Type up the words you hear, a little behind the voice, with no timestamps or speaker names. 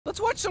Let's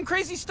watch some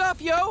crazy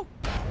stuff, yo.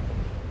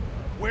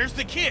 Where's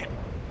the kid?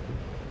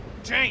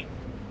 Jane,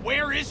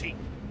 where is he?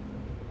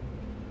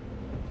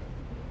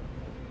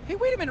 Hey,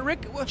 wait a minute,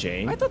 Rick.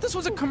 Jane? I thought this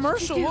was a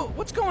commercial.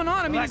 What's going on?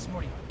 I mean, Relax,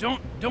 Morty.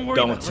 Don't worry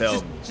Don't about it. tell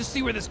Let's me. just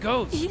see where this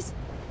goes.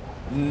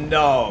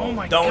 No. Oh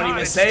my don't God,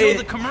 even it's say still it.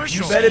 the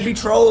commercial. You better be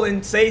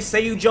trolling. Say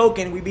you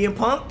joking. We being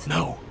punked?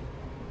 No.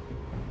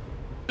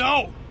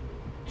 No.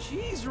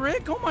 Jeez,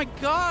 Rick. Oh my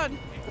God.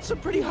 That's some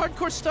pretty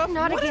hardcore stuff.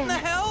 Not what again. in the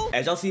hell?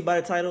 As y'all see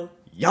by the title,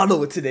 y'all know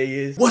what today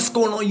is. What's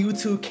going on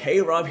YouTube?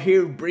 K-Rob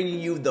here, bringing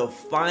you the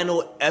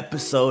final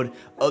episode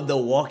of The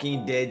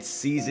Walking Dead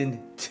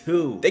Season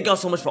 2. Thank y'all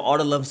so much for all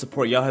the love and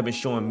support y'all have been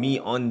showing me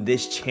on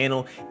this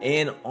channel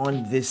and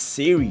on this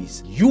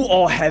series. You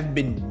all have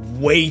been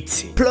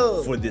waiting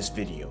for this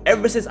video.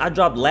 Ever since I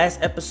dropped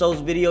last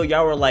episode's video,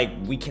 y'all were like,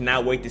 we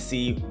cannot wait to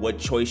see what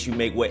choice you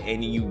make, what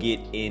ending you get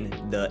in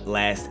the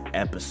last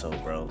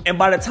episode, bro. And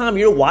by the time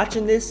you're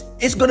watching this,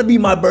 it's gonna be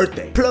my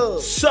birthday.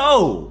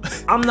 So,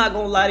 I'm not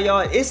gonna lie to y'all,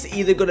 it's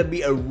either gonna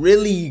be a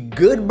really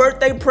good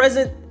birthday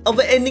present of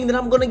an ending that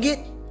I'm gonna get,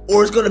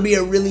 or it's gonna be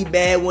a really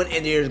bad one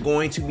and there's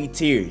going to be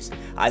tears.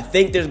 I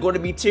think there's going to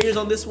be tears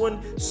on this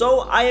one, so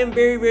I am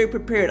very, very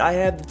prepared. I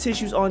have the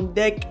tissues on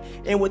deck,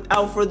 and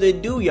without further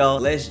ado, y'all,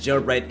 let's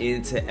jump right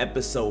into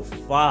episode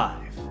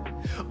 5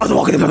 of The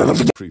Walking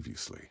Dead.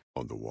 Previously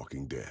on The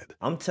Walking Dead.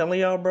 I'm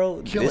telling y'all,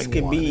 bro, this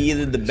could be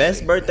either the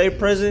best birthday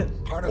present,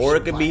 or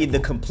it could be the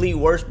complete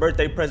worst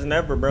birthday present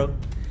ever, bro.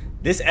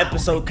 This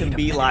episode could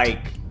be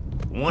like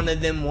one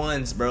of them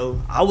ones, bro.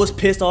 I was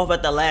pissed off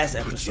at the last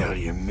episode.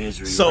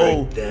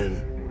 So,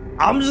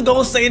 I'm just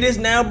gonna say this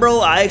now, bro.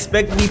 I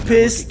expect to be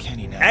pissed.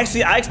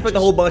 Actually, I expect a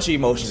whole bunch of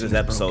emotions this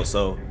episode,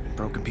 so.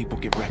 Broken people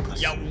get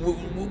reckless. Yeah, but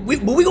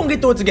we gonna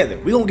get through it together.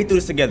 We gonna get through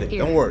this together.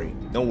 Here. Don't worry.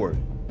 Don't worry.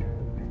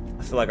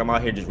 I feel like I'm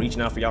out here just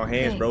reaching out for y'all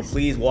hands, bro.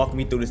 Please walk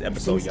me through this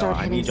episode, y'all.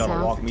 I need y'all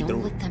to walk me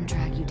through. Don't let them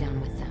drag you down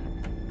with them.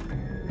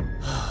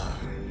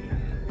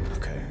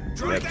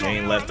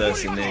 Jane left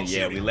us, and then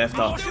yeah, we left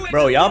off.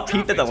 Bro, y'all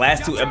peeped at the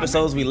last 2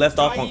 episodes we left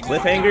off on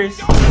cliffhangers?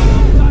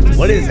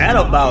 What is that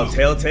about,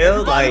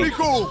 Telltale? Like,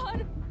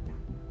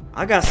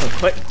 I got some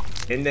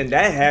and then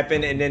that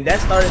happened, and then that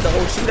started the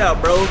whole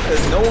shootout, bro,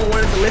 because no one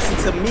wanted to listen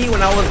to me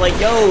when I was like,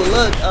 yo,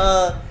 look,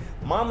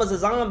 mama's a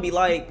zombie.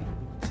 Like,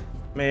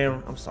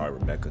 man, I'm sorry,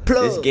 Rebecca.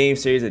 This game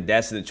series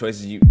adapts to the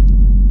choices you.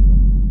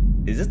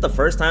 Is this the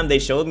first time they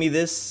showed me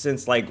this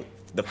since like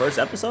the first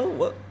episode?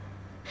 What?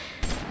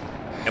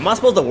 Am I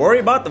supposed to worry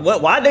about the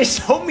what? Why'd they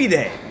show me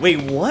that?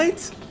 Wait, what?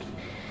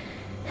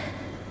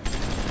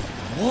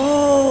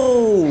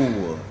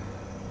 Whoa.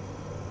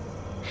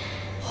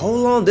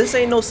 Hold on, this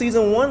ain't no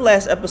season 1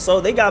 last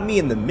episode. They got me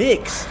in the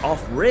mix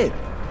off rip.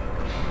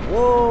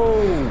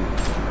 Whoa.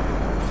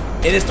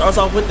 And it starts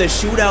off with the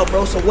shootout,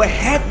 bro. So what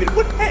happened?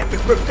 What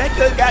happened?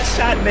 Rebecca got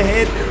shot in the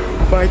head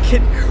by a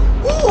kid.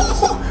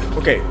 Woo.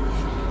 Okay,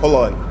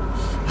 hold on.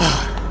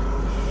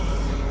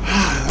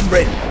 I'm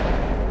ready.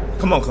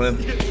 Come on, Clem.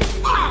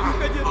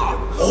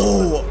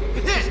 Oh,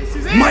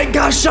 Mike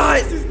got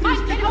shot.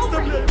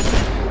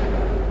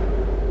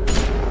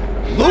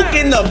 Luke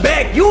in the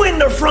back. You in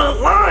the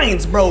front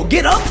lines, bro.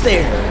 Get up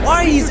there.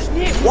 Why is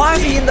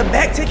he in the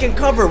back taking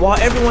cover while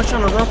everyone's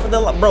trying to run for the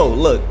bro?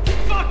 Look.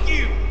 Fuck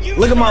you.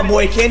 Look at my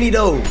boy Kenny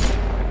though.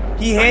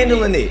 He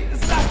handling it.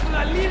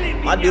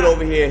 My dude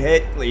over here yeah,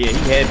 he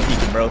head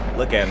peeking, bro.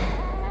 Look at him.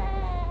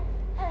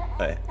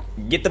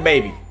 Get the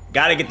baby.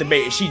 Gotta get the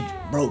baby.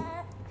 Bro.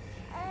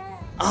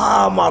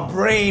 Ah, my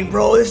brain,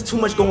 bro. There's too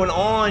much going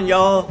on,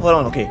 y'all. Hold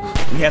on, okay.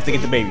 We have to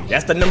get the baby.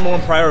 That's the #1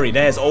 priority.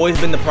 That has always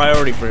been the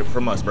priority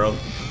from us, bro.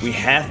 We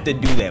have to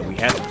do that. We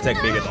have to protect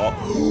baby at all.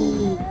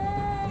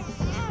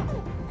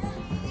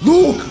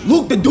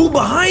 Luke, the dude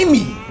behind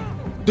me.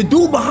 The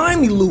dude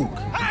behind me, Luke.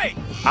 Hey!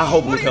 I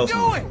hope Luke helps me.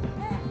 What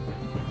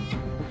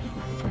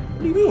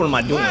What do you mean, what am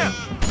I doing?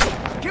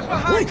 Get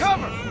behind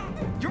cover.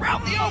 You're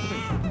out in the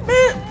open.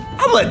 Man,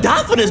 I'm gonna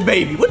die for this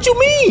baby. What you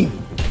mean?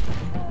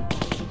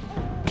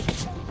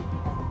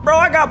 Bro,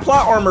 I got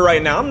plot armor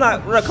right now. I'm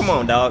not. Come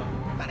on, dog.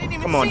 I didn't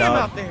even Come on, see him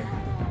dog. out there.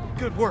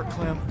 Good work,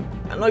 Clem.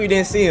 I know you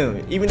didn't see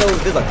him. Even though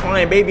there's a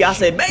crying baby, I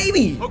said,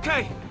 baby.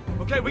 Okay,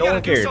 we No gotta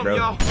one do cared, something, bro.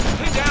 y'all.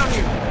 Get down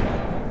here.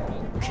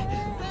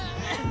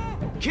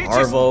 Can't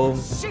Arvo.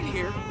 just sit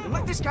here and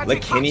let this guy Let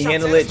take Kenny pot shots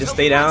handle at it. us Just until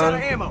stay he runs down. out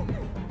of ammo.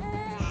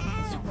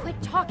 So quit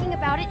talking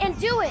about it and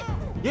do it.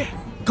 Yeah.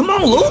 Come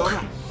on, Luke.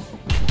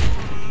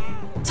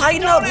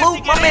 Tighten up,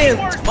 Luke. My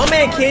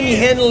man Kenny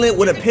handling it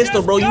with a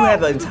pistol, bro. You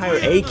have an entire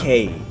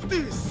AK.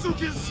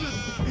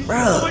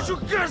 Bro.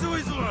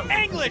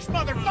 English,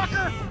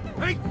 motherfucker!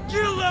 I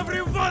kill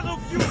every one of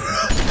you!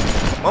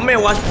 My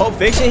man watched Pulp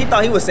Fiction. He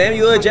thought he was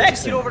Samuel L.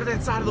 Jackson. Get over to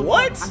that side of the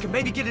wall. What? I can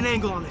maybe get an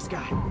angle on this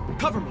guy.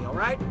 Cover me, all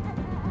right?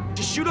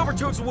 Just shoot over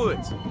towards the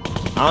woods.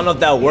 I don't know if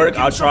that'll work.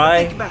 I'll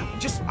try.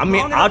 Just I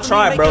mean, run out I'll for me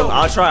try, and bro. make it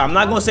I'll try. I'm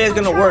not gonna say it's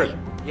gonna work,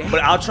 Yeah.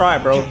 but I'll try,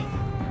 bro.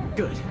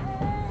 Okay.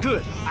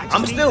 Good.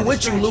 I'm still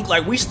with you, Luke.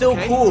 Like, we still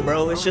cool,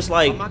 bro. It's just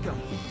like,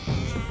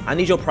 I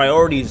need your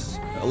priorities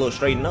a little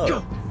straightened up.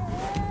 Go.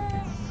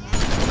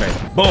 Okay,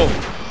 boom.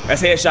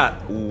 That's headshot.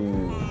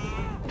 Ooh.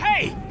 Hey,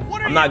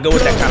 I'm not good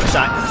with that kind of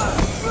shot.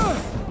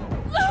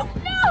 Luke,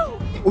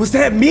 no! Was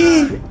that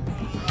me?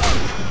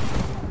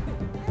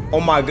 Oh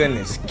my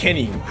goodness,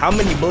 Kenny, how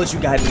many bullets you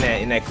got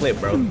in that clip,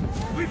 bro?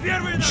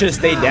 You should have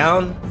stayed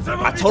down.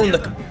 I told him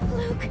to.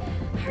 Luke,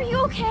 are you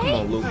okay? Come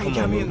on, Luke. He Come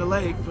got on, me in the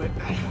Luke. leg, but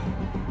I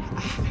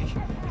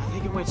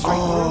think it went straight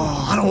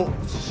Oh,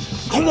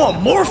 I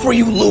want more for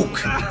you,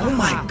 Luke. Oh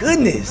my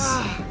goodness.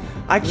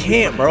 I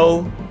can't,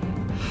 bro. through.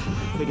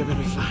 I think I'm gonna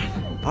be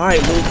fine. All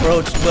right, Luke,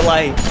 bro, but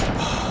like,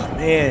 oh,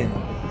 man,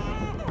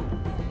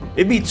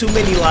 it'd be too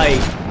many like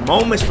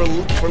moments for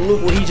Luke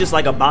where he's just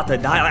like about to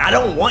die. Like, I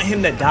don't want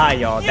him to die,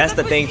 y'all. That's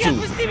the thing too.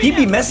 He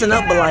be messing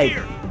up, but like,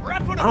 I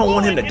don't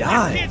want him to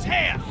die.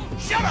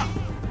 Shut up!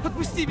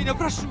 Отпусти меня,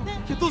 прошу!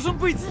 Я должен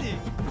быть с ней!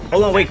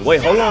 Hold on, wait,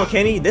 hold on,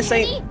 Kenny. This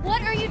Kenny, ain't,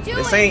 what are you doing?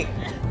 this ain't.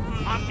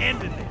 I'm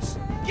ending this!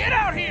 Get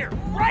out here!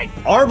 Right?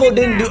 Arvo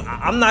didn't do.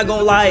 I'm not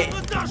gonna lie.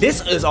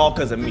 This is all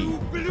cause of me.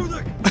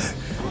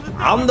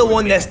 I'm the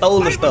one that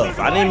stole the stuff.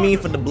 I didn't mean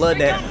for the blood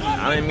that.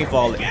 I didn't mean for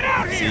all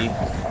that.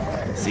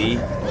 See?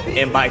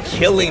 And by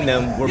killing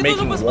them, we're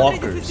making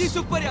walkers.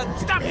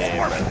 Stop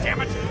squirming,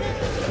 damn it!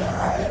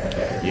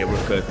 Yeah,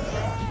 we're cooked.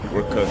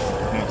 We're cooked.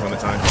 Come on,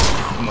 Clementine.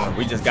 Come on,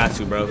 we just got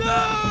to, bro.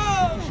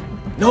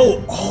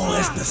 No! Oh,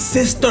 that's the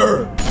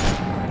sister!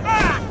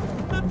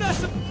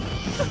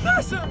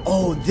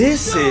 Oh,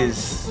 this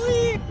is...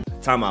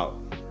 Time out.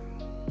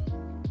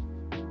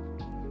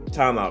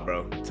 Time out,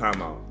 bro.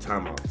 Time out.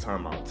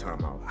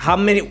 How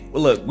many...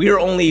 Look, we're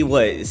only,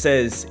 what? It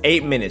says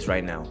 8 minutes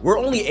right now. We're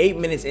only 8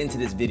 minutes into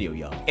this video,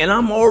 y'all. And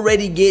I'm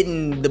already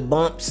getting the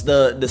bumps,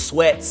 the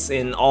sweats,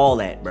 and all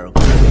that, bro.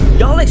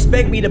 Y'all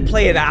expect me to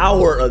play an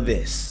hour of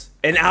this?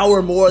 An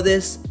hour more of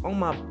this? On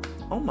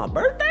my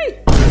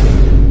birthday?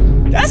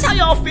 That's how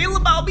y'all feel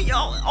about me,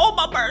 y'all? On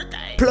my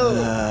birthday.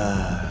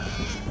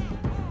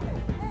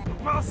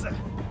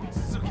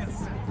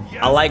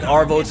 I like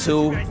Arvo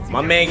too.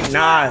 My man,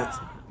 nah.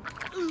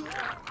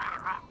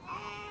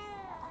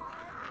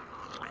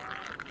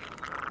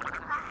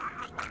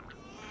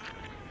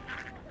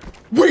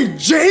 Wait,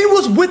 Jane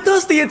was with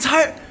us the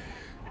entire...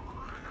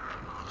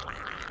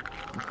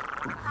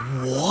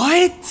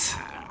 What?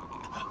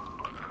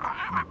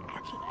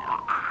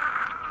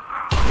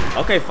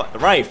 Okay,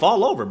 right,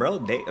 fall over, bro.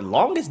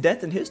 Longest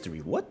death in history.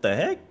 What the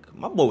heck?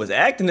 My boy was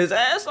acting his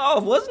ass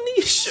off, wasn't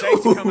he? Shoot.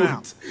 Safe to come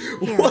out.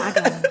 Here,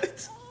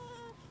 What?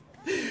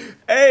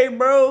 Hey,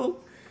 bro.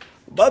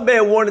 My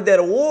man wanted that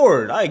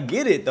award. I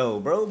get it, though,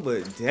 bro.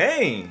 But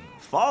dang,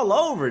 fall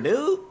over,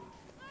 dude.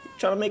 You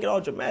trying to make it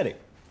all dramatic.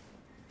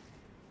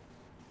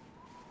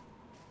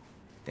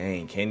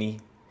 Dang, Kenny.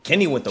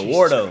 Kenny with the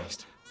war, though.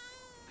 Christ.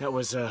 That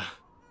was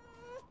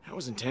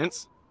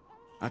intense.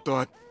 I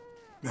thought,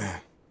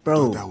 man,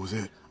 Bro, that was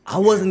it. I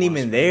wasn't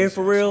even there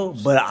for real,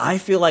 but I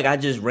feel like I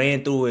just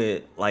ran through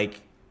it.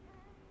 Like,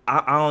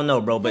 I don't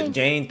know, bro. But Thank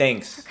Jane,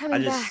 thanks. for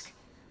coming back.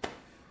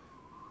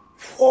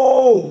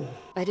 Whoa.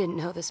 I didn't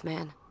know this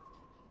man.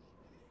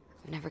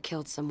 I've never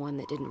killed someone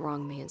that didn't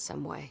wrong me in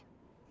some way,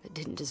 that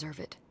didn't deserve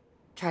it.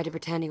 Tried to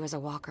pretend he was a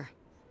walker,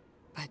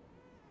 but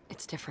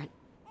it's different.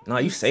 No,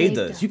 you saved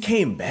us. You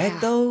came back, Yeah.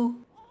 though?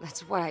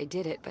 That's why I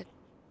did it, but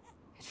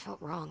it felt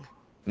wrong.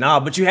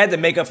 Nah, but you had to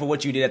make up for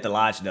what you did at the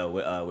lodge, though,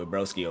 with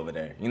Broski over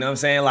there. You know what I'm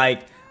saying?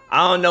 Like,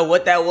 I don't know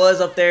what that was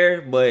up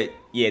there, but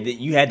yeah,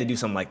 you had to do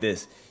something like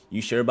this.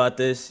 You sure about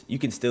this? You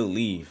can still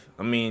leave.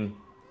 I mean,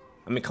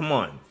 come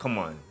on.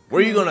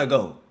 Where are you gonna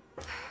go?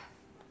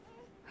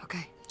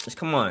 Okay. Just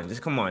come on.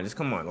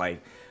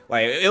 Like,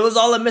 it was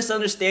all a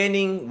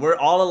misunderstanding. We're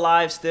all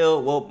alive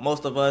still. Well,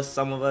 most of us,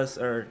 some of us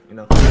are, you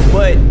know.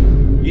 But,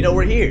 you know,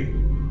 we're here.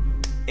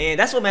 And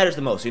that's what matters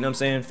the most, you know what I'm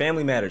saying?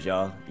 Family matters,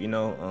 y'all. You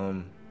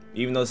know,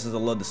 even though this is a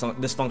little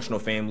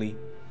dysfunctional family,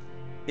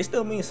 it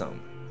still means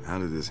something. How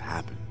did this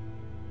happen?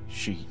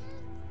 She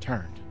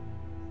turned.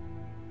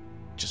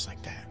 Just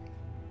like that.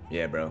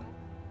 Yeah, bro.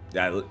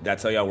 Did I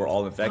tell y'all we're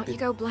all Don't infected? you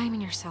go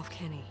blaming yourself,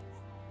 Kenny.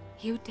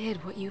 You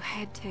did what you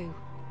had to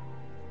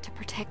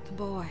protect the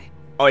boy.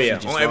 Oh, yeah,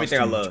 She just on everything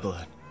I lost too much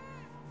love. blood.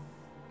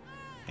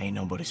 Ain't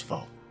nobody's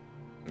fault.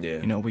 Yeah.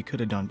 You know, we could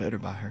have done better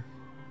by her.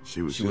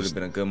 She was She would just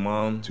have been a good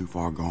mom. too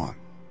far gone.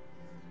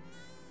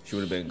 She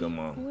would have been a good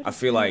mom. Would've I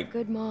feel been a like,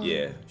 good mom.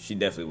 yeah, she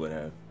definitely would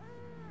have.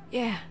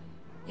 Yeah,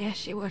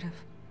 she would have.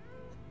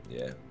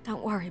 Yeah.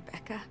 Don't worry,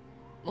 Becca.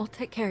 We'll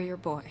take care of your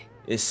boy.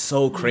 It's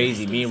so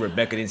crazy. Me and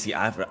Rebecca didn't see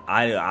eye to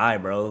eye,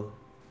 bro.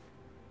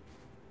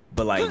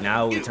 But like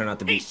now it turned out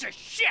to be. Piece of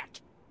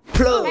shit!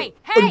 Plug. Hey,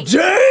 hey!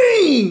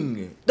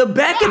 Dang! The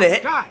back of the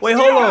head. Guys, Wait,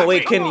 hold on. guys,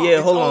 Wait, come Kenny. on. Yeah,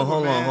 It's hold on, over,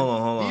 hold on, man. hold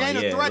on, hold He on. ain't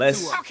a Yeah, threat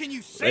let's to How can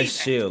you say let's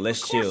that? chill. Of Let's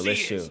course chill. he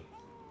Let's is. chill.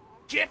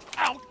 Get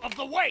out of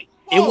the way!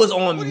 It was Whoa,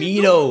 on what are me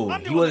you though. doing? I'm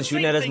He doing wasn't the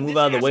shooting same at us. thing Move this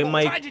out of the way, asshole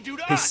Mike. tried to do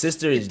to His us.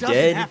 sister It is doesn't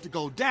dead. have to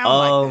go down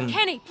like that.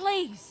 Kenny,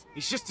 please.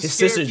 He's just a His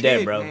scared sister's kid,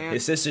 dead, bro. man.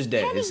 His sister's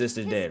dead. Kenny, His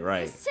sister's dead.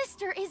 Right. His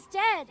sister is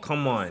dead.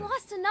 Come on. He's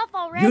lost enough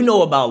already. You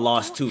know about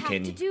lost Don't too, have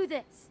Kenny. to do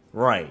this.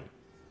 Right.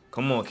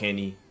 Come on,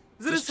 Kenny.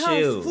 There Just is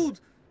chill. house, food.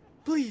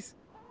 Please.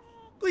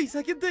 Please,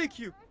 I can take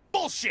you.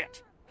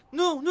 Bullshit!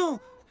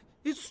 No,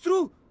 it's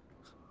true.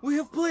 We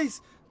have place,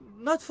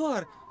 not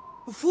far.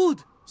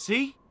 Food.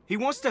 See? He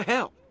wants to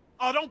help.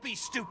 Oh, don't be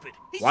stupid.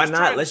 He's Why just not?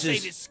 trying Let's to save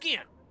just- his skin.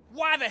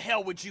 Why the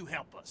hell would you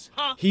help us,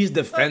 huh? He's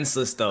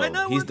defenseless though. And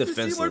I He's want to see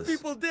more defenseless.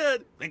 people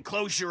dead. Then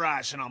close your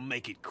eyes and I'll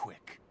make it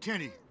quick.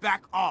 Kenny,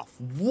 back off.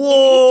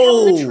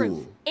 Whoa! Tell the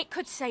truth. It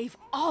could save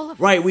all of us.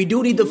 Right, we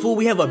do need the food.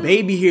 We have a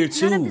baby here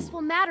too. None of this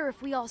will matter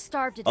if we all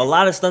starve to death. A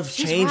lot of stuff's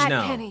She's changed right,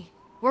 now. Kenny.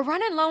 We're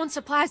running low on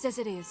supplies as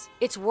it is.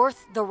 It's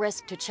worth the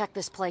risk to check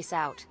this place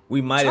out.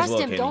 We might trust as well,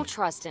 him, Kenny. don't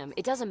trust him.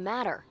 It doesn't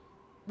matter.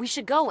 We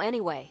should go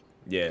anyway.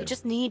 Yeah. We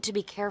just need to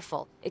be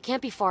careful. It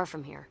can't be far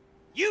from here.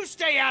 You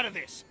stay out of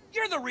this.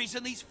 You're the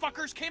reason these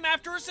fuckers came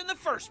after us in the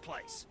first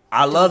place.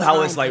 I love how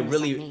Don't it's like time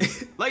really.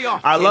 this on Lay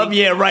off. I love,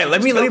 Kenny. yeah, right.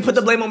 Let me put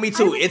the blame on me I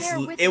too. was there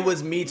with It you.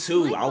 was me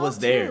too. My I was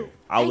fault, there. too.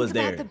 I was Think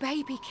there. about the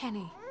baby,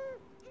 Kenny.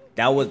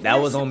 That was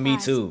There's on me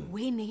supplies. too.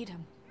 We need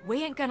him.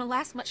 We ain't gonna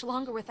last much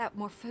longer without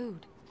more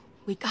food.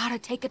 We gotta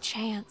take a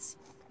chance.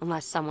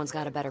 Unless someone's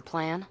got a better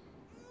plan.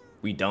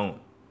 We don't.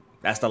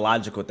 That's the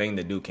logical thing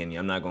to do, Kenny.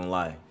 I'm not gonna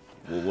lie.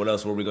 Well, what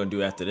else were we gonna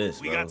do after this,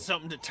 We bro? got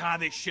something to tie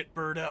this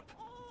shitbird up.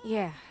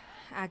 Yeah,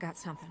 I got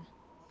something.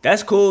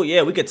 That's cool.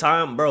 Yeah, we could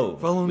tie him, bro.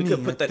 Follow we me,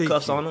 could put I the take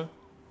cuffs you. on him.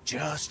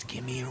 Just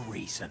give me a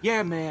reason.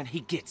 Yeah, man, he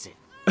gets it.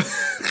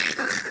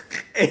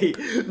 Hey,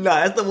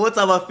 nah, that's the one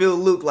time I feel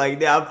Luke like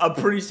that. I'm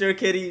pretty sure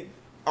Kenny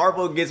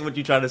Arvo gets what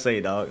you trying to say,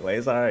 dog. Like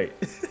it's all right.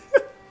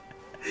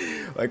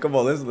 Like, come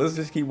on, let's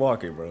just keep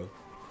walking, bro.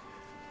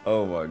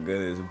 Oh my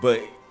goodness,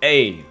 but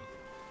hey,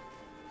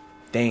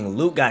 dang,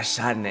 Luke got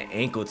shot in the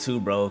ankle too,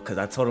 bro. Cause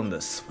I told him to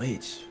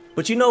switch.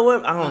 But you know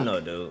what? I don't know,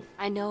 dude.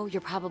 I know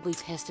you're probably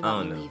pissed I about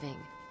don't me know. leaving.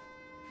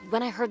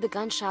 When I heard the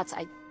gunshots,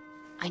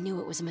 I knew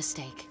it was a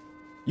mistake.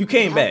 You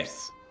came back.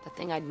 Helps. The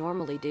thing I'd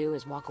normally do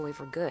is walk away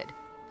for good,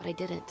 but I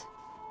didn't.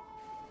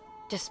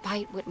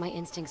 Despite what my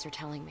instincts are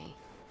telling me,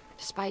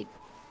 despite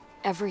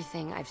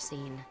everything I've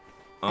seen,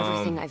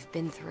 everything I've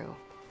been through.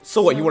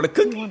 So what? You want a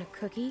cookie? You want a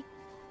cookie?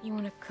 You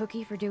want a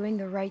cookie for doing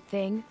the right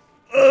thing?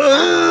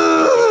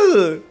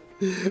 Ugh.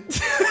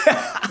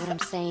 What I'm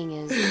saying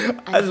is,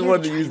 I'm I just here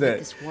wanted to to try use to make that.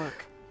 this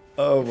work.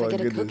 Oh If my I get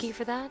goodness. a cookie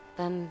for that,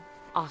 then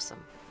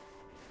awesome.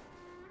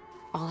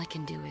 All I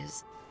can do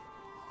is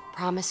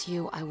promise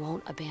you I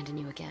won't abandon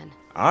you again.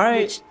 All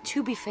right. Which,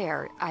 to be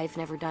fair, I've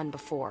never done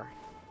before.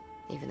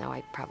 Even though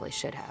I probably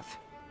should have.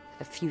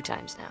 A few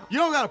times now. You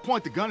don't gotta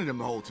point the gun at him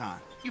the whole time.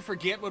 You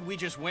forget what we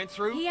just went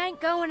through? He ain't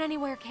going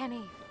anywhere,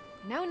 Kenny.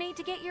 No need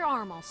to get your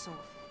arm all sore.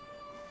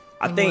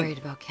 I I'm think worried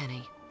about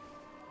Kenny.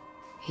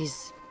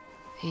 He's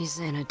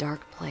in a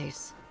dark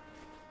place.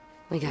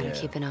 We gotta Yeah.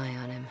 keep an eye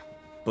on him.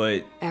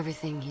 but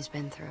Everything he's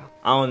been through.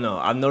 I don't know.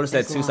 I've noticed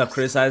that He's too. Stop lost.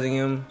 criticizing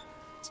him.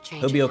 It's changing.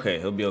 He'll be okay.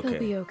 He'll be okay. He'll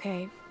be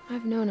okay.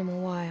 I've known him a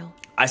while.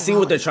 I see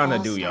Well, what they're it's trying to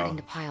all do, y'all. starting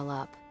to pile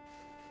up.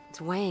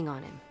 It's weighing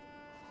on him.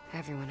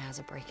 Everyone has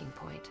a breaking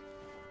point.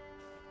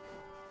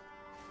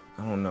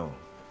 I don't know.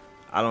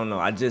 I don't know.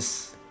 I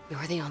just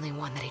You're the only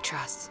one that he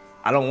trusts.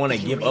 I don't want to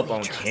That he give up really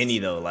on trusts. Kenny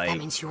though. That Like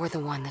means you're the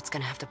one that's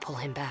gonna have to pull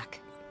him back.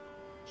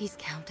 He's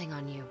counting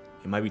on you.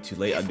 it might be too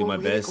late. I'll If do we're my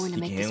really best. going to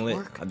He make can this handle it.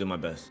 work. I'll do my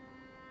best.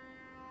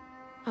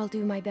 I'll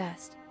do my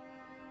best.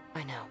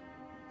 I know.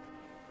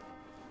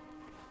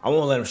 I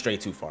won't let him stray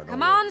too far. Don't Come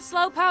worry. on,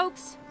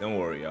 slowpokes. Don't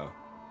worry, y'all.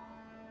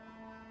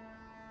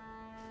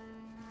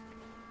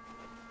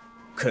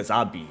 Cause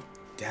I'll be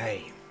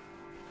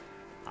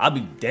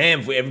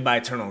damn for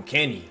everybody turn on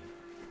Kenny.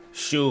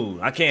 Shoot,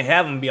 I can't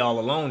have him be all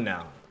alone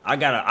now.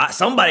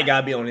 Somebody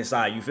gotta be on his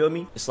side. You feel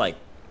me? It's like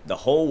the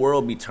whole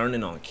world be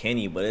turning on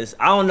Kenny, but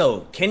I don't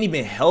know. Kenny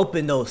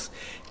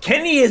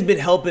has been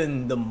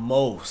helping the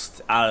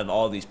most out of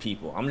all these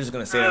people. I'm just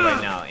gonna say that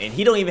right now. And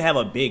he don't even have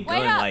a big gun.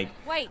 Wait up. Like,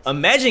 Wait.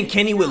 imagine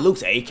Kenny with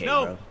Luke's AK,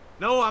 bro.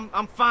 No,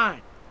 I'm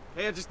fine.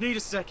 Hey, I just need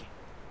a second.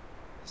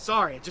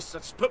 Sorry, I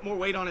just put more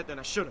weight on it than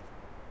I should have.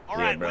 All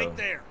Yeah, right, bro. wait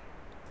there.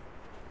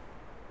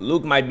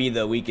 Luke might be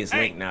the weakest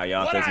Hey, link now,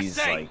 y'all, what'd because I he's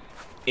say? like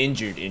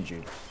injured.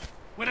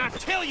 When I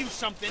tell you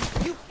something,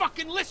 you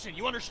fucking listen.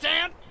 You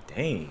understand?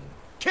 Dang.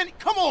 Kenny,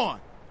 come on!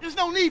 There's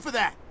no need for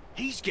that!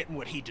 He's getting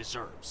what he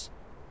deserves.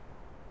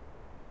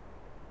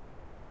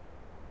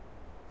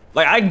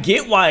 Like, I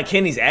get why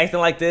Kenny's acting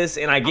like this,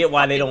 and I get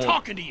why they I'm don't.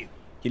 talking to you.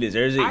 He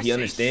deserves it. I He say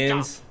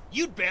understands. Stop.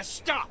 You'd best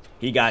stop.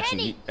 He got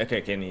Kenny. you.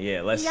 Okay, Kenny.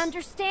 Yeah, let's. He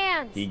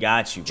understands. He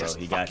got you, bro. Just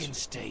He got fucking you.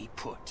 stay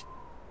put.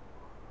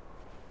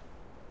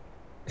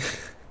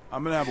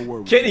 I'm gonna have a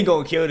word with Kenny you.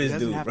 gonna kill He this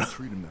doesn't dude, have bro. to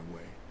treat him that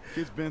way.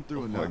 Kid's been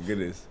through Oh enough. my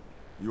goodness.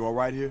 You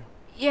alright here?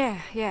 Yeah.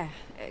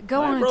 Go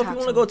Alright, on bro, and if talk you want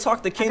to to go him.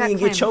 talk to I Kenny got and get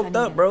Clem if I choked need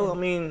up, him. bro, I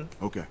mean,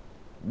 Okay.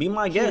 be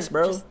my Here, guest,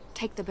 bro. Just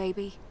take the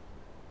baby.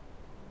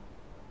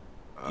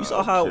 You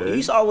saw how Okay.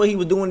 you saw what he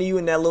was doing to you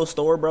in that little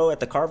store, bro, at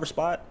the Carver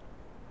spot.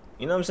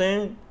 You know what I'm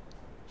saying?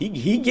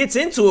 He gets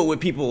into it with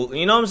people.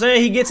 You know what I'm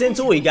saying? He gets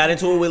into it. He got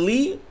into it with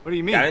Lee. What do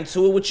you mean? Got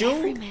into it with you.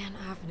 Every man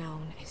I've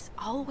known is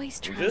always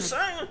trying Just to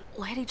saying.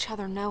 let each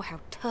other know how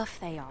tough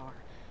they are.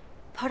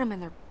 Put them in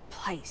their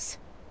place.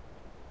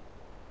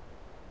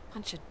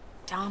 Bunch of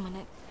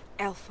dominant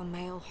alpha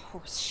male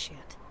horse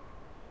shit.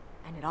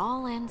 And it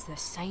all ends the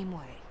same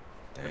way.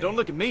 Don't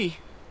look at me.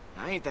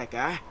 I ain't that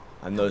guy.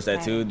 I noticed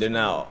that too. They're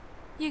not.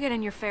 You get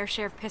in your fair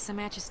share of pissing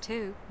matches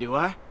too. Do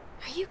I?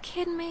 Are you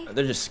kidding me?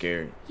 They're just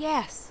scared.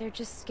 Yes. They're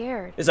just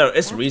scared. It's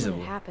That's reasonable.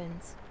 when it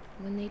happens.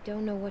 When they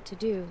don't know what to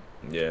do.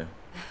 Yeah.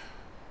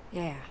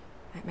 Yeah,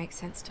 that makes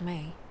sense to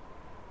me.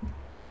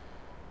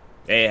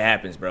 Hey, it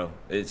happens, bro.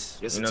 It's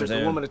Guess you it know what I'm took a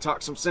saying? woman to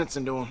talk some sense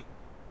into him.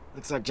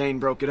 Looks like Jane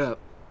broke it up.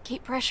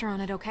 Keep pressure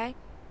on it, okay?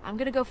 I'm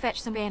gonna go fetch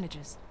some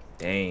bandages.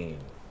 Dang,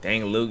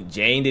 Luke.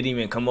 Jane didn't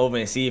even come over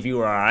and see if you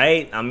were all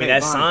right. I mean, Hey,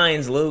 that's Bonnie.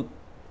 signs, Luke.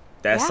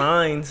 That's Yeah.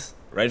 signs.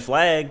 Red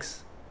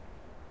flags.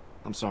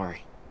 I'm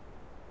sorry.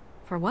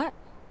 For what?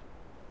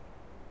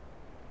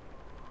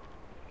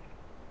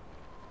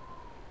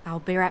 I'll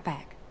be right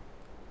back.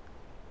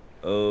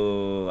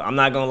 Oh, I'm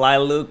not gonna lie,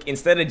 Luke.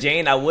 Instead of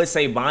Jane, I would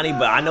say Bonnie,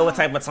 but I know what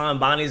type of time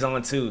Bonnie's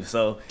on too.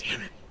 So,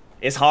 damn it,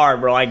 it's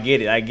hard, bro. I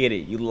get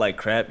it. You look like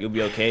crap. You'll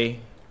be okay.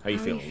 How you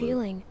How are feeling? you Luke?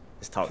 feeling?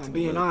 Just talk If to I'm me.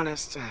 being Luke.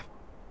 honest,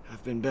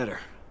 I've been better.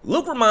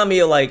 Luke remind me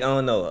of like, I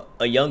don't know,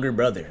 a younger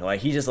brother. Like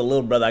he's just a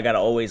little brother. I gotta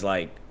always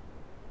like,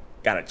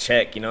 gotta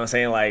check. You know what I'm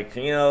saying? Like,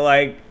 you know,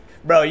 like,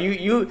 bro,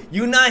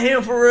 you not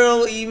him for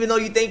real. Even though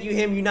you think you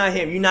him, you not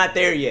him. You not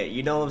there yet.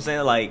 You know what I'm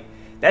saying? Like,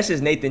 that's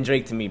just Nathan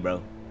Drake to me,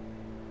 bro.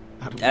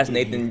 How did we That's get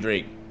Nathan here?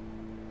 Drake.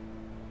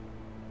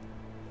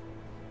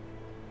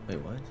 Wait,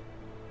 what?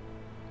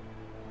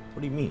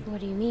 What do you mean?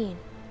 What do you mean?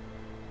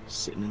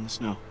 Sitting in the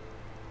snow,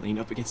 leaned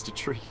up against a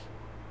tree,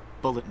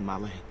 bullet in my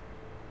leg.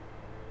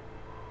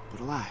 But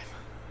alive.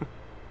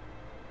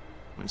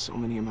 When so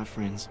many of my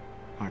friends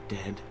are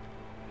dead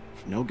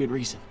for no good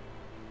reason.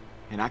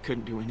 And I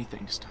couldn't do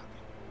anything to stop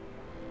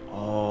it.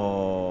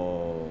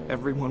 Oh.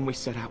 Everyone we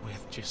set out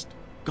with just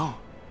gone.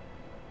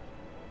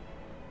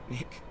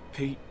 Nick,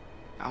 Pete,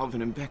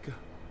 Alvin and Becca,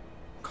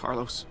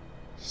 Carlos,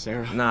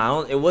 Sarah.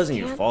 Nah, it wasn't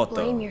your Can't fault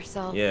though. blame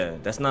yourself. Yeah,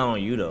 that's not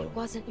on you though. It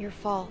wasn't your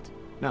fault.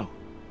 No,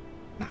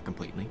 not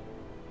completely.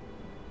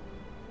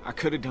 I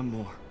could have done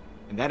more,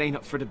 and that ain't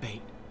up for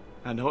debate.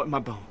 I know it in my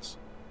bones,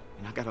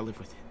 and I gotta live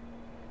with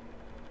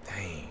it.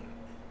 Dang.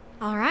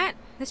 All right,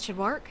 this should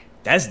work.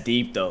 That's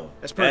deep though.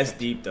 That's That's perfect.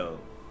 deep though.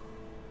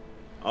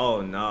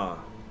 Oh nah.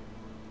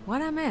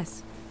 What'd I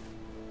miss?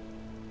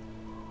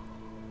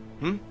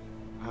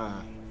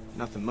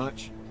 Nothing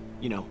much.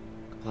 You know,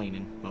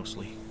 complaining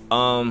mostly.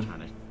 Um. Trying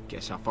to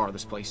guess how far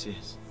this place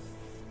is.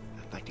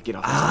 I'd like to get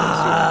off this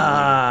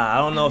I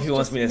don't know if I he was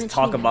wants just me to mentioning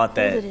talk how about cold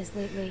that. it is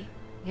lately.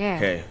 Yeah.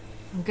 Okay.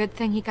 Good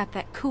thing he got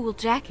that cool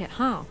jacket,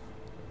 huh?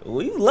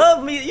 Well, you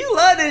love me. You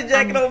love this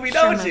jacket I'm on me,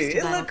 sure don't most you? of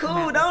It that'll look come cool,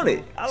 out don't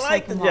before it? I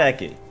like the soap and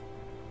jacket.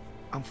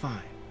 I'm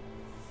fine.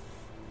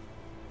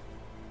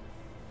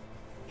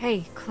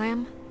 Hey,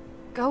 Clem,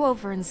 go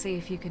over and see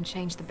if you can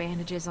change the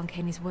bandages on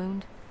Kenny's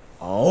wound.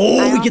 Oh,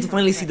 I we get to offered,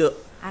 finally see but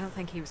the. I don't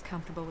think he was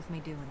comfortable with me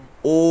doing it.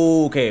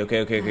 Oh, okay.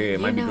 It You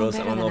might be know gross. I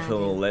better don't know than if I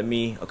he'll do. let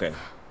me. Okay.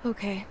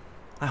 Okay.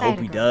 I hope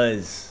he Ayokrob.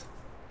 does.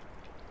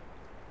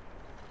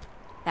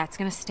 That's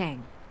gonna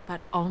sting, but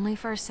only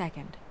for a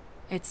second.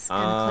 It's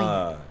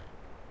gonna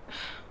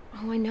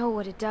Oh, I know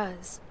what it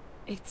does.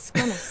 It's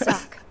gonna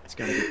suck. It's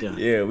gotta get done.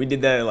 Yeah, we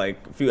did that like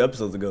a few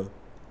episodes ago.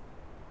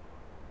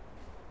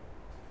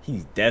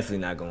 He's definitely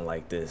not gonna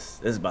like this.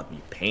 This is about to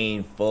be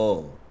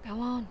painful. clean it.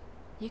 Go on,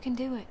 you can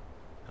do it.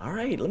 All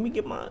right, let me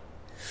get my.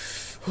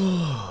 You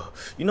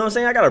know what I'm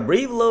saying? I gotta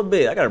breathe a little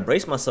bit. I gotta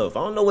brace myself. I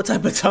don't know what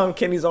type of time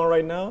Kenny's on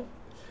right now.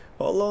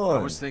 Hold on.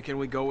 I was thinking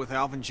we go with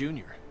Alvin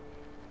Jr.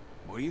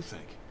 What do you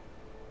think?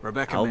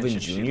 Rebecca Alvin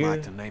mentioned she'd Jr.?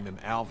 like to name him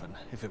Alvin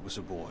if it was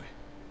a boy.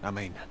 I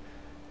mean, his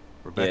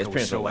Rebecca was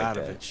parents so don't like out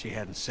of that. it she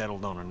hadn't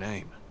settled on her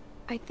name.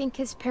 I think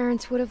his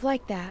parents would have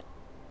liked that.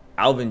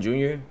 Alvin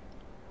Jr.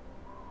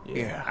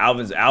 Yeah.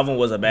 Alvin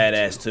was a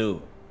badass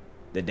too.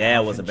 The dad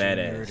was a Alvin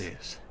Jr. badass. It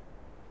is.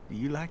 Do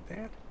you like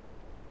that?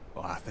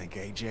 Well, I think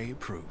AJ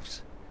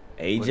approves.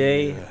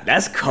 AJ, Well,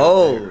 that's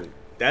cold.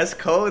 That's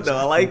cold though.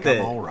 I like think that.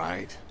 I'm all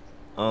right.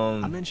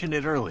 I mentioned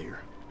it earlier.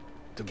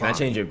 To Can I Bonnie.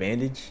 change your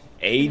bandage?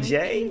 Can I AJ.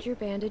 change your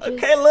bandages?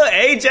 Okay, look,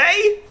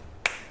 AJ.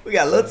 We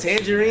got a little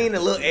Tangerine and a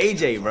little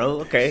AJ, bro.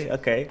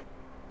 Okay.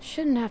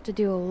 Shouldn't have to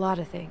do a lot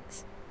of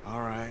things.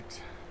 All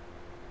right.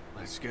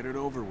 Let's get it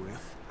over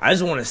with. I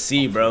just want to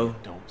see, bro.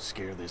 Don't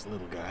scare this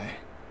little guy.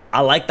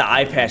 I like the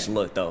eye patch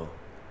look though,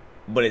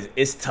 but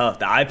it's tough.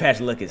 The eye patch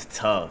look is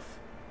tough.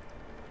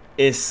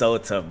 It's so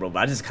tough, bro. But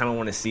I just kind of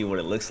want to see what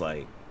it looks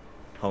like.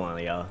 Hold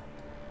on, y'all.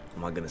 Oh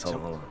my goodness, hold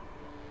on.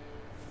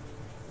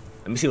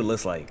 Let me see what it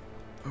looks like.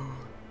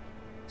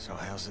 So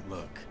how's it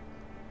look?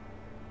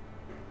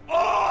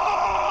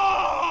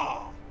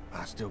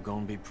 I still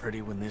gonna be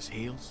pretty when this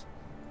heals?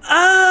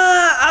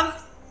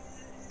 I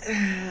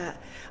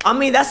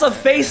mean, that's a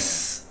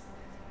face.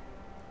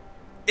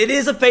 It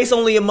is a face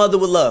only a mother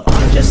would love.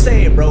 I'm just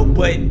saying, bro.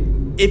 But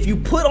if you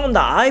put on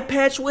the eye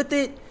patch with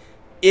it,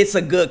 it's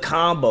a good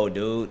combo,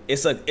 dude.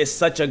 It's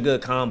such a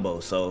good combo.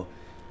 So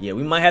yeah,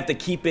 we might have to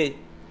keep it,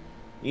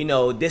 you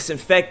know,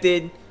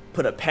 disinfected.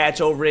 Put a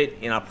patch over it,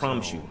 and I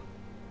promise you,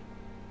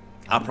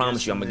 I'm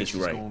gonna get you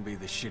right. This is gonna be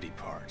the shitty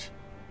part.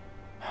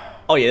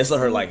 Oh yeah, this will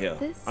hurt like hell.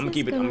 This I'm gonna is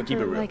keep it. I'm gonna keep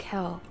it hurt real. like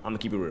hell. I'm gonna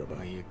keep it real, bro.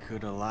 Well, you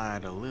could have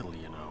lied a little,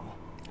 you know.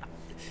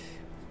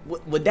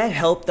 would that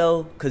help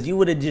though? Cause you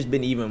would have just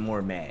been even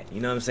more mad.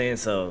 You know what I'm saying?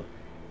 So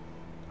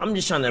I'm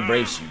just trying to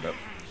embrace you, bro.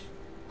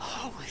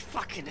 Holy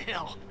fucking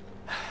hell.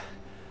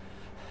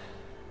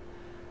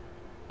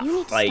 You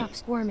need to Like, stop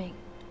squirming.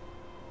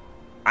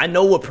 I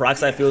know what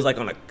peroxide feels like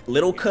on a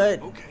little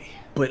cut, Okay.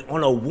 but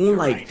on a wound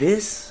like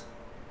this,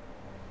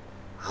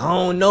 I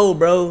don't know,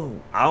 bro.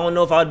 I don't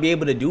know if I'd be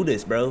able to do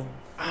this, bro.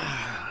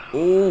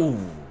 Ooh.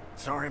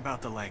 Sorry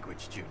about the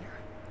language, Junior.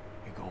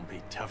 You're gonna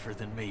be tougher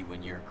than me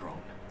when you're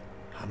grown.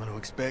 I'm gonna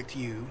expect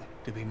you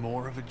to be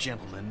more of a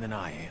gentleman than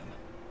I am.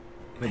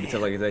 Maybe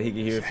tell like that he can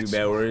hear a few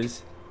bad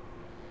words.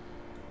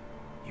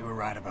 You were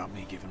right about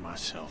me giving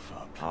myself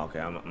up. Oh, okay,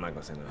 I'm not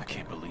gonna say that. I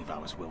can't believe I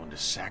was willing to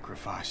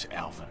sacrifice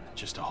Alvin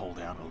just to hold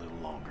out a little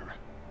longer.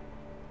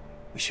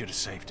 We should have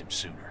saved him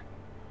sooner.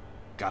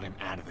 Got him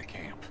out of the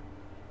camp.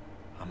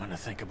 I'm gonna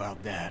think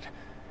about that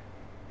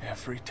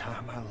every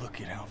time I look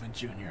at Alvin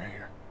Jr.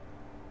 here.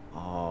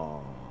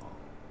 Oh.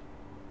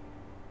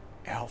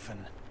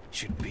 Alvin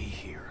should be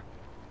here,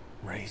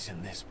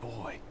 raising this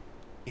boy.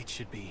 It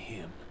should be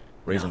him.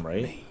 Raise him not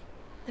right? me.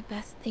 The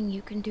best thing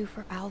you can do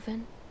for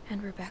Alvin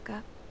and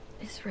Rebecca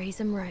is raise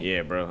him right.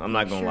 Yeah, bro. I'm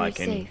not gonna Sure lie, he's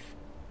Kenny. safe.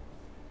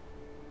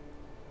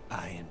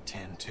 I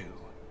intend to.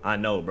 I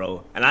know,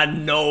 bro. And I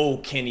know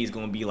Kenny's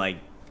gonna be like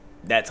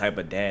that type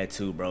of dad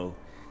too, bro.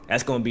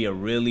 That's gonna be a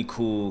really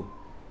cool.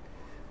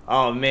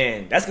 Oh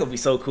man, that's gonna be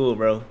so cool,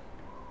 bro.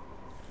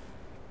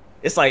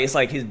 It's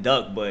like his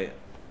duck, but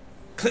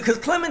cause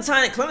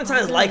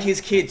Clementine's like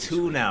his kid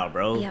too now,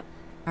 bro. Yep.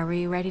 Are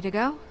we ready to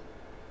go?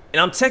 And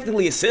I'm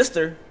technically a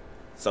sister,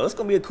 so it's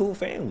gonna be a cool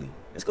family.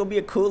 It's gonna be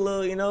a cool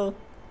little, you know.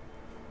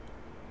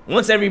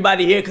 Once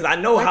everybody here, cause I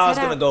know how it's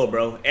gonna go,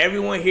 bro.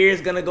 Everyone here is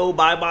gonna go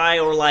bye-bye,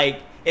 or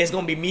like it's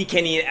gonna be me,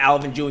 Kenny, and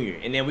Alvin Jr.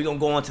 And then we're gonna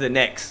go on to the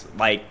next,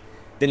 like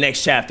the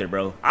next chapter,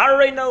 bro. I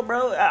already know,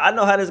 bro. I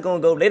know how this is gonna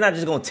go. They're not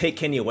just gonna take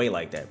Kenny away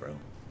like that, bro.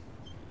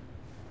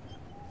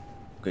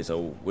 Okay,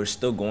 so we're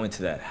still going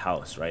to that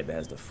house, right? That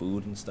has the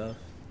food and stuff.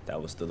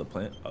 That was still the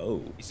plan.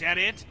 Oh. Is that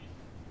it?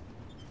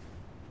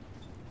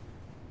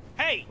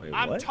 Hey, Wait,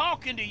 I'm what?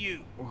 talking to you.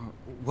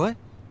 What?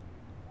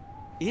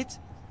 It's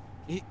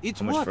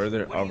How much what?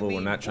 further? What do you Arvo, we're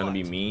mean, not trying to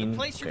be what? mean. The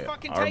place you're Okay,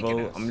 fucking taking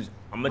Arvo, us.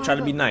 I'm gonna try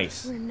to be Arvo,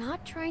 nice. We're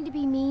not trying to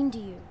be mean to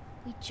you.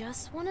 We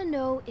just want to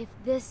know if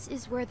this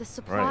is where the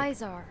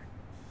supplies are.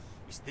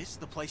 Is this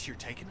the place you're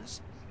taking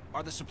us?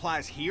 Are the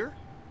supplies here?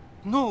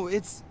 No,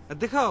 it's at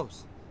the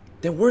house.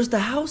 Then where's the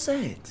house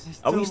at?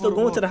 Are we still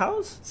going to the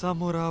house? Some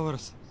more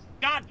hours.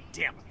 God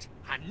damn it.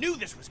 I knew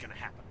this was gonna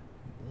happen.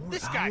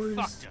 This guy hours?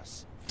 fucked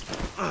us.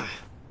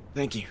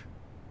 Thank you.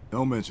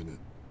 Don't mention it.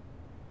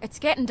 It's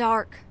getting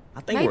dark.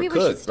 I think Maybe we're we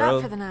should cooked, stop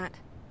bro. for the night.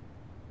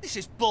 This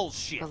is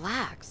bullshit.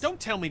 Relax. Don't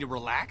tell me to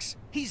relax.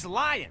 He's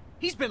lying.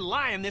 He's been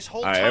lying this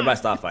whole All right, time. everybody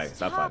stop fighting.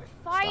 Stop Stop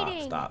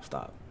fighting. fighting.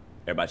 Stop.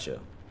 Everybody chill.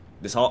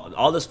 This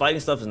all this fighting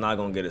stuff is not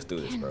gonna get us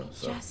through this, Can bro. we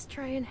So just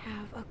try and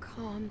have a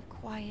calm,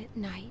 quiet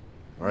night?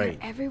 right.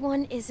 Where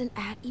everyone isn't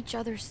at each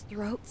other's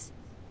throats?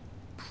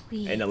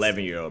 Please. An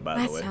 11-year-old, by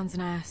That the way. sounds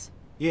nice.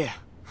 Yeah.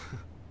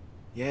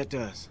 Yeah, it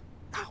does.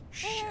 Oh,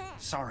 shit.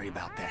 Sorry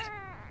about that.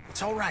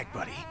 It's all right,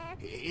 buddy.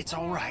 It's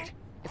all right.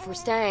 If we're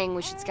staying,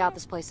 we should scout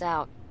this place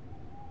out.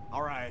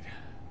 All right.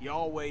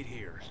 Y'all wait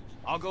here.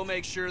 I'll go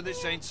make sure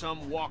this ain't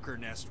some walker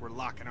nest we're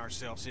locking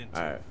ourselves into.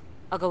 All right.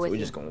 I'll go So with we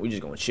you.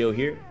 just gonna chill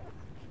here.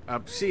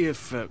 See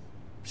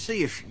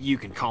if you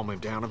can calm him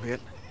down a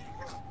bit.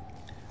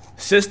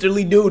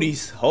 Sisterly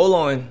duties. Hold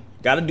on.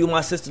 Gotta do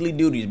my sisterly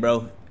duties,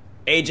 bro.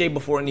 AJ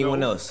before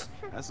anyone else.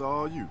 That's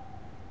all you.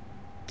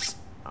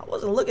 I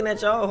wasn't looking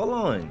at y'all. Hold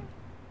on.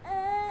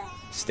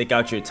 Stick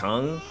out your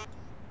tongue.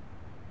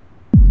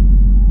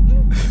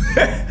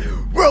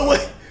 Bro,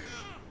 what?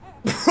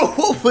 Bro,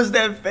 what was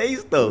that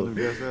face though? I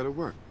guess that'll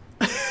work.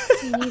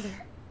 Me neither.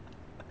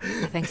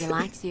 I think he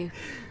likes you.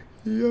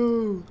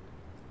 Yo.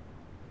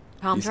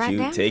 Palms He's right cute.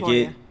 down Take for it.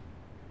 you.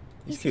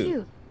 He's cute.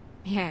 cute.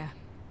 Yeah,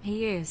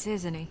 he is,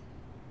 isn't he?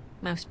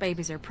 Most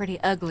babies are pretty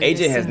ugly. AJ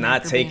this has soon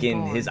not after being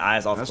taken born. his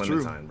eyes off That's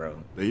Clementine, true.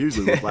 bro. They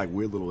usually look like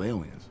weird little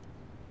aliens.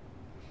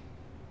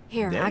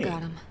 Here, I Dang.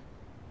 got him.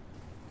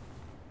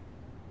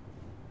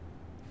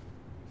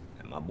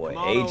 And my boy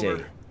Come on AJ.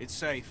 over. It's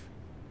safe.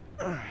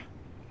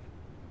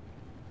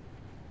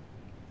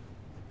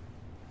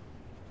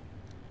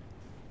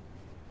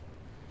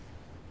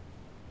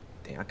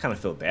 Dang, I kind of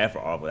feel bad for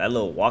Arvo. That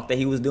little walk that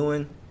he was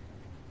doing,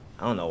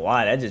 I don't know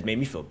why. That just made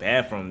me feel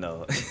bad for him,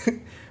 though.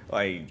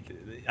 Like,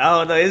 I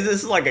don't know. It's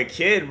just like a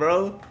kid,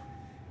 bro.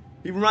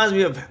 He reminds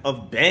me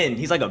of Ben.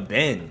 He's like a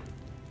Ben.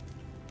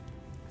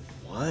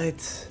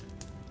 What?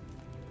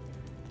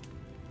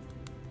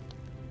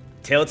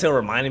 Telltale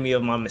reminded me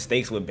of my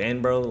mistakes with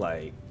Ben, bro.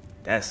 Like,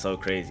 that's so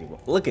crazy.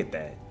 Look at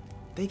that.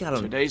 They got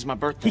him. Today's my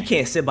birthday. He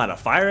can't sit by the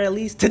fire at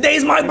least.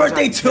 Today's my Here's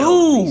birthday our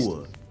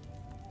tail, too.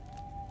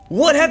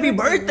 What happy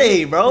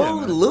birthday, bro, Yeah,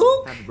 man.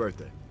 Luke? Happy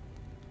birthday.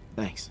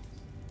 Thanks.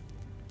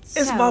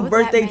 It's So, my that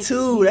birthday makes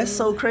too. you- That's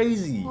so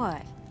crazy.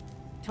 What?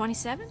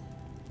 27?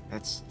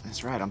 That's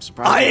right. I'm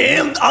surprised. I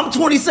am. I'm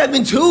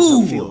 27 I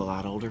feel a too.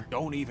 lot older.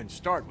 Don't even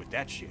start with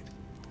that shit.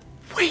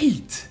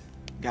 Wait.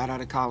 Got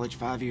out of college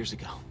 5 years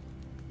ago.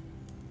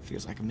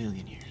 Feels like a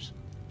million years.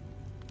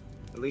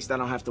 At least I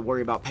don't have to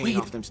worry about paying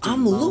off them student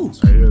I'm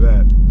loans. Luke. I hear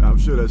that. I'm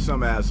sure there's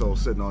some asshole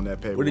sitting on that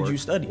paperwork. What did you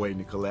study? Waiting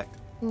to collect.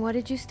 What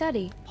did you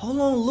study? Hold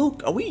on,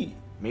 Luke. Are we?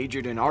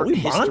 Majored in Are art we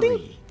history.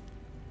 bonding?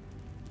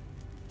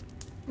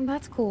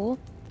 That's cool.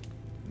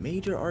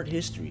 Major art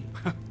history.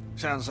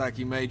 Sounds like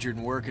you majored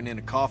in working in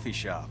a coffee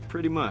shop.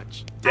 Pretty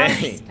much.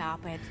 Dang.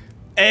 Stop it.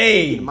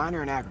 Hey. A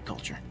minor in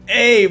agriculture.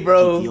 Hey,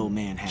 bro. Keep the old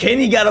man happy.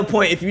 Kenny got a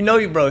point. If you know,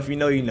 you bro. If you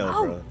know, you know,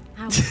 bro. I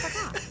almost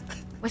forgot.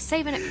 We're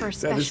saving it for a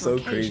That is special so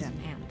crazy. occasion,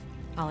 and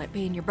all it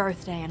being your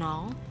birthday and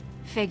all,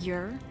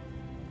 figure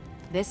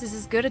this is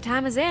as good a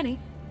time as any.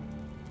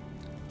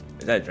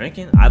 Is that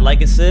drinking? I'd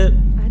like a sip.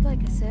 I'd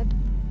like a sip.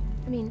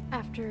 I mean,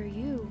 after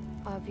you,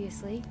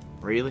 obviously.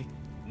 Really?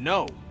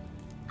 No,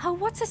 Oh,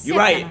 what's a sip? You're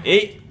right. gonna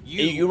hurt?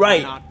 You're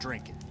right. are not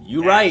drinking.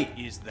 You That right.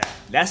 Is that?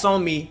 That's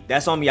on me.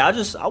 That's on me. I would,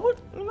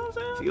 you know what I'm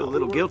saying? Feel a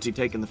little guilty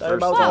taking the Thought first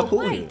about sip. all Whoa, cool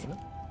wait. here.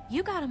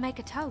 You gotta make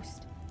a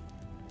toast.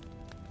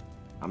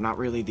 I'm not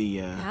really the,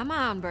 Come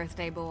on,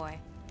 birthday boy.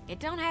 It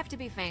don't have to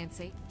be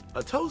fancy.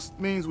 A toast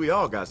means we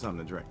all got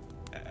something to drink.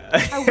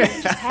 Oh, we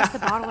can just pass the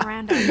bottle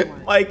around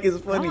afterwards. Mike is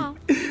funny. Come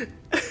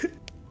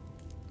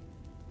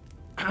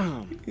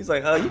on. He's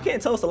like, you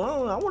can't toast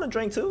alone. I want to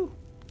drink too.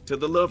 to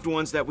the loved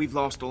ones that we've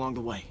lost along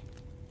the way.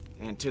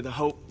 And to the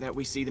hope that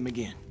we see them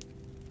again.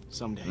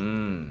 Someday.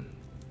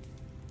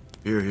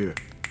 Here, here.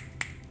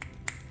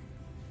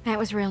 That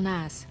was real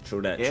nice.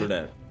 True that. Yeah? True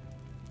that.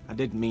 I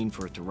didn't mean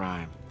for it to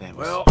rhyme. That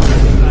was... Well,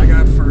 I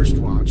got first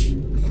watch.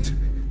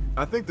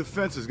 I think the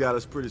fence has got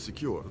us pretty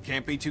secure.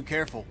 Can't be too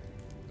careful.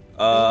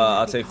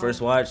 I'll take first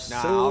watch.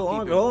 Nah, So I'll long.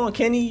 keep it. Hold on,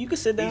 Kenny. You can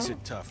sit down. He's a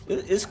tough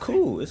It's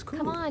cool. It's cool.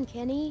 Come on,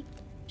 Kenny.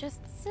 Just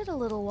sit a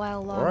little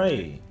while longer.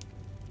 Right.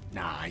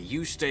 Nah,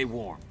 you stay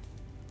warm.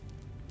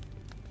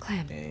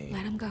 Clem, Dang.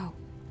 let him go.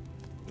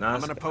 Nah, I'm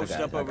gonna post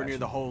up over near you.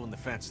 the hole in the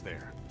fence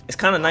there. It's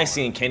kind of nice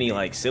seeing Kenny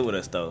like sit with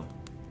us though.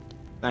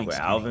 Thanks, With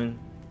Kenny. Alvin.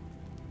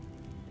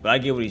 But I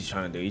get what he's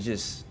trying to do.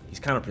 He's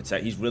kind of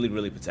he's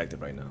really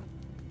protective right now.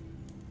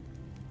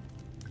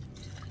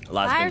 A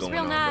lot's been Fire's going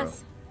real on,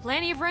 nice.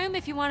 Plenty of room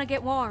if you want to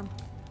get warm.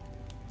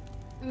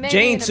 bro. Maybe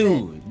Jane in a bit.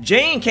 too.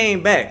 Jane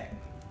came back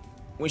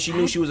when she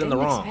knew she was in the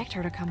didn't wrong. expect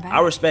her to come back. I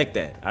respect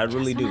that. I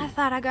really Just when do. I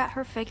thought I got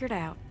her figured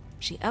out.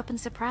 She up and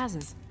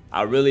surprises.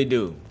 I really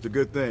do. It's a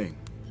good thing.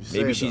 You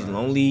Maybe saved she's her.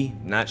 lonely,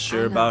 not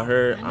sure I about know,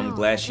 her. I I'm know,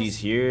 glad I she's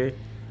just here.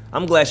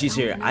 I'm glad she's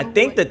here. I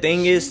think the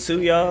thing is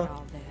too,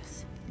 y'all.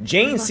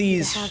 Jane Lucky to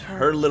sees have her.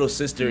 her little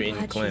sister I'm in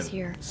glad Clem, she's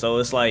here. so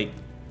it's like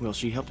Well,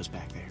 she helped us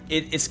back there.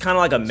 it's kind of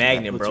like a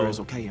magnet, That puts her bro. as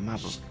okay in my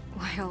book.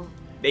 Well,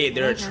 They're ain't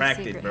no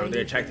attracted, secret bro. how They're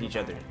you attracted to feel each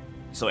other. about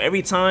So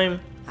every time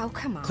oh,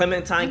 come on.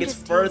 Clementine I'm gets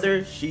just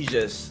further, she's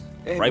just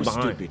It right was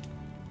behind. stupid.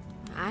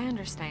 I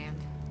understand.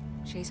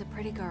 She's a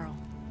pretty girl.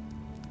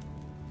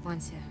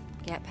 Once you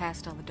get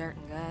past all the dirt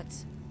and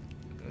guts.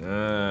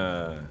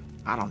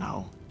 I don't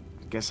know.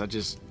 I guess I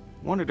just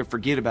wanted to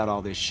forget about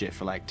all this shit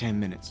for like 10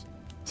 minutes.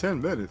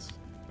 10 minutes?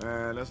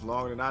 Man, that's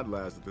longer than I'd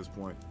last at this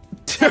point.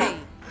 Hey,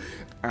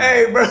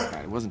 Hey, bro.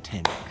 God, it wasn't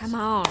 10 minutes. come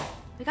on.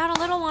 We got a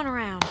little one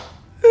around.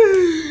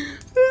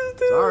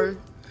 Sorry.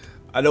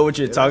 I know what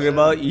you're talking that's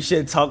about. You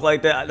shouldn't talk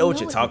like that. I know what know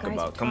you're what you talking guys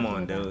about. are Come talking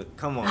on, about. dude.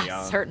 Come on, I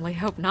y'all. certainly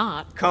hope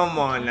not. Come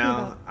on now.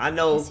 About I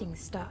know. kissing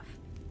stuff.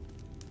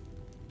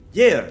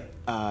 Yeah.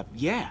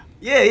 Yeah.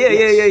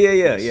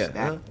 Yeah.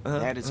 That,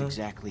 that is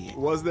exactly it.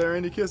 Was there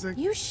any kissing?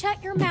 You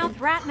shut your mouth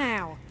right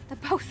now. The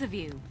both of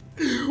you.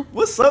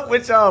 What's up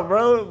with y'all,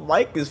 bro?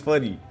 Mike is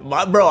funny.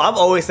 Bro, I've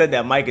always said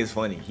that Mike is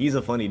funny. He's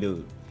a funny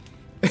dude.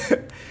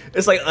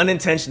 It's like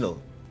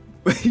unintentional.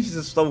 He's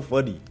just so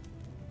funny.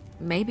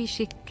 Maybe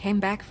she came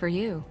back for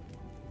you.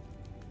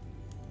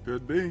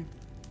 Could be.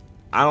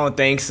 I don't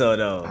think so,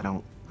 though. I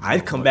I'd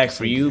don't come know back what to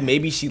for say to you. that.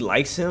 Maybe she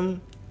likes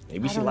him.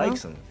 Maybe I she don't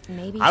likes know. him.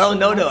 Maybe I don't she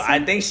know, though. likes I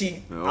him. think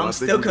she... No, I I'm think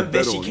still we can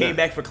convinced bet she on came that.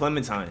 back for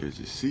Clementine. Cause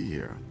you see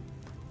here.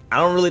 I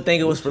don't really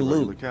think it was for Regular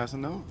Luke.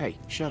 Casanova. Hey,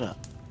 shut up.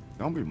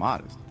 Don't be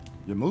modest.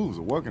 Your moves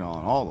are working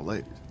on all the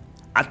ladies.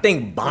 I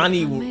think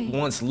Bonnie on me.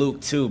 wants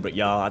Luke, too, but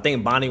y'all, I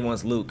think Bonnie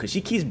wants Luke, because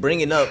she keeps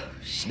bringing up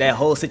that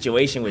whole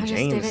situation with I just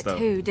Jane did and it stuff.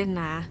 too, didn't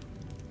I?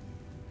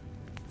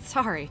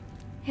 Sorry.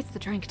 It's the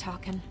drink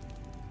talking.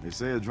 They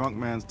say a drunk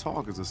man's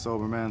talk is a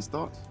sober man's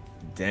thoughts.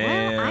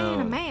 Damn. Well, I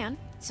ain't a man,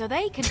 so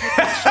they can take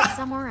that shit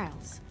somewhere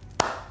else.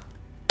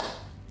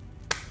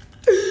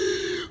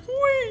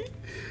 Wait,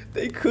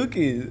 they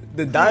cooking.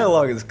 The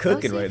dialogue is Go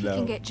cooking see right if you now.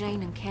 can get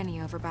Jane and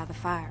Kenny over by the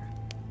fire.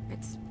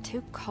 It's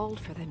too cold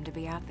for them to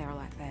be out there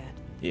like that.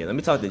 Yeah, let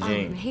me talk to Oh, and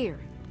Jane. here,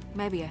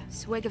 maybe a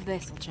swig of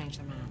this will change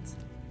their minds.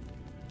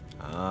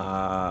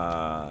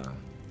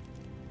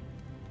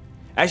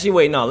 Actually,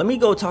 wait, no. Let me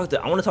go talk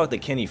to. I want to talk to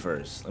Kenny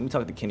first. Let me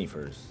talk to Kenny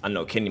first. I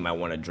know Kenny might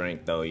want to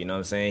drink though. You know what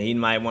I'm saying? He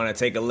might want to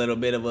take a little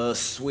bit of a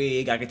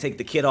swig. I could take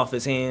the kid off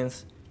his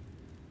hands.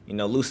 You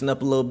know, loosen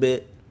up a little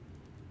bit.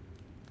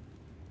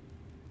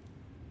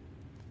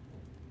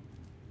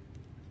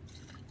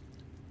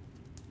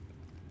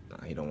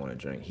 Nah, he don't want to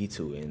drink. He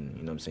too in.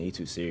 You know what I'm saying? He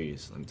too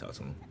serious. Let me talk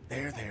to him.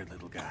 There,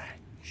 little guy.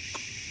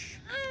 Shh.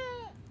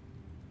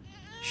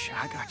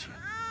 I got you.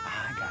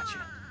 I got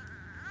you.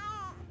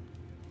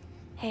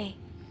 Hey,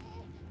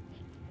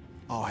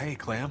 Oh, hey,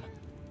 Clem.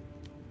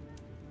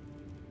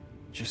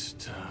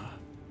 Just,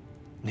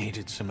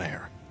 needed some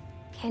air.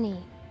 Kenny,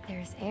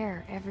 there's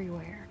air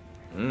everywhere.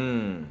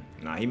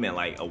 Nah, he meant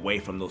like away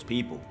from those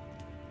people.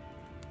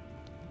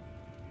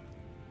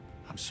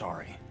 I'm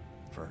sorry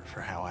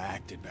for how I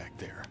acted back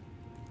there.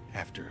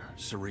 After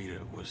Sarita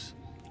was...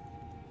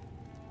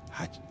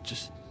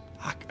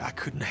 I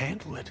couldn't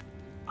handle it.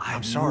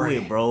 I'm sorry,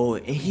 it, bro.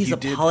 And he's You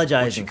did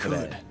apologizing what for you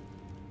that. could.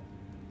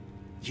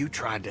 You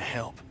tried to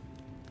help,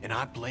 and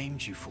I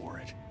blamed you for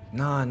it.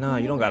 Nah,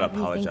 you don't gotta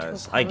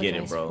apologize. I get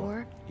it, bro.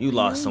 For. You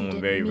lost you someone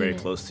didn't very, mean very it.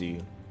 close to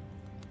you.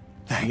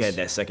 Thanks. You had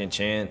that second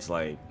chance.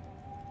 Like,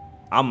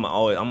 I'm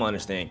gonna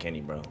understand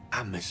Kenny, bro.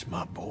 I miss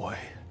my boy.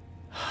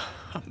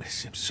 I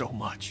miss him so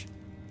much.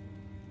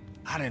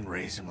 I didn't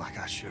raise him like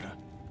I should have.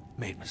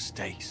 Made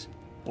mistakes.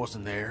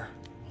 Wasn't there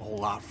a whole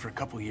lot for a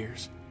couple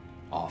years.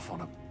 Off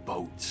on a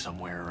boat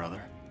somewhere or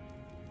other.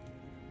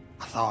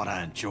 I thought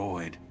I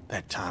enjoyed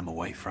that time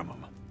away from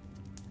him.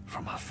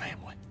 From my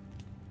family.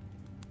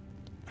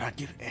 But I'd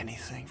give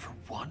anything for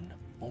one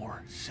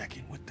more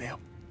second with them.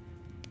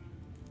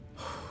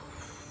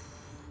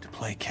 To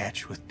play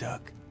catch with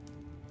Duck.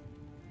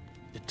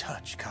 To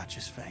touch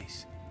Katja's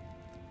face.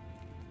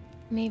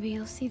 Maybe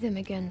you'll see them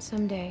again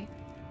someday.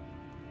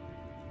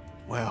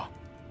 Well,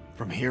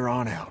 from here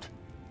on out,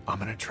 I'm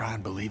gonna try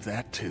and believe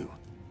that too.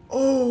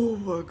 Oh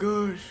my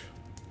gosh.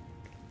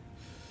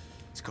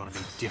 It's gonna be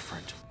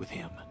different with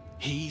him.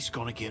 He's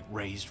gonna get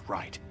raised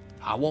right.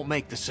 I won't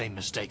make the same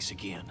mistakes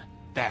again.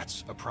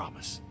 That's a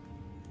promise.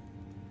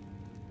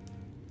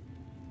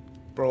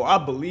 Bro, I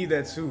believe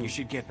that too. You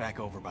should get back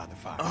over by the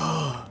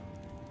fire.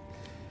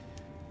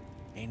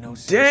 Ain't no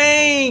sense in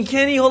Dang, holding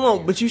Kenny, hold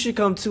on. But you should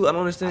come too. I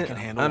don't understand. I can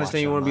handle I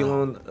understand you watch want to be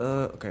on my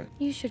alone. Okay.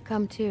 You should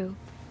come too.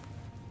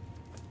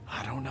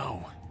 I don't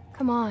know.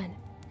 Come on.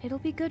 It'll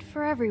be good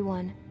for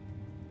everyone.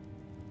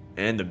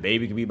 And the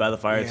baby can be by the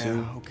fire Yeah,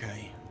 too.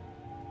 okay.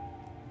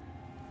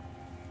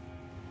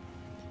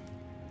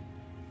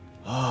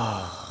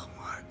 Oh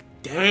my,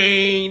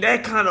 dang,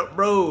 that kind of,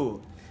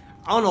 bro.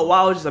 I don't know why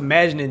I was just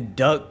imagining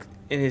Duck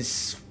in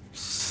his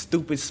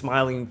stupid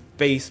smiling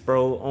face,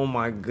 bro. Oh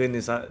my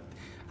goodness. I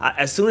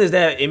as soon as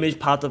that image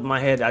popped up in my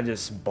head, I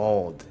just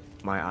bawled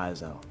my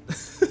eyes out.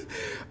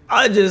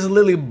 I just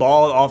literally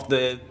bawled off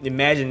the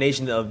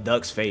imagination of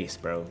Duck's face,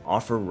 bro.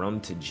 Offer rum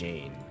to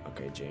Jane.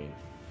 Okay, Jane.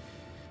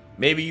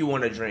 Maybe you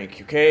want a drink,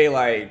 okay?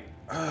 Like,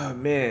 oh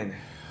man.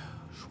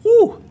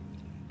 Whew.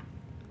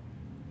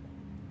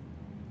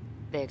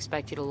 They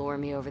expect you to lure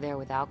me over there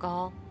with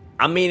alcohol?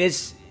 I mean,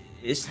 it's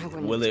I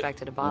wouldn't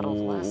expect a bottle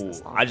to last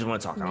this long. I just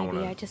want to talk. I don't Maybe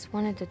want I to. just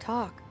wanted to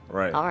talk.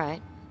 Right. All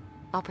right.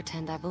 I'll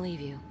pretend I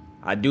believe you.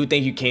 I do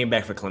think you came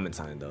back for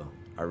Clementine, though.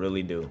 I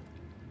really do.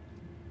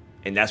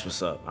 And that's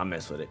what's up. I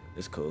mess with it.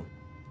 It's cool.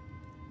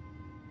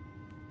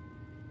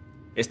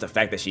 It's the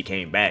fact that she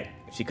came back.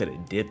 If she could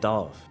have dipped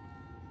off.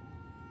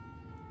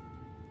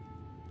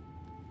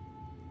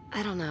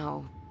 I don't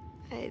know.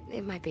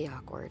 It might be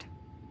awkward.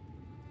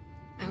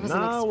 I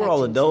wasn't Nah, we're all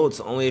expecting adults.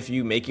 Only if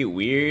you make it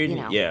weird. You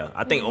know. Yeah,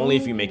 I think It only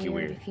if won't you be make it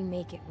weird. If you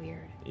make it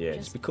weird. Yeah,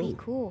 just be cool. Be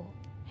cool.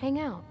 Hang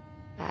out.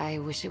 I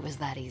wish it was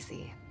that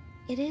easy.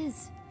 It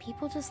is.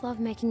 People just love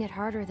making it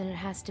harder than it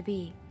has to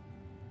be.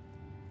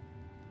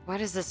 Why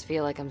does this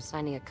feel like I'm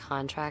signing a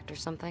contract or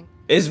something?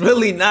 It's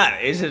really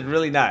not. It's just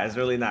really not. It's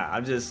really not.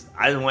 I just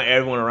want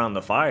everyone around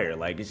the fire.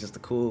 Like, it's just a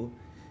cool.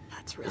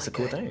 That's really It's a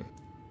cool good. thing.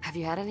 Have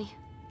you had any? You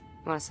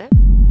want to sip?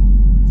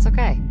 It's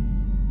okay.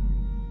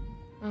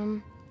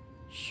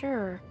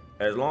 Sure.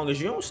 As long as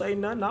you don't say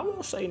nothing, I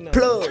won't say nothing.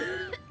 Plug.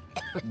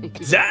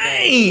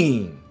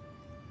 Dang.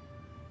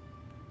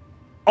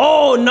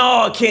 Oh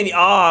no, Kenny.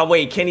 Oh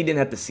wait, Kenny didn't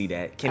have to see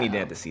that. Kenny didn't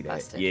have to see that.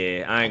 busted.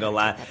 Yeah, I ain't gonna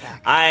I lie. take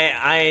that back.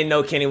 I ain't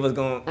know Kenny was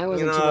gonna. I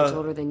wasn't too much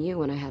older than you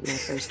when I had my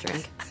first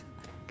drink.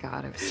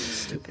 God, I was so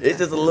stupid. It's back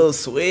just a then. little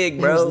swig,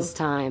 There was bro. this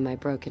time I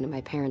broke into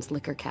my parents'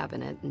 liquor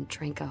cabinet and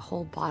drank a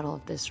whole bottle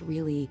of this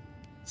really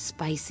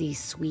spicy,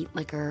 sweet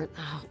liquor.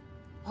 Oh,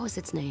 what was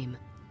its name?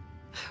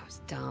 It was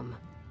dumb.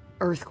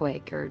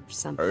 Earthquake or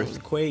something.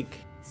 Earthquake.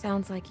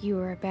 Sounds like you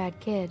were a bad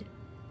kid.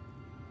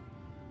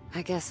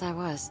 I guess I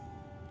was.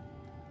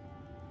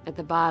 At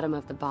the bottom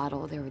of the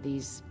bottle, there were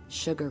these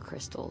sugar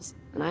crystals,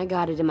 and I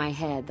got it in my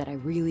head that I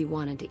really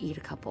wanted to eat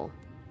a couple.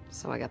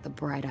 So I got the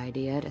bright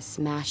idea to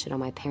smash it on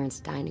my parents'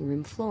 dining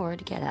room floor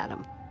to get at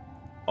them.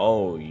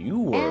 Oh, you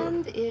were.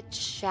 And it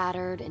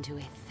shattered into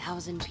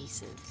 1,000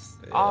 pieces.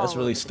 Yeah, all that's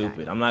over really the stupid.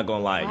 dining I'm not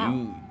gonna lie.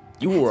 Wow.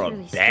 You were a That's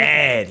really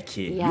bad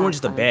kid. Yeah, you weren't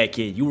just a bad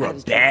kid. You were I a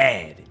was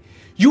bad.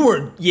 You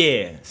were.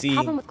 Yeah. See.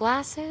 Problem with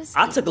glasses?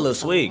 I it took a little looks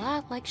swig. A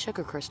lot like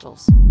sugar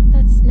crystals.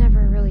 That's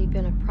never really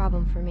been a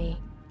problem for me.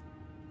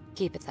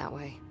 Keep it that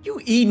way. You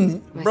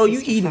eating, My bro? You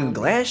sister eating found me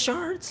glass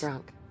shards?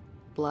 Drunk,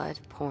 blood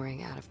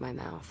pouring out of my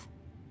mouth.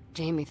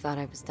 Jamie thought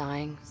I was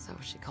dying, so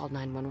she called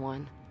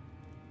 911.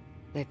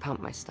 They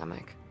pumped my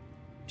stomach.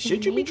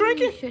 Should you be Maybe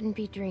drinking? You shouldn't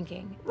be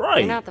drinking. Right.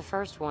 You're not the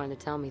first one to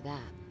tell me that.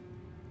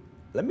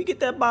 Let me get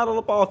that bottle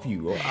up off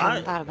you.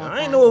 hadn't thought about I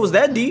didn't that. know it was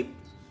that deep.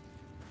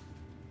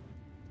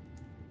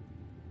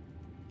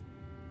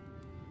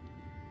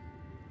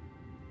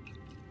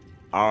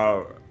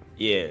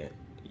 Yeah.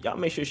 Y'all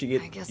make sure she I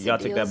get. guess Y'all a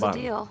take that deal's a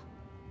bottle. deal.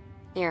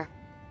 Here.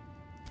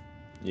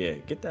 Yeah,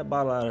 get that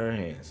bottle out of her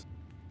hands.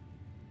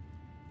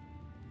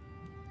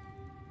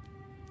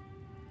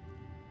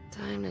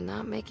 Time to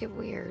not make it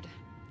weird.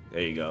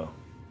 There you go.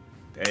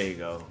 There you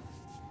go.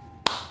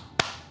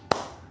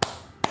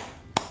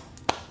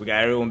 We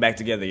got everyone back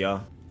together,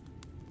 y'all.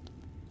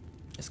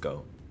 Let's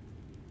go.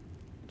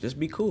 Just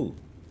be cool.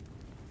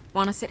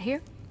 Want to sit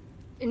here?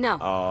 No.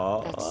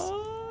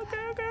 Oh,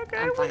 okay.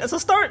 I'm fine. That's a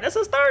start. That's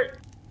a start.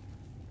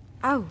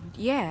 Oh,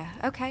 yeah,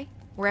 okay.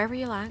 Wherever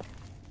you like.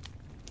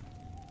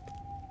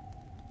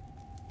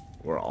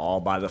 We're all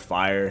by the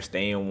fire,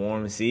 staying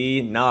warm.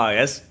 See, nah,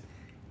 that's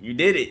you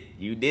did it.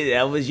 You did it.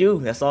 That was you.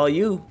 That's all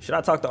you. Should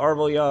I talk to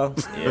Arvo, y'all?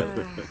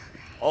 Yeah.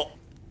 Oh,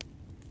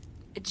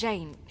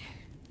 Jane,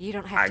 you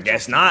don't have I to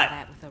guess justify not.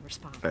 that with a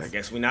response. I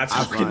guess we're not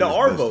I talking find to it's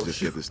best Arvo. to just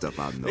get this stuff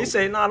out. They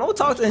say, nah, don't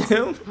talk to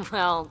him.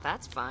 Well,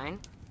 that's fine.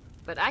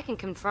 But I can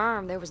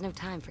confirm there was no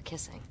time for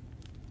kissing.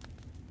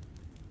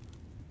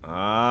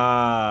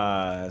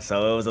 Ah,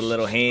 so it was a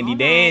little handy All right,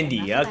 dandy.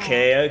 enough of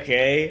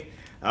Okay.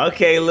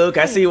 Okay, Luke,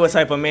 I see what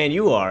type of man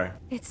you are.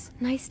 It's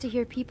nice to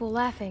hear people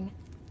laughing.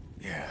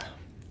 Yeah,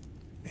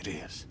 it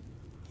is.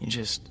 You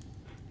just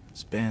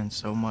spend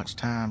so much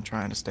time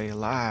trying to stay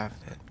alive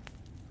that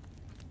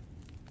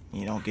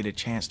you don't get a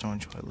chance to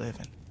enjoy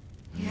living.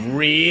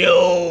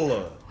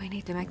 Real. We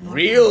need to make more.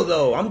 Real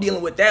though. I'm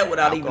dealing with that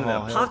without even an Alcohol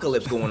helps.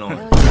 apocalypse going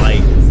on.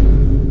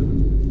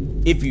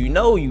 Like, if you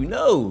know, you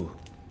know.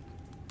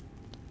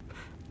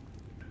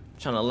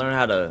 Trying to learn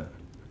how to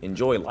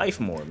enjoy life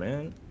more,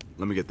 man.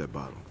 Let me get that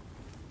bottle.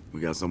 We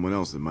got someone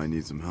else that might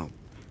need some help.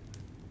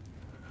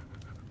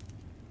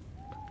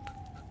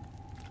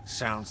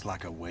 Sounds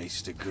like a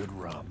waste of good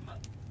rum.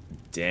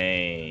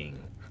 Dang.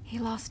 He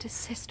lost his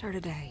sister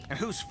today. And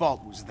whose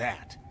fault was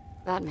that?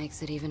 That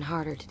makes it even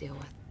harder to deal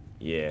with.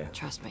 Yeah,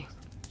 Trust me.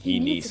 he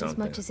needs it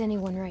something. as much as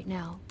anyone right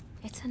now.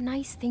 It's a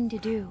nice thing to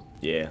do.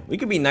 Yeah, we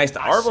could be nice to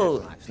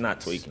Arvo. It's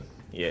not tweaking.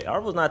 Yeah,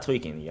 Arvo's not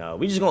tweaking, y'all.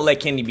 We just gonna let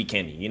Kenny be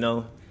Kenny, you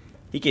know?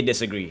 He can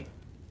disagree.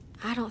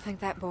 I don't think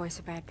that boy's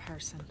a bad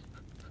person.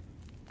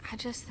 I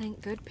just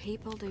think good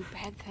people do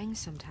bad things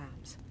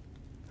sometimes.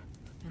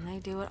 And they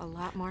do it a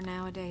lot more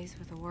nowadays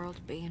with the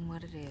world being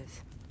what it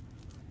is.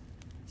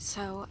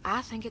 So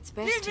I think it's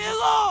best Leave to me just-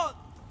 alone!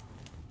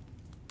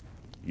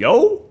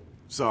 Yo?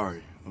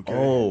 Sorry, okay?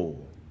 Oh,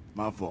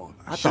 My fault.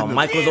 I thought shouldn't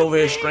Mike was over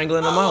here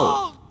strangling him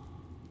out.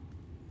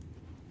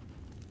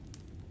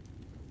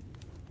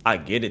 I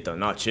get it though.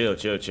 Nah, chill.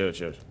 Chill,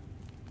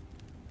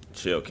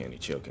 Kenny.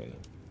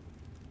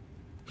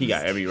 He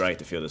got every right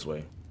to feel this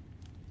way.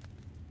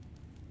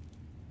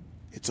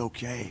 It's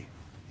okay.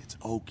 It's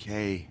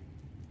okay.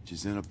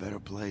 She's in a better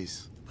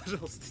place.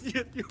 Пожалуйста,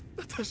 нет,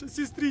 Наташа,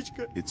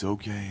 сестричка. It's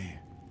okay.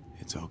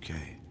 It's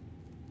okay.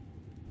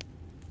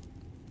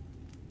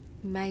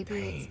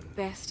 Maybe it's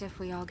best if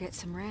we all get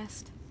some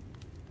rest.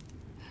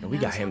 Who And we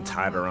got knows him how long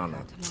tied we'll around be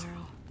out him.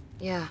 tomorrow.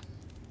 Yeah,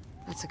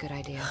 that's a good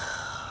idea.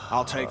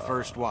 I'll take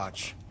first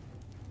watch.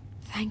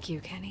 Thank you,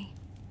 Kenny.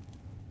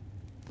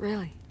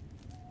 Really.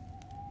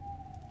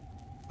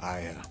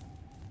 Well,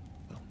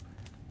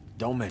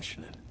 don't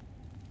mention it.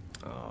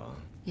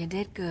 You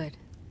did good.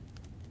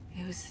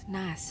 It was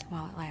nice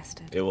while it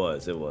lasted. It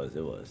was.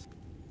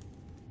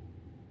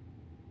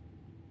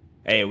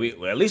 Hey,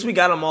 well, at least we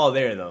got them all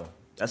there though.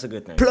 That's a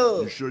good thing.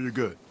 You sure you're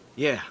good?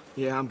 Yeah,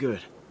 I'm good.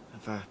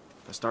 If I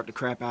start to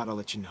crap out, I'll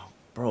let you know.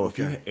 Bro,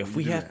 Okay, if you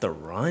we do have that. to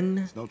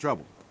run, No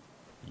trouble.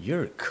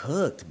 you're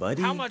cooked,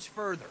 buddy. How much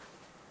further?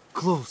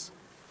 Close.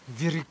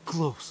 Very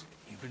close.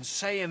 You've been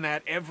saying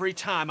that every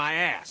time I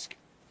ask.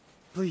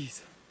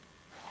 Please.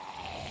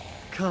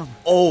 Come.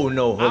 Oh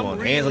no, hold I'm on.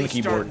 really Hands on the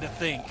keyboard. starting to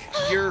think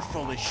you're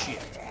full of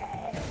shit.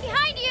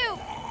 Behind you!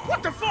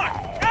 What the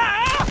fuck?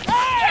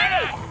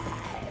 Ah!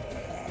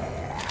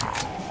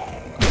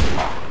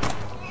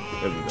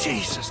 There we go.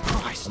 Jesus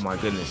Christ. Oh my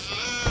goodness.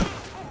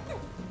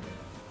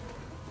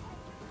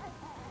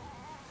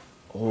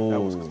 Oh. That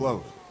was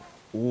close.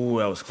 Ooh,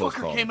 that was close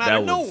Fucker call. came out That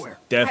of was nowhere.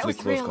 definitely That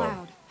was close real call.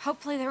 loud.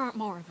 Hopefully there aren't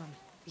more of them.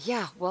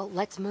 Yeah, well,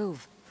 let's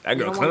move. That We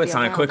girl don't wanna be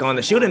Clementine around quick on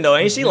the before shooting dark. though,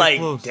 ain't she? Very Like,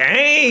 close.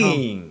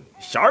 dang.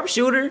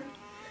 Sharpshooter?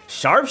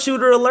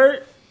 Sharpshooter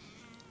alert?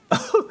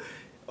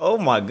 Oh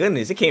my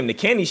goodness. It came to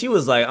Kenny. She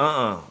was like,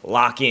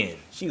 lock in.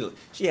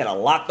 She had a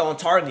locked on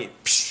target.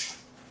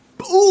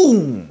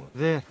 Boom.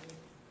 There.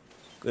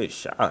 Good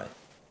shot.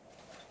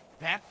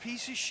 That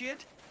piece of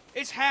shit?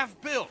 It's half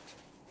built.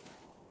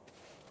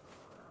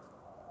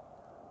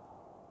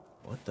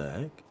 What the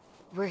heck?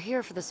 We're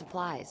here for the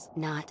supplies,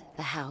 not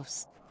the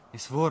house.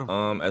 It's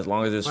warm. As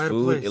long as there's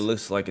food, Fireplace. it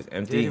looks like it's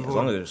empty. Very As long as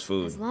warm. there's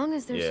food. As long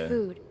as there's Yeah.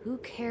 food, who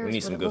cares We need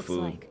what some it good looks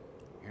food. like?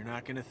 You're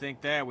not gonna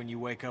think that when you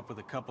wake up with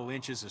a couple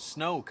inches of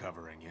snow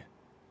covering you.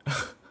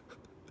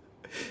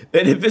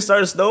 And if it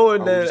starts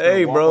snowing, Are we then just gonna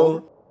hey, walk bro.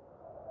 over?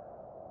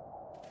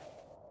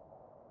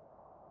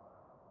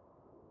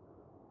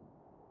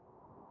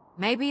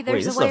 Maybe Wait,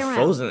 there's this a way is a around.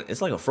 frozen.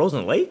 It's like a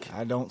frozen lake.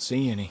 I don't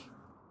see any.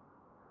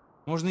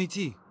 Можно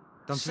идти.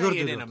 Там Say твердый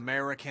it in лед.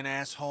 American,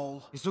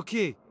 asshole. It's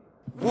okay.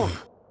 Walk.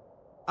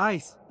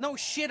 Ice. No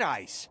shit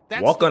ice.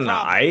 That's Walk the on the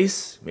problem.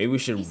 ice. Maybe we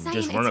should He's saying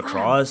just run it's fine.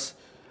 across.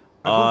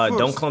 I go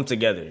Don't first. clump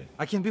together.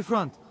 I can be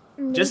front.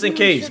 Just in Maybe we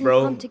case, shouldn't bro.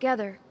 clump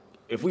together.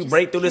 If we Just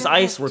break through this can't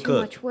ice, have we're too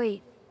cooked. much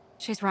weight.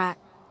 She's right.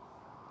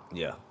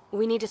 Yeah.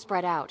 We need to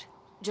spread out,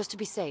 just to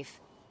be safe.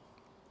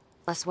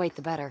 Less weight,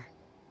 the better.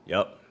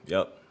 Yep.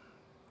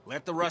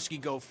 Let the Rusky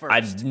go first.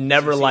 I'd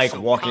never since he's like so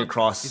walking confident.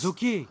 across It's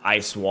okay.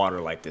 ice water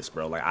like this,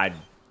 bro. Like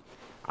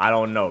I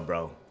don't know,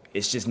 bro.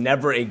 It's just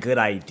never a good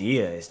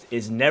idea.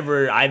 It's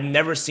never. I've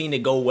never seen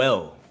it go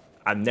well.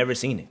 I've never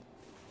seen it.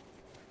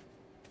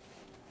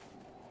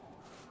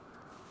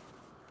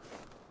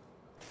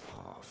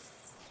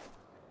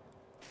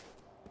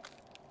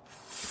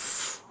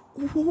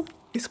 Ooh,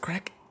 it's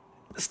crack.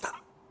 Stop.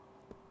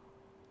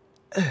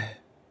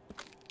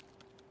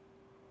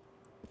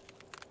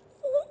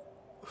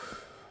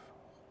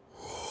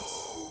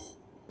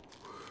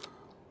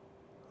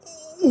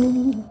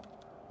 Ooh.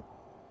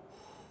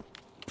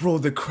 Bro,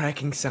 the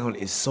cracking sound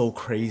is so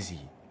crazy.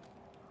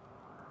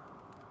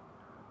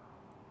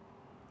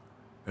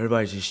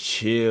 Everybody just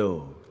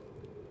chill.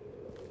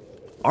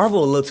 Arvo a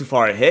little too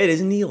far ahead,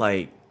 isn't he?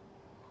 Like,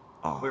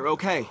 We're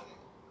okay.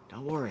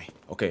 Don't worry.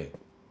 okay.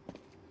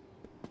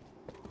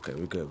 Okay,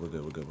 we're good.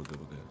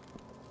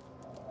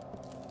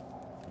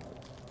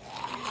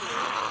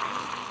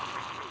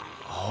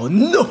 Oh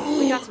no!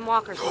 We got some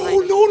walkers Oh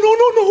behind us.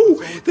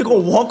 no! They're gonna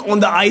walk on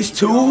the ice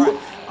too?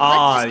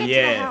 Ah, Let's just get to the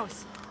yeah.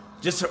 house.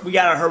 Just we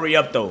gotta hurry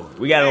up though.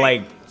 We gotta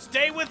like.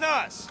 Stay with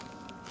us.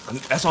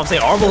 That's what I'm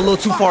saying. Arvo a little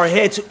too far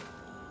ahead.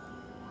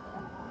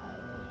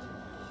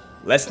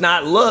 Let's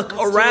not look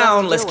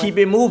around. Let's keep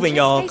it moving,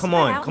 y'all. Stay Come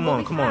spread on, out come and on,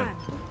 we'll come be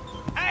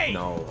on. fine. Hey,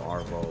 No,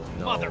 Arvo.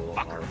 No.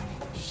 motherfucker.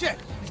 Shit,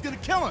 he's gonna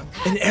kill him.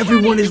 And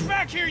everyone is Get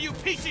back here, you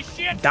piece of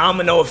shit.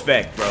 domino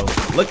effect, bro.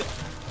 Look.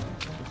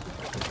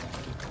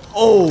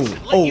 Oh,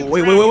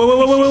 wait.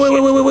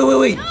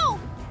 No!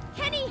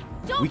 Kenny,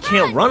 don't We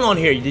can't run on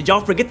here. Did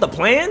y'all forget the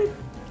plan?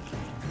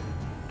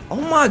 Oh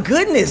my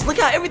goodness, look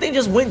how everything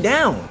just went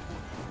down.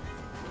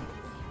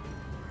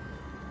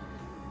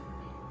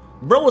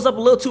 Bro was up a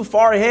little too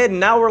far ahead and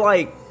now we're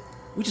like,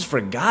 we just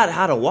forgot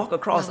how to walk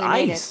across Well,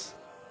 they made ice.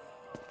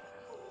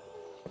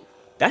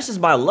 That's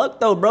just by luck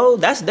though, bro.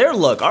 That's their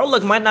luck. Our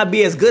luck might not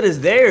be as good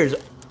as theirs.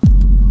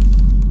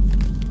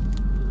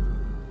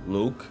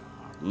 Luke.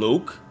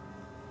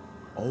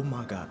 Oh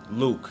my God,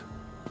 Luke.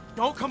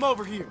 Don't come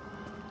over here.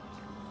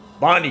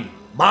 Bonnie,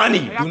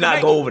 do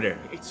not go over there.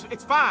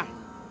 It's fine.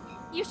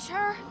 You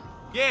sure?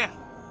 Yeah.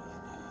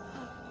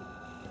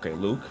 Okay,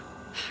 Luke.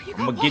 You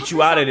I'm got gonna get you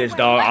walkers out of on the this, way.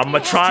 dog. Let I'm me gonna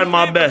help try you.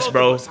 my best,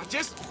 bro.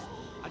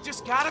 I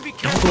just gotta be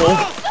careful. Go.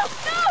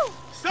 Oh!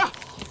 Stop!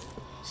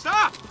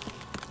 Stop!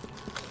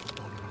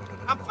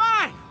 I'm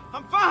fine.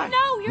 I'm fine.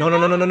 No, you're No, The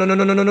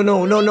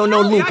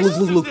Luke, ice is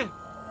too thin.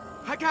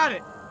 I got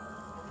it.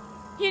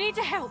 You need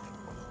to help.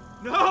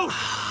 No.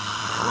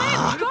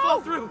 Clem, Go. Fall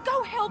go. through.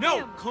 Go help No,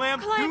 him. Clem,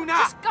 do Clem,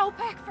 not. just go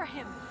back for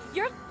him.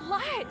 You're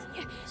light.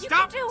 You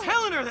Stop can do it.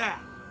 telling her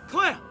that.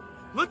 Clem,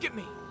 look at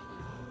me.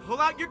 Pull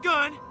out your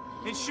gun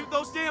and shoot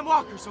those damn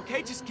walkers,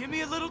 okay? Just give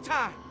me a little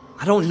time.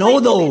 I don't know Clem,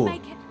 you though. can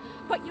make it,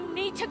 but you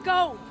need to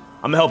go.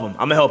 I'm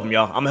gonna help him,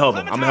 y'all. I'm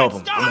gonna help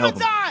him.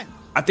 Clementine!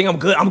 I think I'm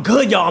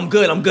good, y'all. I'm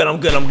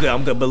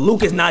good. But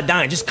Luke is not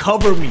dying. Just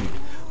cover me.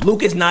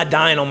 Luke is not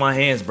dying on my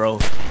hands, bro.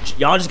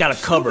 Y'all just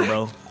gotta cover,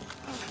 bro.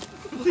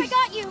 I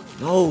got you.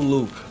 No,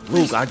 Luke,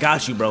 I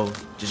got you, bro.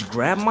 Just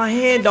grab my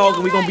hand, dog,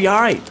 and we gonna be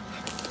all right.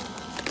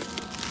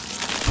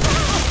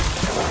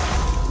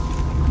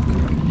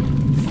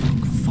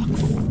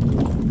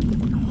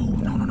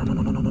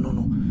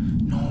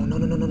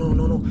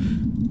 No.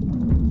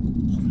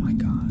 Oh my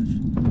gosh.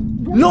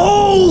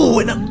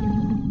 No!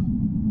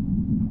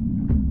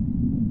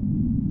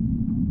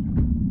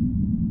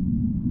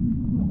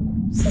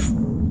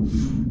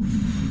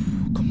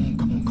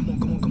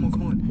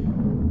 Come on.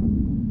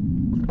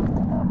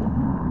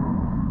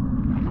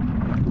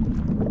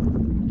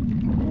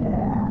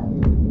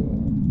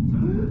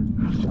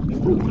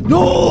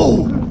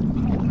 No!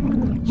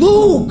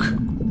 Luke!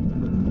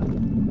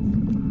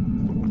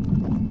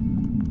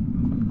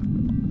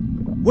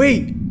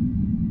 Wait!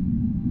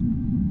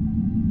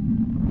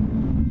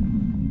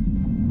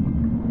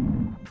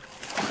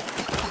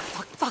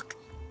 Fuck.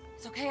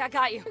 It's okay, I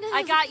got you.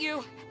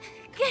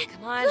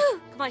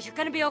 Come on, you're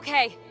gonna be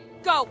okay.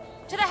 Go,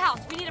 to the house,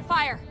 we need a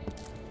fire.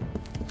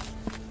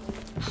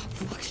 Oh,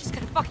 fuck, she's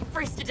gonna fucking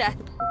freeze to death.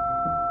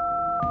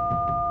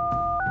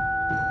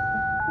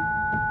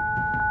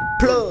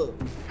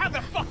 How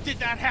the fuck did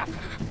that happen?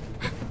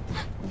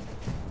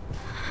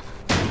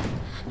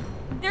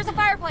 There's a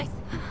fireplace.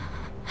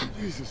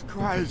 Jesus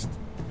Christ.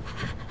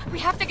 We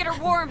have to get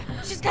her warm.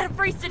 She's gonna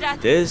freeze to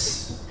death.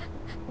 This...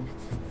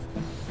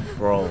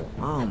 Bro,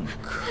 I'm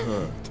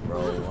cooked,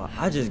 bro.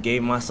 I just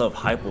gave myself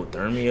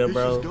hypothermia, She's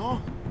bro.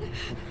 gone.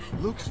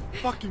 Luke's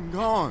fucking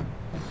gone.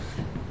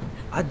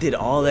 I did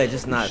all that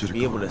just not to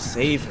be able to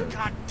save him.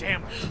 God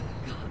damn it.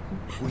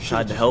 I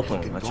tried to help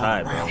him. I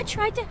tried, bro. I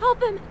tried to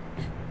help him.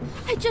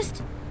 I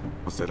just...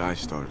 Once that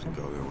ice started to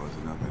go, there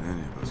wasn't nothing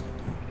any of us could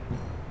do.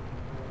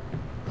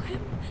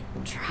 Clem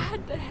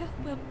tried to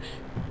help him.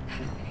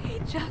 He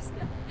just...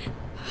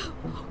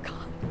 Oh,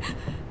 God.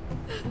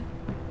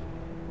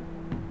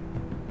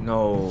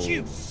 No.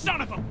 You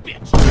son of a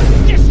bitch!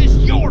 This is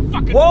your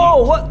fucking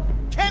Whoa, fault. what?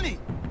 Kenny,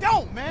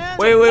 don't, man.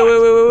 Wait. I'm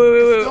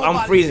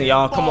Nobody's freezing,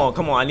 y'all. fault.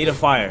 Come on. I need a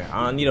fire.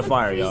 I need a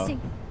fire, y'all. Can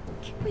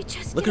we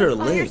just Look get at her a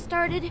fire leg.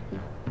 started?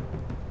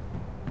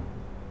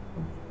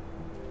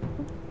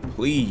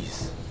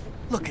 Please.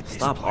 Look at this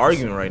Stop place.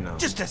 arguing right now.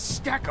 Just a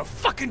stack of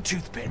fucking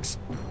toothpicks.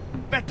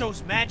 Bet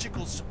those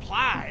magical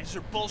supplies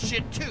are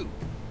bullshit too.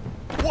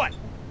 What?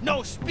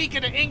 No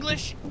speaking of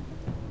English?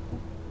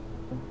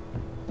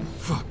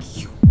 Fuck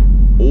you. Fucking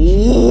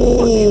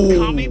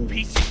Oh. commie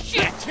piece of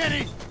shit!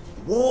 Kenny!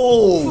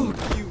 Whoa.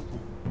 Fuck you.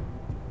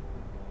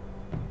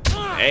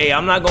 Hey,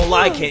 I'm not gonna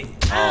lie, Kenny.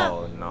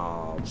 Oh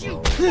no,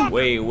 bro.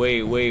 Wait. Hold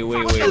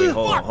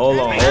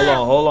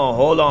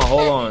on.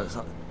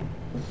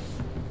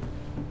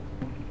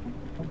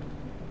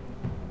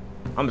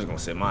 I'm just gonna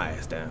sit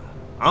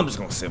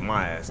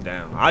my ass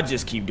down. I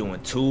just keep doing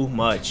too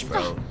much,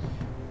 bro.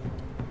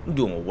 I'm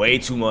doing way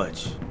too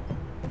much.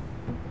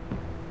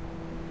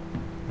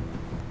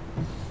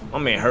 My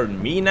man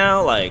hurting me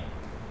now? Like,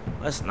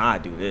 let's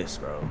not do this,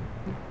 bro.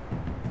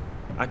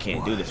 I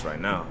can't do this right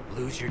now.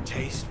 Lose your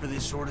taste for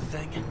this sort of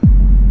thing?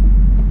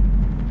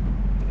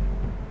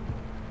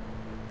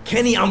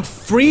 Kenny, I'm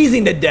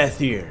freezing to death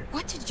here.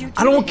 What did you do?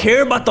 I don't to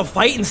care him? about the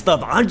fight and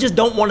stuff. I just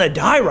don't want to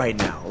die right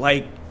now.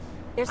 Like,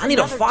 There's I need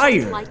a another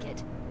fire. just like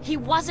it. He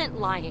wasn't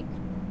lying.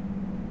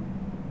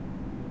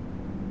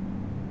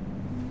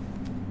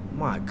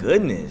 my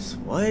goodness,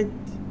 what?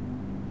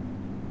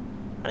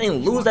 I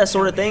didn't lose that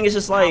sort of thing. It's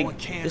just like,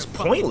 it's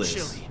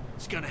pointless.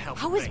 It's gonna help.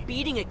 How is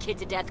beating a kid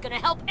to death gonna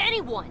help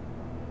anyone?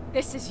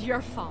 This is your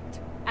fault,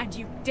 and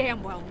you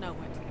damn well know it.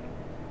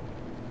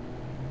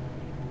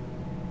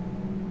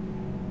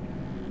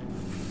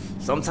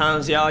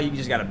 Sometimes, y'all, you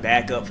just gotta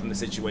back up from the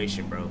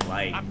situation, bro.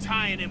 Like, I'm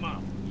tying him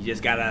up. you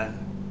just gotta,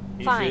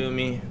 you Fine. feel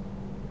me?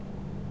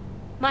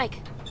 Mike,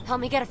 help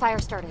me get a fire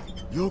started.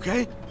 You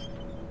okay?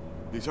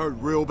 He's hurt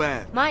real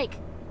bad. Mike!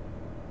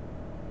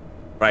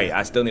 Right,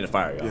 I still need a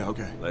fire, y'all. Yeah,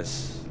 okay.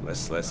 Let's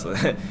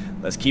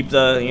keep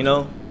the, you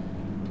know,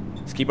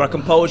 let's keep our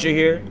composure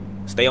here.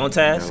 Stay on Got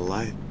task. a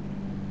light?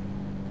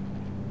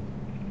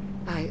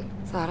 I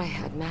thought I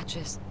had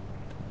matches.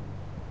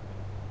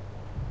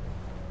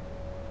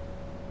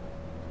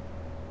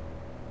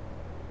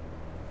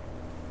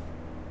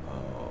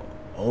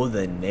 Oh,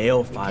 the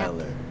nail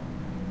filer.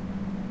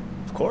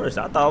 Of course,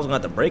 I thought I was gonna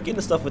have to break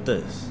into stuff with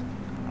this.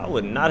 I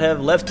would not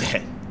have left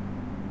that.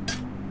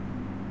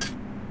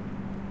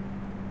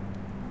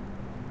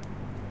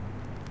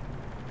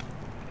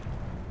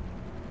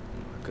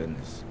 My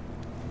goodness.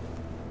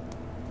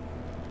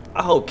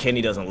 I hope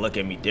Kenny doesn't look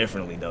at me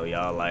differently though,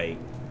 y'all. Like,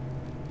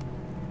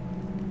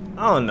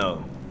 I don't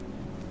know.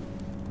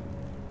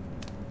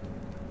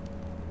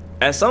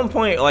 At some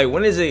point, like,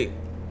 when is it?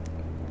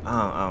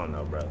 I don't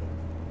know, bro.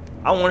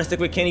 I want to stick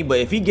with Kenny, but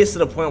if he gets to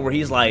the point where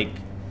he's like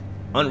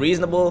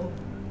unreasonable,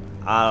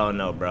 I don't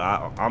know, bro.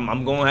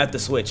 I'm gonna have to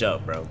switch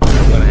up, bro.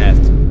 I'm gonna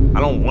have to. I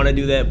don't want to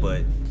do that,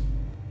 but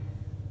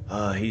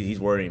he's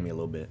worrying me a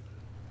little bit.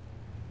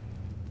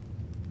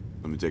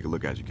 Let me take a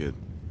look at you, kid.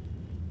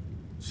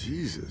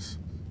 Jesus.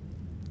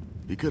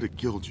 He could have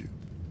killed you.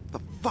 The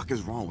fuck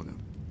is wrong with him?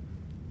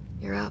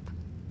 You're up.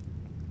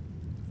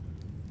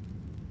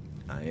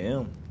 I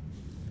am.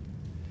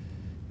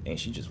 And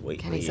she just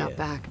waiting. Kenny's out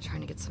back trying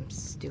to get some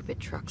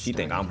stupid truck She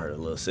think I'm her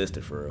little sister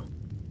for real.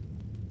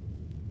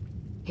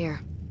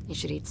 Here, you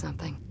should eat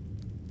something.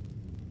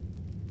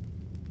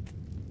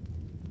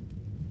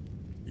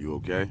 You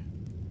okay?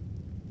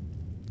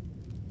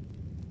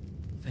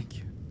 Thank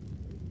you.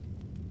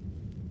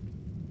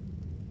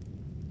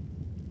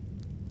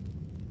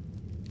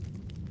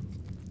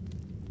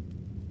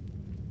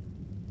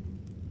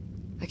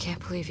 I can't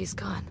believe he's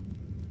gone.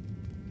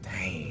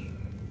 Dang,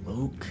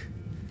 Luke.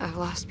 I've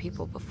lost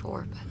people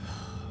before,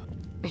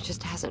 but it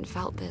just hasn't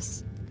felt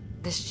this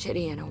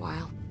shitty in a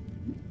while.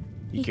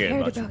 He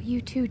cared about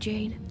you too,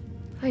 Jane.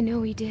 I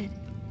know he did.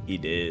 He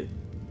did.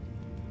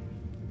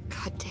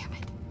 God damn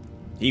it.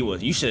 He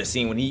was. You should have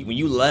seen when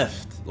you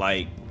left.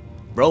 Like,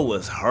 bro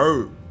was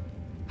hurt.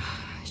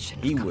 I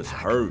shouldn't He have come was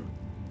back. hurt.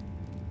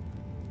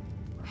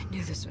 I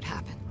knew this would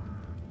happen.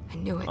 I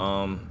knew it.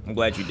 I'm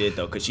glad you did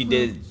though, cause she Well,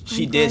 did. I'm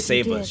She glad did you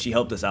save us. did. She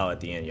helped us out at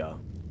the end, y'all.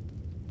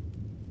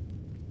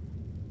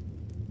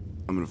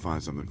 I'm gonna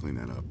find something to clean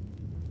that up.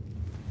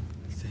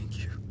 Thank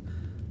you.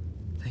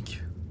 Thank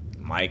you.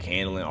 Mike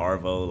handling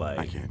Arvo, I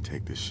like, can't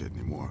take this shit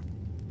anymore.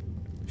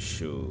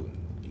 shoot.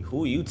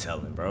 Who are you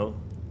telling, bro?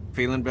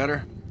 Feeling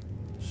better?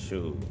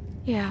 Shoot,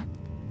 Yeah.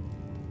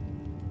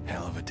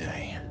 Hell of a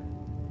day.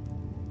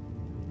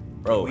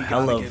 bro. We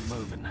Hell gotta get of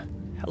moving.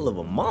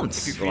 a month.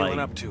 If you're feeling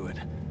Like, up to it,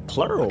 I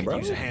plural, could bro.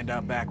 use a hand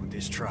out back with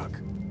this truck.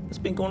 It's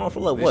been going on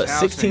for like, This what, house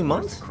 16 ain't worth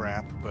months? the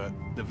crap, but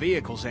the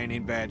vehicles ain't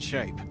in bad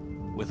shape.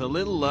 With a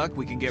little luck,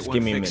 we can get Just one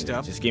give me a fixed minute.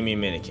 up. Just give me a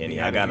minute, Kenny. Be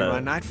I out of here gotta. by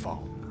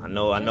nightfall. I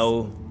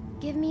know.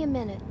 Give me a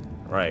minute.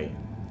 Right.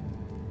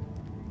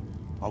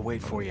 I'll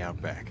wait for you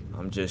out back.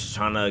 I'm just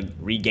trying to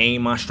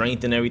regain my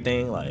strength and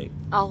everything. Like,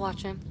 I'll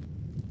watch him.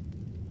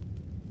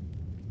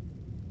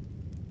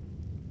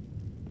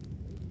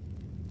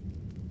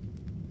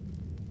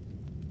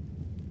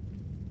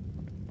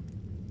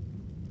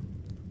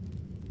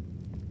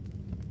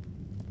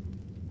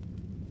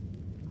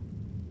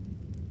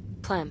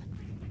 Clem.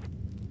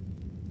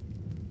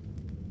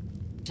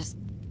 Just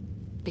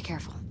be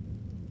careful.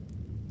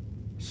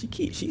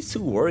 she's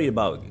too worried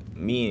about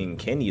me and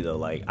Kenny though.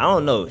 Like, I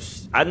don't know.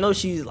 I know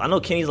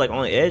Kenny's like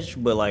on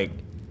edge, but like,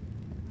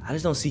 I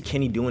just don't see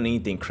Kenny doing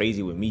anything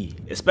crazy with me,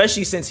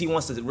 especially since he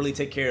wants to really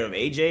take care of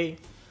AJ.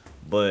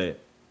 But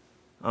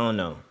I don't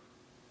know.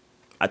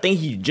 I think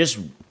he just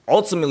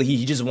ultimately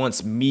he just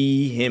wants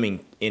me, him, and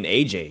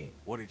AJ.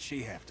 What did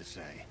she have to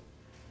say?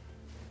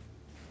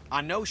 I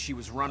know she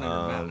was running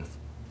her mouth.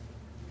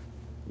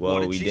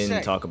 Well, we she didn't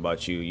say? talk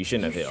about you. You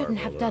shouldn't You have hit shouldn't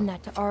Arvo, have though. done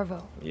that to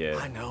Arvo. Yeah.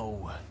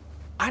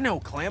 I know,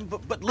 Clem,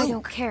 but Luke. I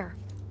don't care.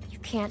 You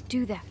can't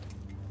do that.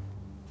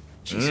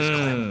 Jesus,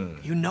 Clem,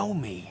 you know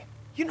me.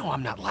 You know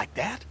I'm not like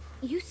that.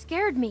 You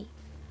scared me.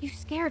 You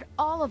scared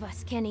all of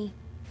us, Kenny.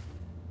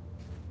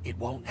 It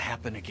won't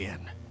happen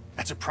again.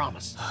 That's a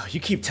promise. You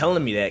keep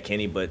telling me that,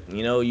 Kenny, but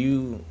you know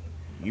you've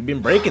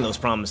been breaking those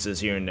promises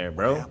here and there,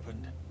 bro. What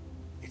happened?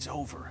 It's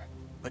over.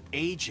 But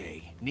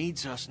AJ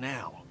needs us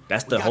now.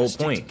 That's We the whole gotta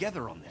stick point.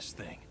 Together on this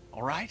thing,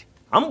 all right?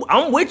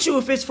 I'm with you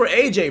if it's for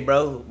AJ,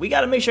 bro. We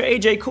gotta make sure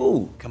AJ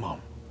cool. Come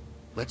on.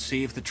 Let's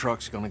see if the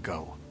truck's gonna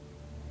go.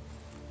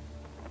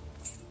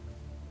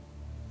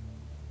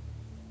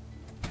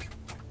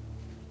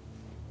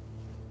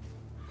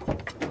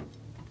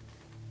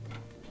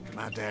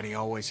 My daddy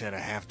always had a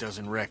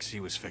half-dozen wrecks he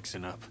was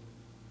fixing up.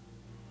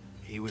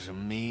 He was a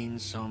mean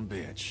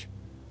sumbitch,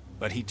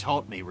 but he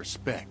taught me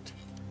respect.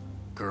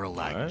 Girl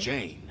like Alright.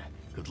 Jane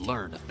could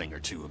learn a thing or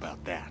two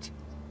about that.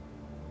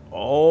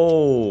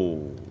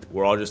 Oh,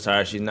 we're all just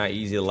tired. She's not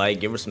easy to like.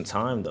 Give her some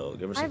time, though.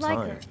 Give her some I like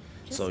time. her.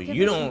 Just So give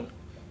you her some- don't.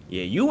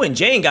 Yeah, you and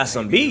Jane got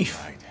some Maybe you're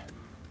beef, right.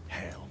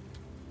 Hell,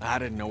 I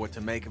didn't know what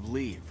to make of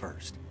Lee at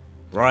first.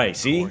 right? Of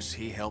See, course,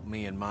 he helped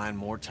me and mine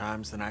more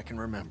times than I can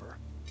remember.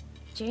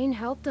 Jane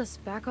helped us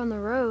back on the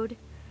road.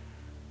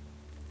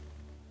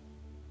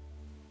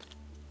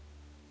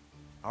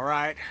 All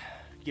right,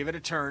 give it a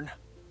turn.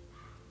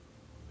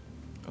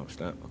 oh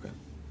snap. Okay.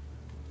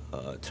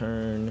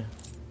 Turn.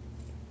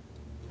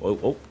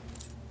 Oh.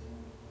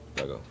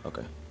 There I go.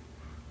 Okay.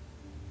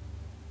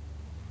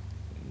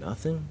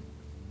 Nothing.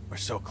 We're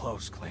so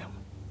close, Clem.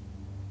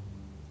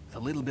 With a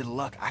little bit of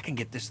luck, I can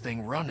get this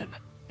thing running,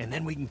 and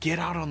then we can get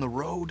out on the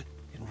road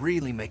and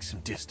really make some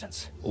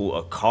distance. Ooh,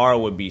 a car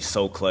would be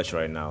so clutch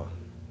right now.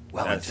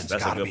 Wellington's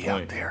that's a gotta good be out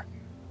point. there.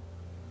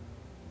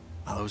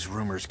 Now, those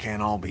rumors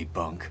can't all be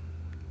bunk.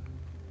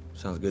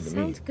 Sounds good to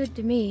Sounds me. good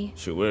to me.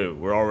 Shoot,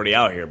 we're already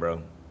out here,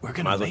 bro. We're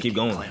gonna Might as well make keep it,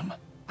 going. Clem.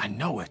 I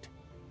know it.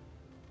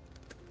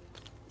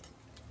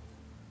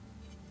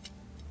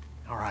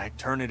 All right,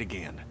 turn it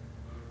again.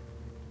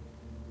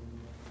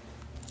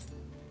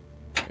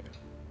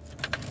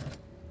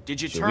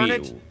 Did you Should turn we-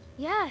 it?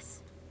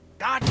 Yes.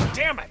 God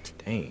damn it!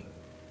 Dang.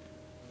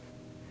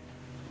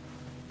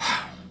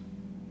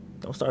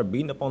 Don't start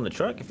beating up on the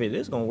truck if it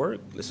is gonna work.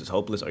 This is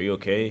hopeless. Are you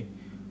okay?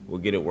 We'll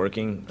get it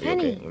working. Are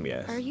Kenny, you okay? Let me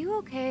ask. are you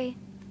okay?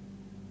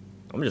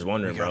 I'm just We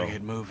wondering, gotta bro.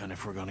 get moving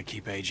if we're gonna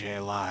keep AJ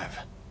alive.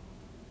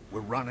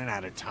 We're running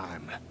out of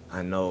time.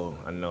 I know.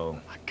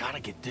 I gotta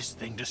get this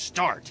thing to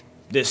start.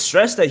 The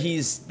stress that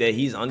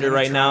he's under Gonna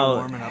right try now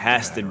warming up the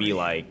has to be battery.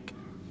 like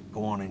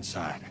Go on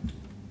inside.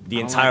 the I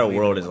don't entire like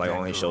world leaving is it like with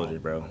on that his girl.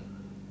 shoulders, bro.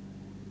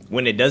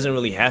 When it doesn't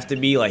really have to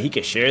be, like he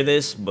could share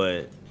this,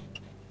 but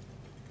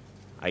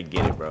I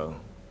get it, bro.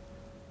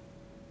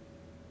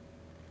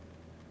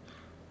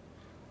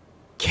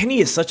 Kenny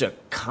is such a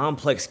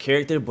complex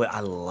character, but I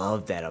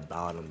love that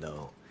about him,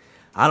 though.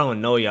 I don't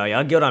know, y'all.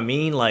 Y'all get what I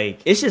mean? Like,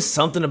 it's just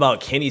something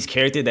about Kenny's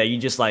character that you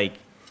just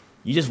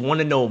want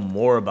to know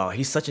more about.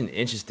 He's such an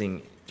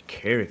interesting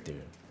character.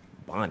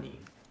 Bonnie.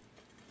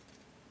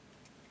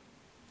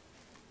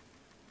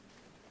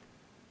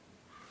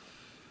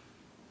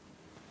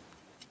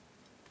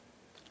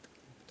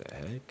 The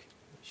heck?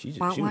 She just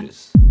Want one?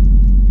 Judas.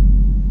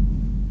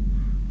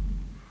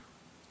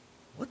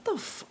 What the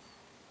f?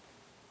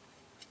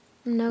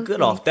 No. Good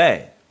thanks. off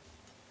that.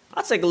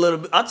 I'll take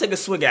a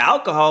swig of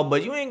alcohol,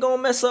 but you ain't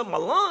gonna mess up my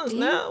lungs Do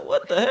you? now.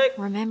 What the heck?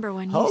 Remember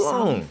when you Hold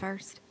saw me on.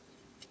 first?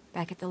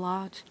 Back at the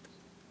lodge?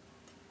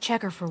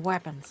 Check her for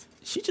weapons.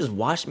 She just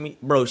watched me,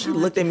 bro. She I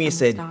looked liked at you me and from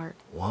the said, start.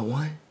 "Want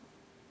one?"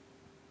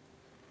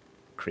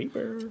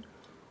 Creeper,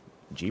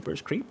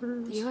 Jeepers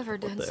Creepers. You ever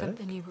What done the heck?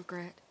 something you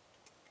regret?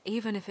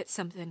 Even if it's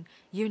something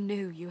you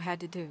knew you had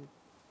to do.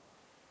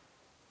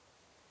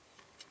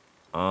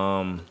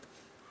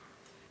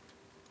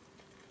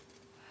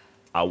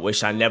 I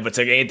wish I never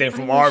took anything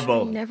from I wish I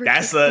Arvo. never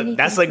That's took a anything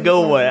that's a from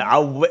good one.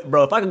 Arvo.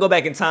 Bro, if I could go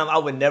back in time, I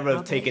would never I'll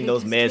have bet taken he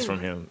those does meds too. from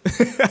him.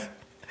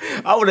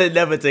 I would have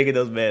never taken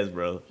those meds,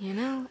 bro. You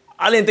know,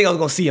 I didn't think I was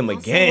gonna see him I'll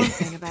say again. one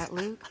thing about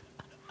Luke.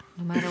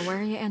 No matter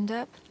where you end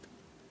up,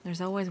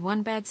 there's always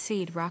one bad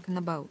seed rocking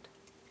the boat.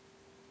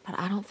 But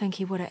I don't think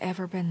he would have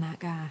ever been that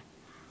guy.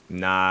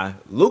 Nah,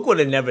 Luke would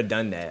have never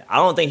done that. I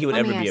don't think he would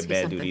Let me ever be a ask you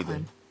bad something, dude either.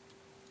 Clem.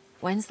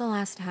 When's the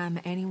last time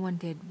anyone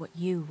did what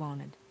you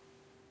wanted?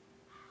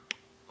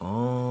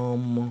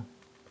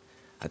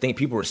 I think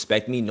people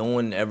respect me. No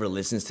one ever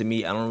listens to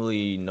me. I don't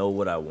really know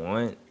what I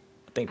want.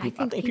 I think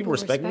people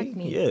respect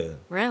me. Yeah.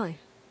 Really?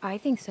 I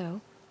think so.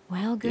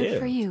 Well, good Yeah.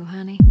 for you,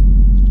 honey.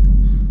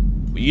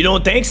 You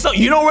don't think so?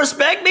 You don't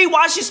respect me?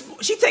 Why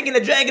she taking the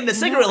drag and the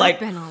cigarette I've like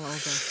been all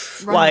over.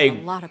 Running like-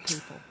 with a lot of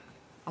people,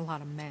 a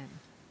lot of men,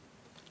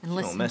 and don't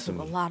listening mess to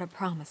with a me. lot of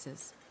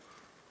promises.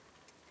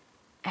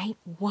 Ain't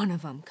one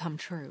of them come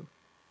true.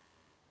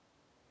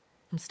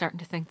 I'm starting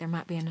to think there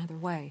might be another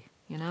way,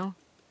 you know?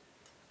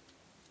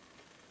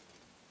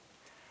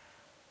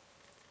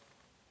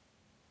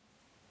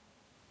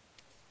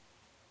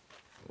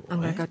 I'm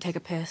gonna go take a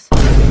piss.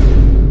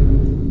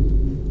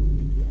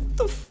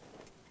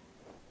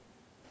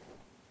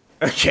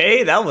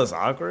 Okay, that was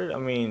awkward. I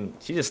mean,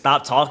 she just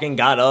stopped talking,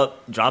 got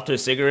up, dropped her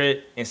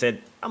cigarette, and said,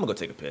 I'm gonna go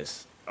take a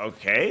piss.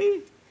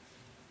 Okay.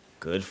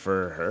 Good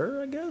for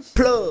her, I guess.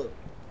 Plug.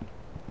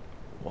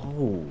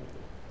 Whoa.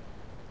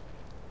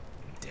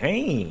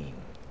 Dang.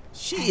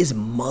 She is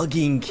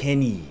mugging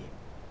Kenny.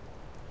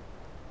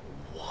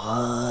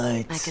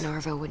 What? Mike and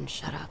Arvo wouldn't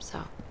shut up,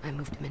 so I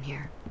moved him in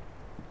here.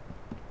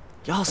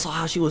 Y'all saw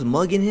how she was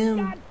mugging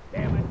him?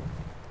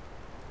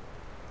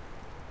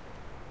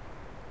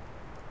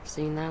 I've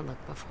seen that look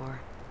before.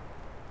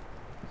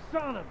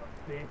 Son of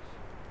a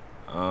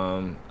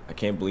bitch. I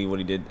can't believe what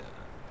he did.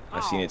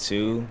 I've seen it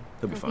too.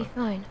 He'll be He'll fine. be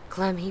fine.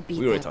 Clem, he beat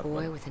We already that talked boy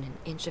about it. within an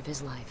inch of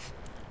his life.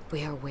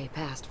 We are way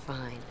past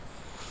fine.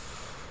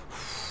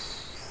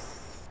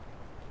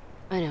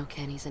 I know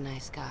Kenny's a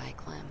nice guy,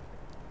 Clem.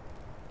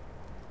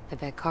 I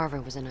bet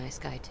Carver was a nice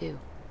guy too.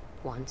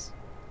 Once.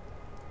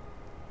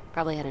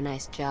 Probably had a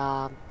nice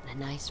job and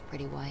a nice,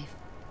 pretty wife.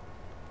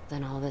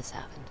 Then all this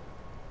happened.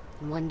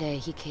 And one day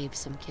he caved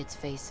some kid's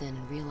face in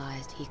and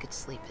realized he could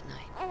sleep at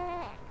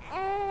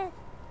night.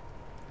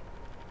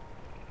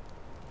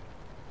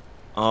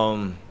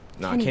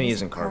 Nah, Kenny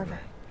isn't Carver.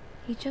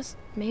 He just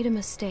made a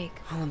mistake.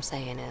 All I'm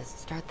saying is,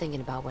 start thinking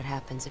about what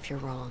happens if you're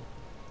wrong.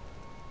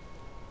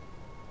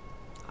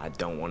 I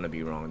don't want to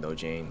be wrong though,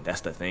 Jane.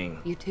 That's the thing.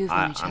 You two have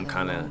known each I'm other a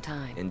kind long of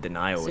time. in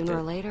denial with Sooner or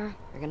it. later,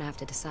 you're gonna have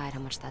to decide how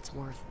much that's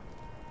worth.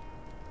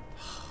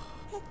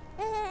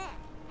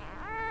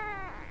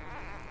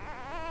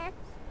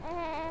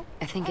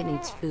 I think it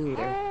needs food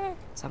or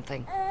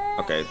something.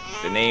 Okay,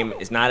 the name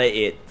is not a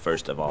it,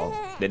 first of all.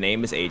 The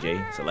name is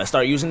AJ. So let's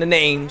start using the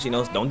names, you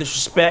know, don't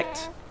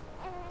disrespect.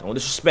 Don't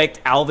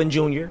disrespect Alvin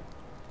Jr.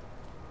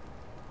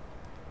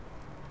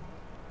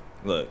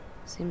 Look,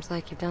 Seems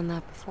like you've done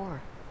that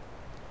before.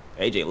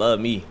 AJ love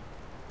me.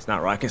 It's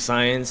not rocket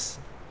science.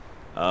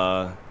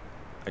 I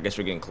guess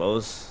we're getting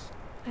close.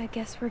 I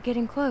guess we're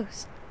getting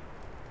close.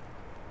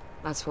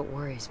 That's what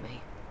worries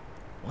me.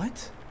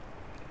 What?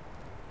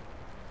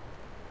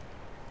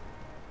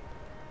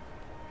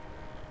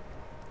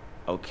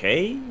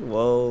 Okay,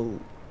 well,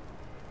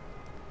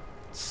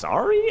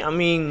 sorry? I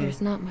mean,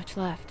 There's not much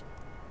left.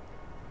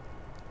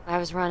 I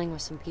was running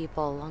with some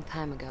people a long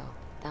time ago,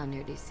 down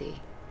near DC.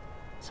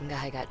 Some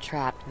guy got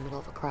trapped in the middle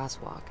of a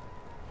crosswalk.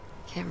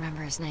 Can't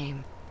remember his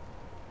name.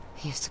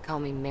 He used to call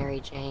me Mary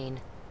Jane.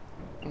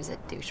 He was a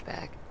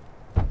douchebag.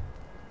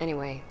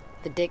 Anyway,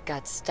 the dick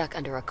got stuck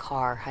under a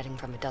car hiding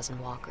from a dozen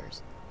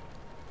walkers.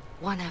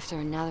 One after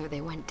another,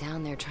 they went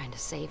down there trying to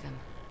save him.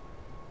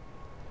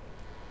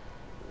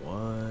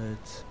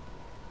 what?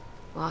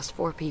 Lost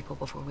 4 people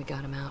before we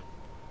got him out.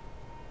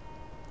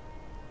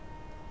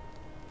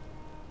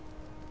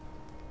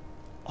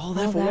 All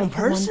that All for that one for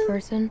person? One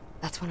person?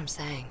 That's what I'm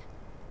saying.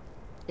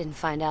 Didn't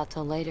find out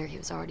till later he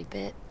was already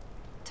bit.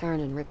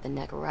 Turned and ripped the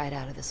neck right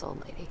out of this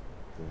old lady.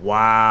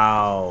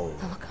 Wow.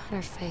 The look on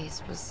her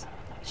face was...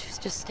 she was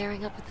just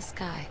staring up at the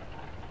sky,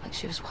 like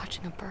she was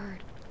watching a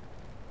bird.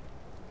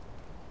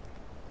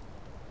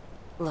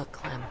 Look,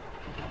 Clem.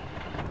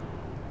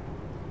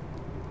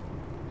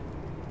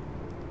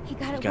 He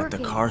got it Got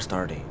working. the car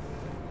starting.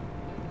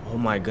 Oh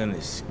my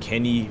goodness,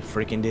 Kenny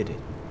freaking did it.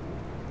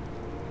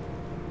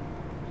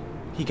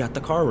 He got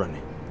the car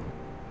running.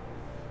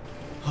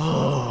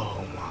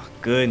 Oh my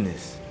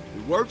goodness.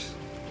 It works?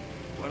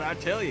 What'd I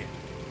tell you?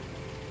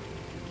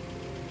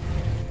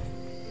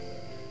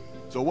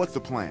 So what's the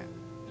plan?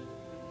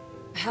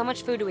 How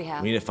much food do we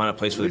have? We need to find a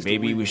place for the Least a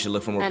baby. week. We should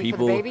look for more And for the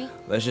people. baby?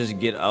 Let's just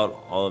get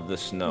out all of the We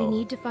snow.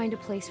 need to find a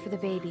place for the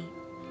baby.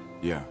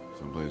 Yeah,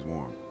 someplace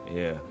warm.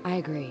 Yeah. I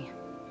agree.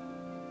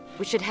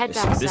 We should head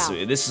This, back this,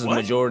 south. this is a What?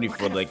 majority We're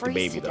for gonna like the freeze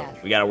baby to though.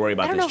 death. We gotta worry I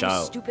about don't this know whose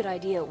child. stupid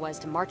idea it was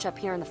to march up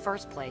here in the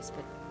first place,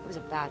 but it was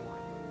a bad one.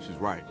 She's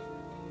right.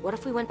 What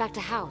if we went back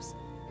to house?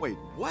 Wait,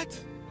 what?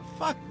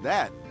 Fuck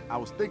that. I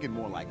was thinking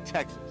more like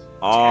Texas.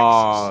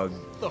 Oh,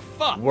 The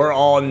fuck? we're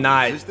all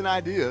not. Just an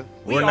idea.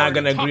 We're not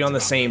gonna agree on the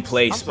same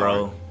place,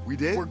 bro. We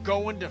did? We're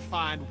going to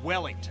find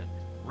Wellington,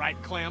 right,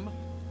 Clem?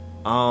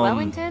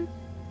 Wellington?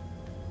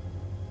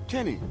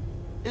 Kenny,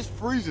 it's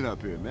freezing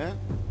up here, man.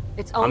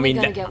 It's only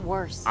gonna get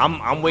worse.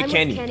 I'm with with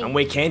Kenny. Kenny. I'm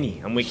with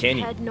Kenny. I'm with Kenny.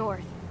 Head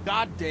north.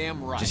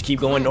 Goddamn right. Just keep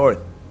going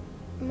north.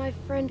 My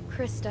friend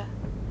Krista.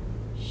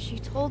 She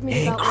told me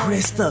Hey, about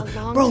Wellington a Krista.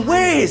 long Bro, time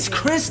where is ago.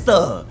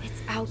 Krista?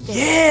 It's out there.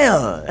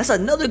 Yeah, that's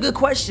another good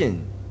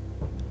question.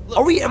 Look,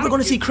 Are we I ever don't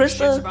gonna see give two shits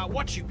Krista? about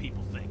what you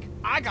people think.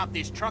 I got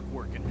this truck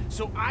working,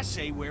 so I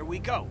say where we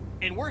go,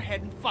 and we're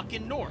heading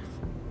fucking north.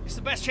 It's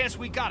the best chance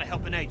we got of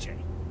helping AJ.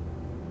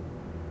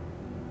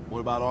 What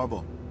about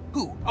Arvo?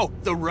 Who? Oh,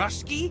 the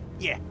Rusky?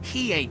 Yeah,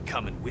 he ain't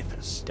coming with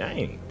us.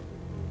 Dang.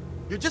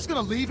 You're just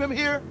gonna leave him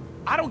here?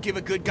 I don't give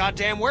a good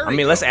goddamn where I he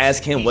mean, let's goes.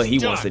 ask him what he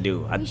He's wants to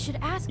done. do. We should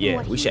ask him Yeah,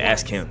 what we he should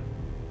ask wants. him.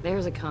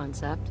 There's a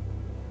concept.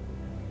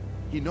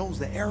 He knows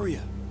the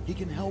area. He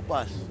can help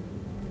us.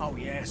 Oh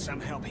yeah, some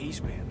help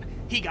he's been.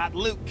 He got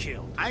Luke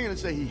killed. I ain't gonna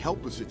say he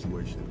helped the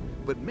situation,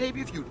 but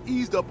maybe if you'd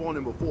eased up on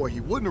him before, he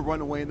wouldn't have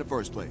run away in the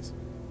first place.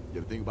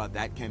 You ever think about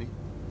that, Kenny?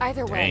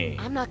 Either way,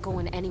 Dang. I'm not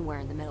going anywhere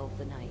in the middle of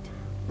the night.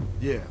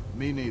 Yeah,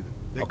 me neither.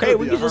 There Okay, could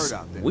we be a can herd just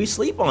out there. we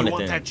sleep on You it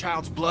want then. that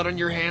child's blood on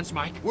your hands,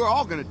 Mike? We're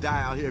all gonna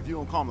die out here if you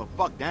don't calm the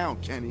fuck down,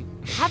 Kenny.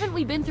 Haven't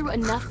we been through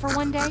enough for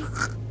one day?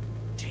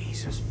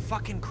 Jesus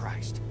fucking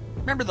Christ.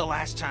 Remember the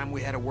last time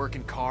we had a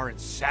working car and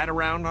sat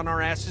around on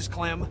our asses,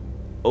 Clem?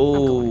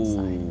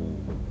 Oh.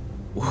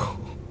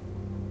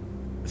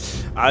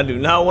 I do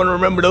not want to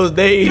remember those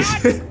days.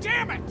 God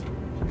damn it!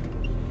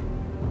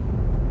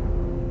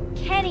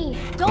 Kenny,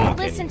 don't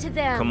listen to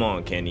them. Come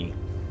on, Kenny.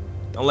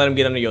 Don't let him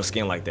get under your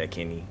skin like that,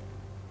 Kenny.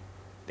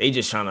 They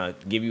just trying to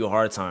give you a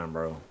hard time,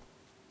 bro.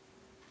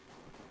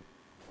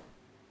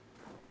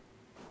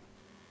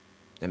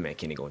 That man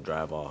Kenny gonna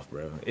drive off,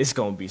 bro. It's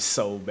gonna be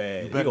so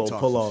bad. He better gonna talk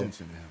pull some off.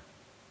 sense into him.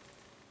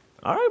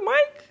 All right,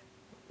 Mike.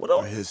 What For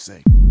up? his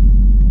sake.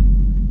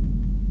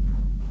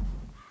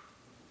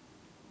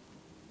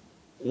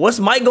 What's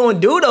Mike gonna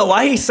do though?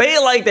 Why he say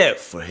it like that?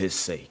 For his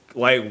sake.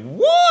 Like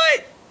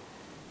what?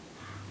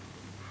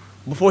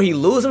 Before he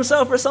lose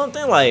himself or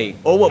something? Like,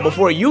 or what?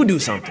 Before you do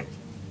something?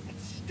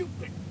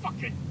 Stupid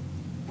fucking...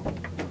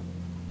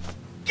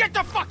 Get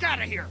the fuck out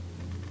of here!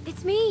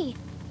 It's me.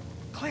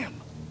 Clem.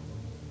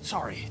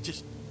 Sorry,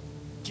 just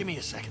give me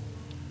a second.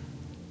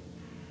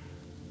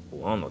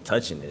 Well, I don't know.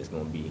 Touching is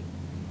gonna be.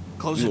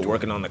 Close You the were door.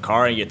 working on the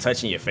car and you're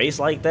touching your face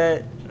like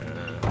that?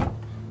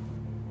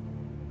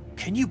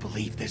 Can you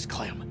believe this,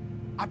 Clem?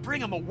 I bring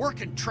them a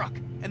working truck,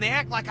 and they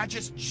act like I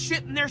just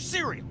shit in their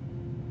cereal.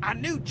 I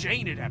knew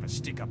Jane would have a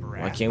stick up her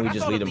ass. Why can't we but I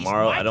just thought leave at least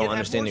tomorrow? Mike I don't would have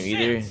understand more them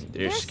either. sense.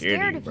 They're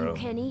scared of you, bro.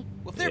 Kenny.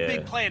 Well, if their big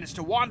Yeah. plan is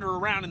to wander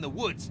around in the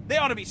woods, they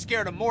ought to be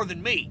scared of more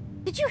than me.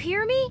 Did you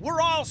hear me?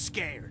 We're all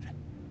scared.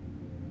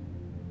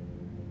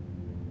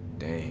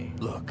 Dang.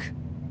 Look,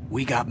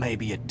 we got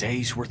maybe a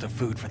day's worth of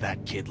food for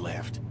that kid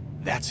left.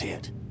 That's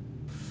it.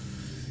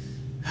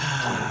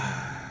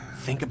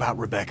 Think about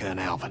Rebecca and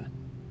Alvin.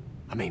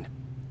 I mean,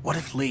 what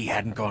if Lee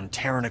hadn't gone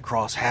tearing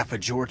across half of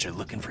Georgia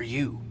looking for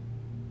you?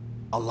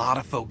 A lot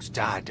of folks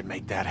died to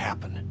make that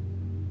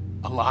happen.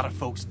 A lot of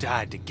folks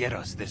died to get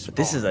us this far. But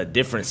this is a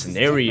different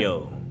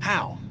scenario.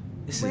 How?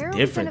 This Where is are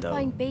different we gonna though.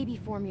 find baby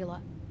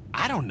formula?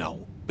 I don't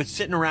know, but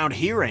sitting around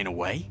here ain't a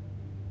way.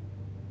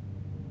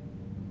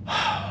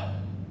 I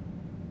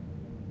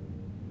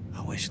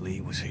wish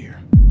Lee was here.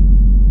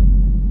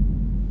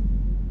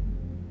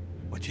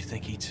 What you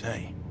think he'd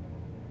say?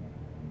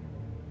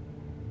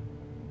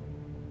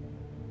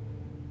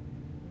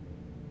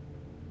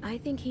 I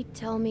think he'd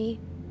tell me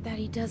that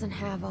he doesn't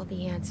have all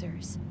the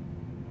answers.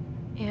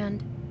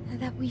 And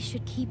that we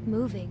should keep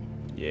moving.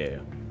 Yeah.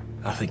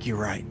 I think you're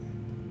right.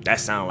 That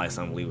sounds like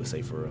something Lee would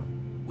say for real.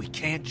 We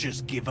can't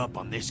just give up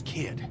on this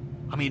kid.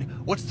 I mean,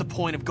 what's the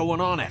point of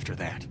going on after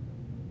that?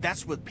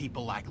 That's what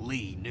people like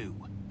Lee knew,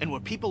 and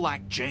what people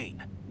like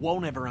Jane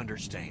won't ever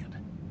understand.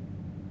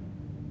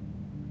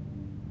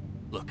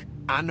 Look,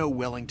 I know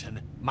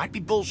Wellington might be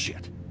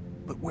bullshit,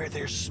 but where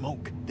there's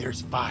smoke,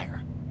 there's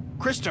fire.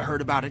 Krista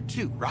heard about it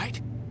too, right?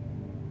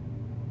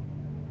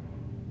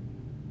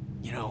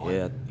 You know,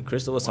 Yeah,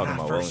 Crystal was talking when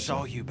I about first saw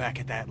Wellington. you back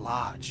at that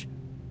lodge,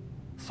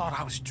 thought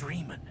I was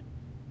dreaming.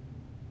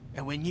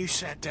 And when you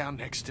sat down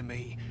next to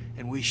me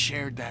and we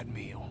shared that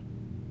meal,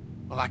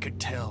 well, I could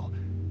tell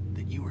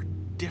that you were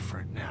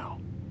different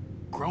now,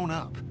 grown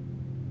up.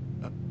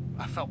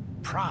 I felt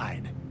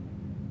pride,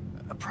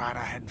 a pride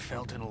I hadn't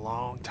felt in a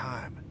long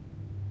time.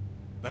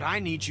 But I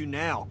need you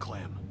now,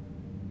 Clem.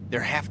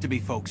 There have to be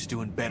folks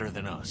doing better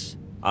than us.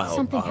 I hope.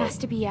 Something I hope. has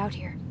to be out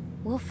here.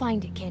 We'll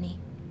find it, Kenny.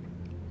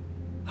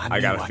 I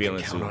got a feeling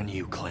I could count too. on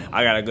you, Clem.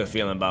 I got a good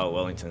feeling about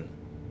Wellington.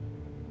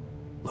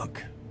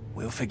 Look,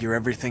 we'll figure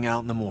everything out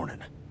in the morning.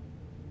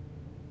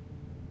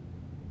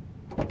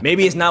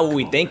 Maybe it's not what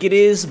we think it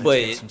is, but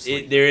get some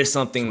sleep. there is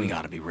something We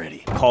gotta be ready.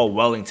 called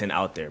Wellington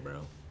out there,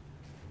 bro.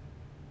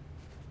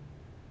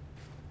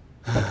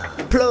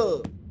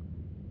 Plug.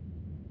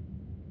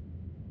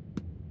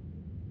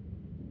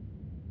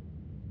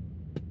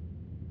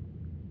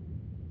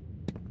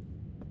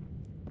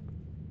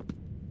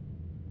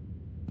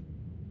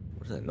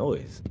 What's that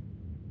noise?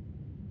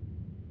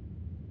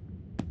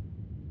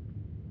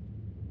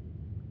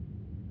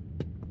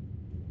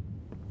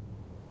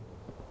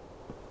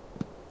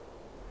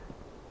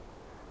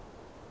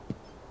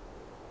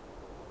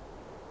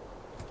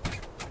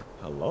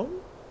 Hello?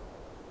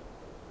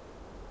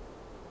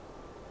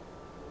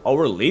 Oh,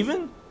 we're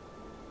leaving?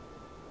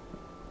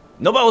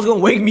 Nobody was gonna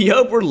wake me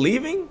up. We're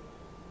leaving?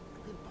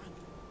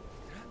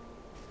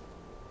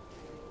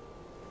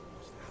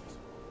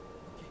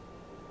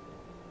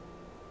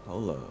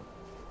 Hold up.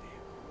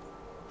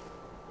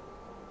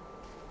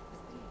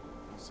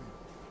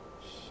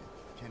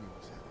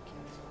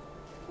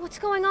 What's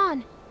going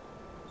on?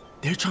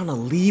 They're trying to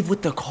leave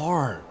with the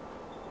car.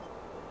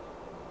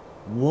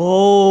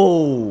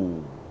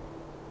 Whoa.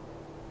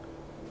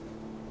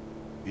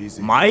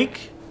 Easy.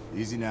 Mike?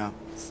 Easy now.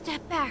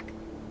 Step back.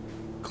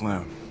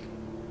 Clem.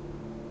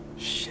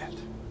 Shit.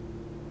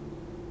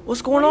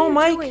 What's going What are on, you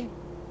Mike? doing?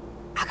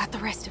 I got the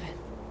rest of it.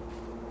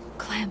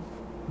 Clem.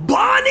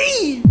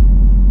 Bonnie!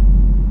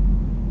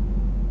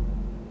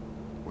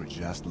 We're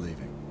just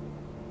leaving.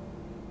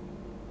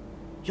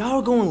 Y'all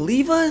are gonna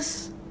leave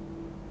us?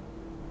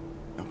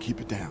 Now keep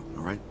it down,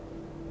 all right?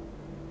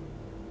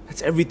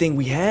 That's everything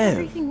we have.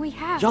 Everything we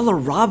have. Y'all are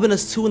robbing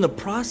us too in the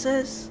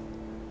process?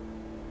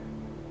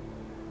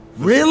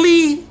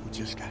 Really? We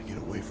just gotta get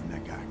away from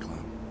that guy,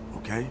 Clem.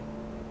 Okay?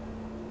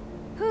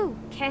 Who?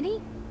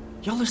 Kenny?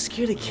 Y'all are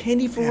scared of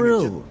Kenny for Damn it,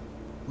 real?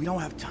 we don't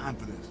have time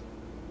for this.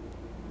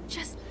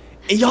 Just.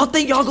 And y'all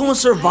think y'all gonna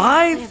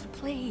survive? Clem,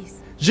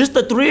 please. Just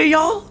the three of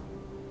y'all?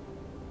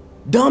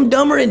 Dumb,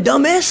 dumber, and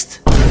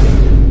dumbest?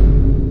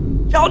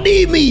 Y'all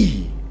need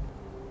me.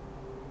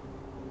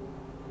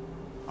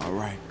 All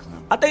right,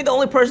 Clem. I think the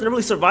only person to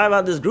really survive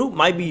out of this group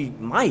might be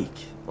Mike.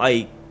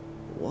 Like,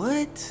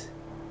 what?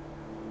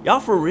 Y'all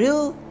for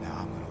real? Now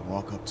I'm gonna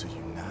walk up to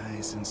you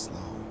nice and slow,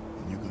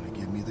 and you're gonna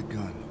give me the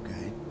gun,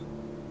 okay?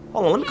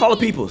 Hold on, let me call the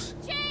peoples.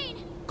 Jane!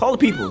 Call the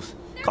peoples.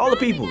 They're Call the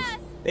robbing peoples. us.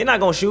 They're not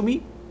gonna shoot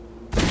me.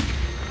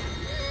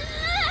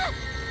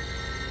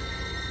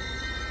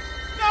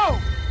 No!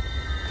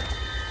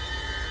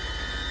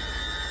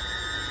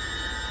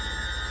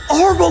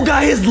 Arvo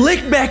got his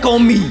lick back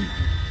on me.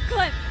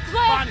 Clem!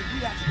 Bonnie, we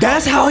have to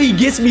That's how he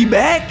gets me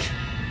back?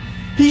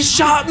 He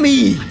shot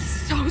me.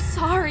 So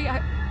sorry.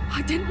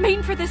 I didn't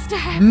mean for this to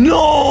happen.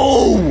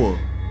 No!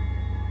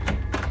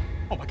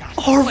 Oh my gosh.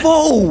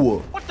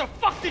 Arvo! What the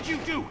fuck did you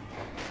do?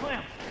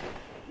 Clem,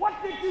 what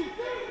did you do?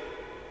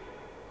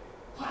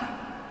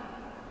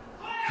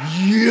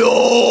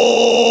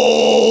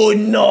 Yo!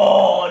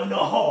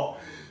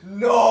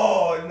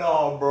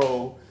 No,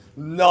 bro.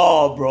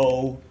 No,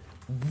 bro.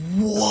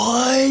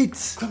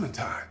 What?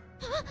 Clementine.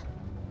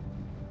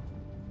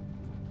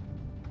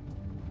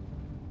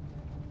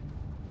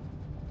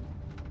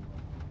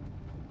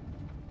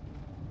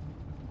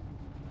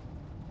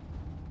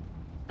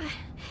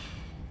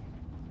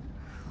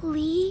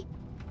 Lee?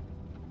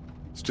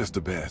 It's just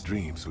a bad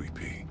dream, sweet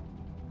pea.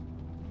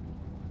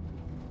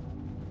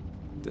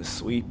 The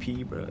sweet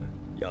pea, bro.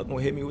 Y'all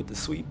gonna hit me with the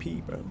sweet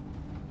pea, bro.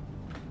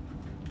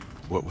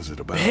 What was it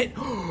about? Bet.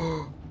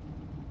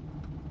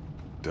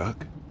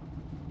 Duck?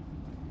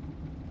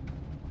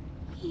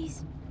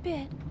 He's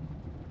bit.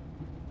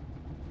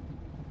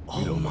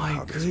 Oh don't know my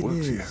how this works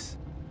yet. goodness.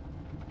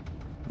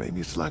 Maybe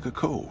it's like a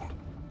cold.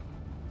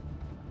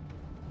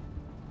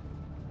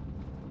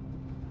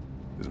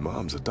 His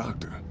mom's a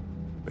doctor.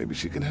 Maybe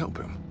she can help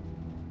him.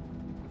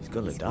 He's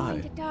gonna He's die.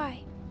 going to die.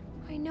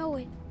 I know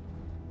it.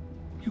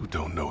 You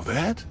don't know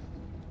that?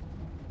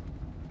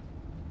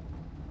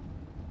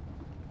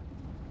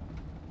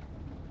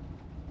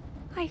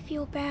 I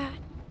feel bad.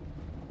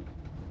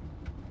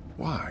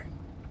 Why?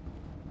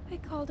 I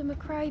called him a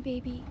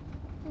crybaby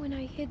when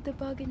I hid the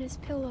bug in his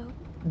pillow.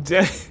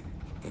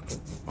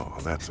 Oh,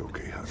 that's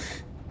okay, honey.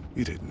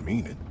 You didn't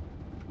mean it.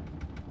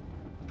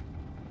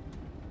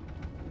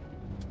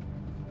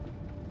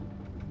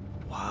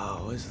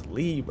 Wow, it's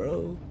Lee,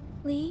 bro.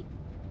 Lee,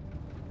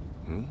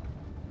 Hmm?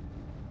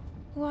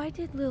 why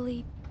did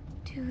Lily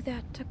do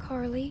that to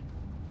Carly?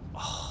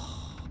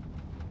 I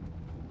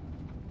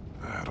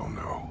don't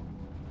know.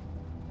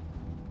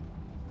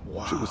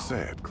 Wow. She was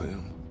sad,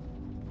 Clem.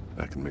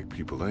 That can make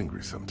people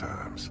angry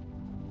sometimes.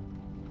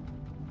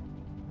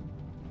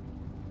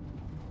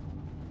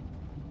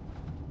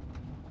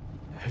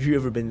 Have you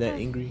ever been that Have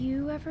angry?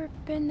 you ever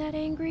been that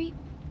angry?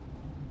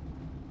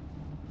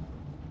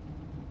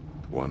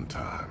 One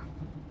time.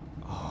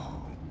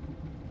 Oh.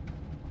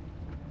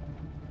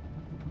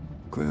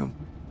 Clem,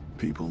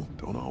 people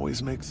don't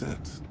always make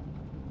sense.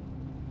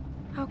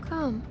 How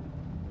come?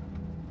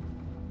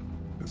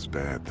 As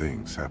bad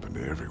things happen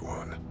to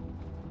everyone.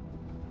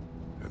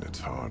 And it's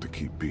hard to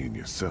keep being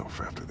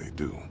yourself after they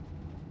do.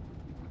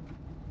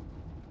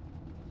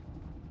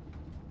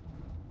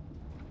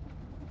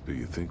 Do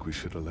you think we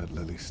should have let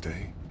Lily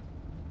stay?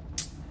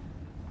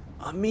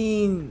 I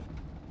mean,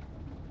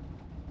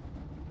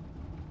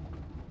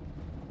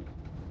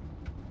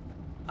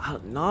 I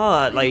don't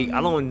know. Like,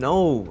 I don't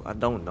know. I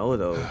don't know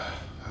though.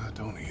 I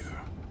don't either.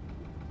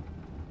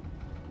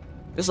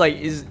 It's like,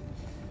 is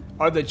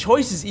are the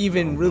choices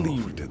even really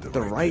if we did the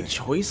the right right thing.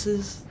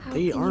 choices? How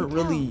They can you aren't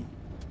tell? really.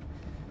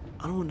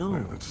 I don't know.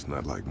 Well, it's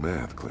not like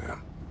math,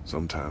 Clem.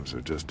 Sometimes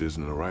there just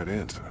isn't a right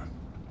answer.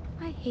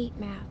 I hate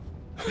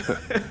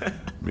math.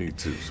 Me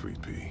too,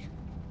 sweet pea.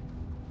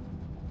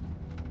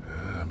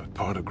 But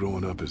part of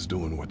growing up is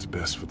doing what's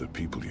best for the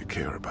people you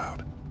care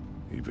about,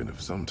 even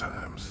if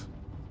sometimes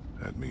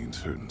that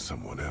means hurting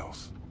someone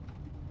else.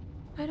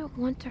 I don't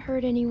want to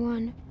hurt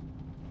anyone.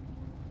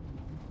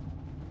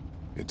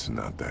 It's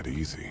not that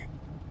easy.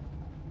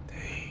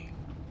 Dang.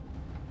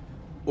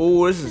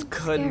 Oh, this is That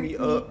cutting scared me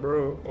me. up,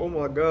 bro. Oh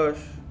my gosh.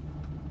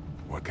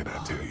 What can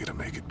I tell you to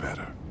make it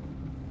better?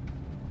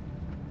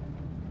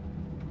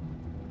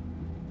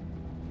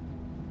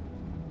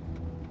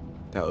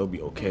 That'll be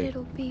But okay.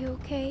 it'll be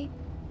okay.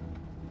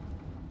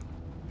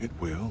 It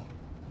will.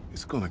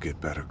 It's gonna get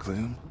better,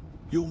 Clem.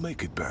 You'll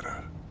make it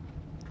better.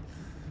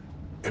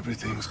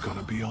 Everything's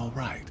gonna be all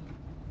right.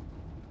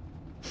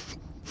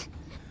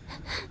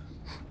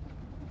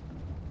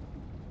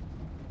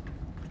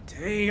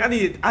 Dang,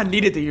 I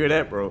needed to hear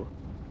that, bro.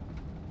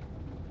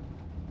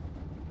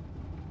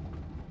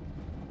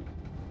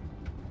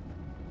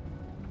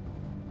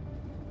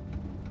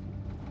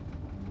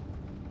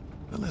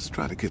 Now let's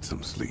try to get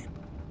some sleep.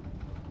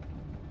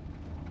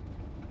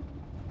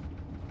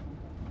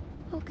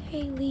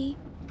 Okay, Lee.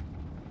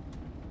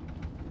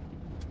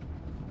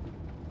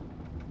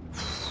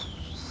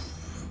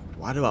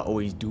 Why do I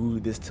always do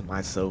this to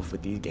myself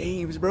with these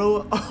games,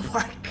 bro? Oh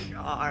my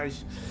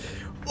gosh.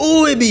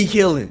 Oh, it be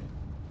killing.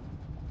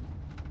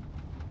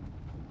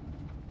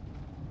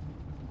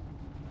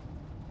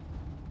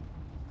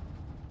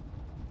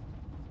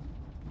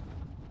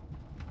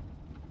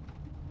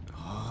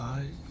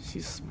 Oh,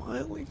 she's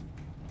smiling.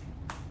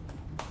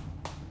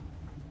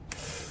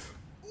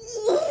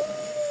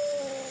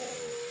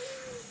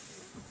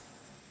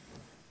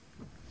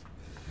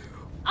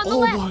 On the Oh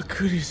left. my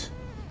goodness.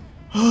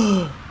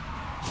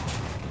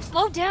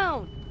 Slow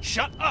down.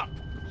 Shut up!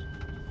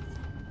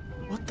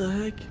 What the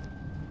heck?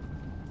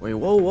 Wait,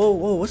 whoa, whoa,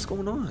 whoa, what's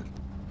going on?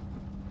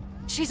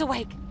 She's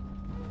awake.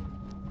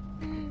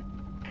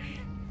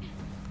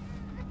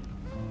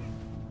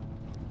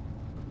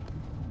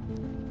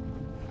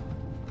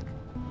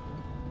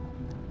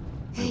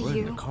 Hey, We're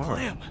in the you. car.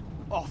 Clem!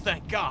 Oh,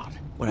 thank God.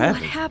 What What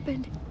happened?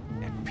 happened?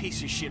 That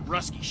piece of shit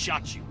Rusky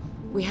shot you.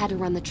 We had to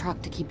run the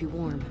truck to keep you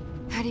warm.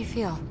 How do you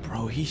feel?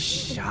 Bro, he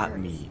shot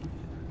me.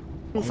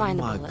 I'm Oh fine.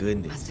 The my bullet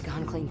goodness. must have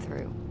gone clean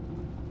through.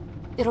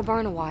 It'll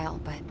burn a while,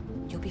 but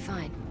you'll be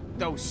fine.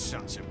 Those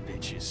sons of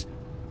bitches.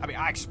 I mean,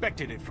 I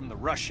expected it from the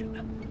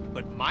Russian.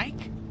 But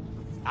Mike?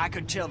 I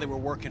could tell they were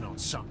working on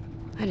something.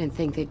 I didn't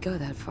think they'd go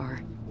that far.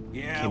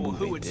 Yeah, Can't well, believe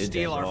who they would did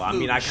steal that, our bro. food? I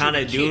mean, I and shoot kind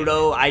a of do kid?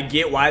 though. I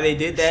get why they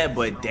did that,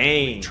 but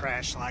dang,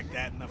 Trash like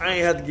that in the I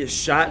ain't have to get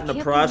shot in the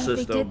can't believe process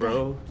they though, did that.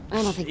 bro.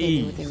 I don't think they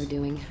knew what they Jeez. were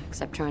doing,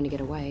 except trying to get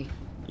away.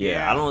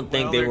 Yeah, I don't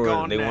think well, they they're were.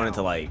 gone They now. wanted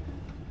to like.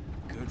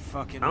 Good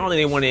fucking. I don't think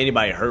they wanted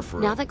anybody hurt for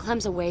Now real. that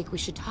Clem's awake, we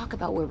should talk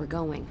about where we're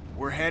going.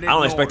 We're headed. I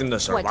don't expect north. them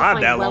to What, to survive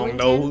find that long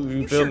though. Wellington? You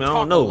You feel sure me? I talk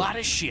don't know. a lot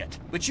of shit,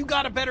 but you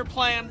got a better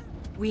plan?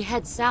 We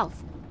head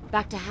south,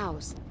 back to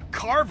house.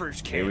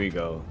 Carver's camp. Here we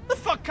go. The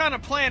fuck kind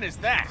of plan is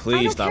that? I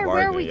Please don't stop care where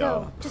arguing, we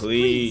y'all. go. Just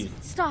Please.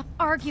 stop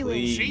arguing.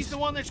 Please. She's the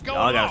one that's going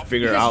Y'all gotta off.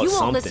 figure Because out you won't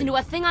something. listen to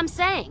a thing I'm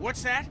saying.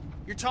 What's that?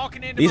 You're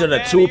talking into These my are the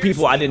bad two ears,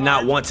 people I did not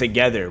sweetheart? want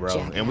together, bro.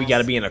 And we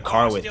gotta be in a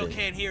car I with still it.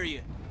 can't hear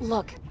you.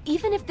 Look,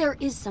 even if there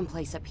is some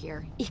place up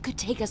here, it could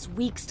take us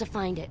weeks to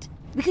find it.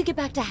 We could get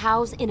back to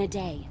House in a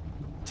day.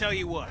 Tell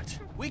you what,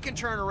 we can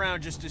turn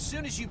around just as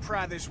soon as you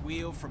pry this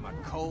wheel from my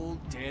cold,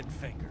 dead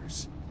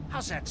fingers.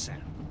 How's that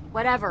sound?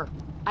 Whatever.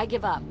 I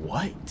give up.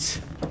 What?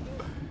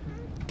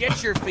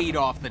 Get your feet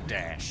off the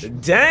dash.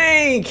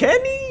 Dang,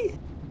 Kenny.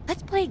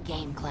 Let's play a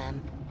game,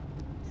 Clem.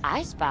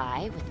 I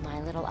spy with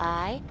my little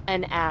eye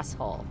an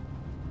asshole.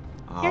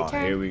 Your Oh,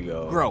 turn. here we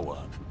go. Grow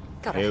up.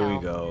 Go to Here hell.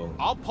 we go.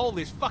 I'll pull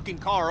this fucking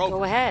car over.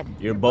 Go ahead.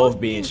 You're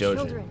both being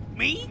children.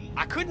 Me?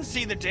 I couldn't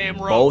see the damn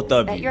road. Both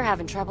of Bet you. you're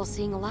having trouble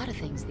seeing a lot of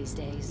things these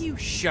days. You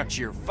shut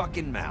your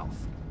fucking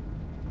mouth.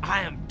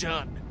 I am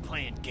done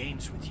playing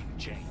games with you,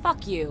 Jane.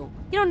 Fuck you.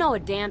 You don't know a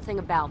damn thing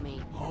about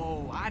me.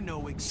 Oh, I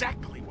know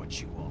exactly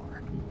what you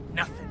are.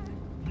 Nothing.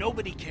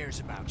 Nobody cares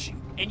about you.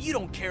 And you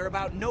don't care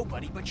about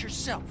nobody but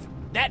yourself.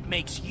 That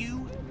makes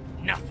you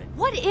nothing.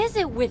 What is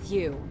it with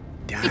you?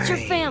 It's your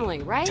Dang.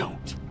 family, right?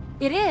 Don't.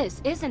 It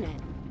is, isn't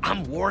it?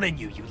 I'm warning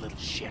you, you little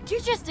shit. You're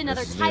just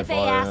another This is type A gonna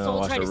fall down, asshole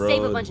watch trying the to save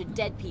a road. bunch of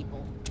dead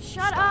people.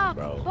 Shut up,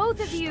 Bro. both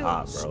of you.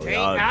 Stop, bro. Stay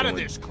Y'all out of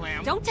doing- this,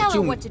 Clem. Don't tell her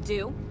you- what to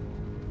do.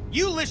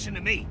 You listen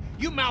to me.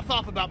 You mouth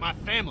off about my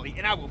family,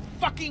 and I will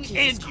fucking Jesus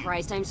end you.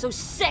 Christ, I'm so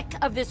sick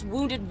of this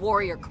wounded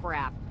warrior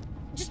crap.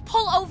 Just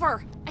pull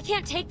over. I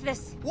can't take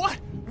this. What?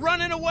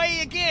 Running away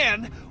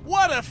again?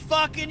 What a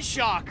fucking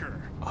shocker.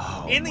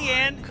 Oh In the my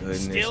end,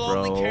 goodness, still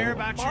bro. only care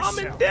about Mom yourself.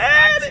 and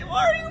Dad, right?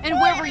 why are you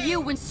And where were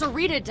you when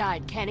Sarita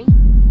died, Kenny?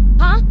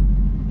 Huh?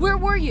 Where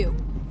were you?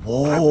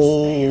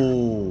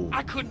 Whoa.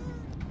 I couldn't.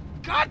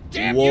 God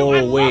damn you!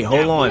 I Whoa, wait, love hold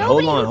that on, woman.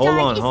 hold Nobody on, who hold died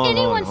on, is hold on,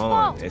 anyone's hold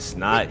on. fault. It's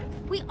not.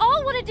 We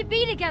all wanted to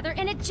be together,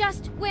 and it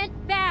just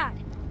went bad.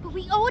 But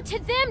we owe it to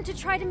them to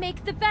try to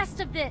make the best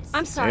of this.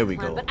 I'm sorry, There we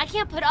Clem, go. but I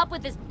can't put up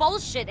with this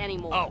bullshit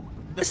anymore. Oh,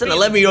 It's an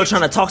 11-year-old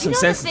trying to talk some You know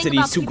sense the to thing these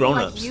about two people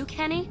grown-ups. like you,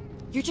 Kenny?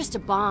 You're just a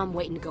bomb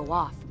waiting to go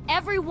off.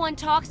 Everyone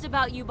talks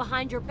about you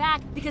behind your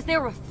back because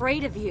they're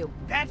afraid of you.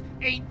 that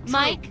ain't true.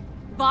 Mike,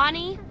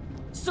 Bonnie,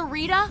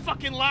 Sarita.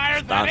 Fucking liar.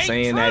 Stop that ain't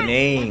saying true. that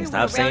name. Everyone Stop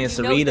around saying you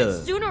knows that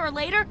Sarita. sooner or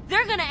later,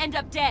 they're gonna end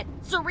up dead.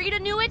 Sarita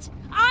knew it,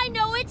 I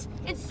know it,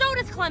 and so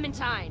does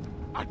Clementine.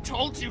 I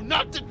told you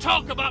not to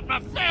talk about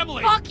my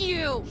family. Fuck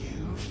you!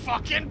 You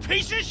fucking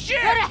piece of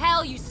shit. Go to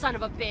hell, you son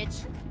of a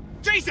bitch!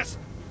 Jesus.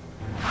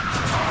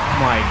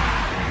 My.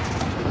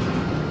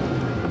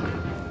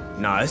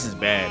 Nah, this is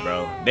bad,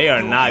 bro. They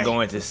are not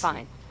going to.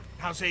 Fine.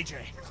 How's AJ?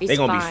 They're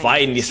gonna be fine.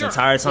 fighting this Sure.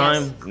 entire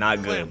time. Yes.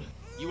 Not good. Clem,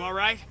 you all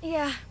right?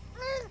 Yeah.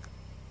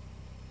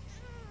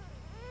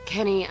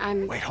 Kenny,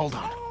 I'm... Wait, hold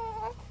on.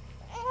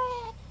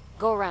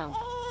 Go around.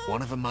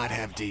 One of them might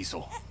have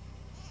diesel.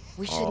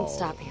 We shouldn't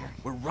stop here.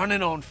 We're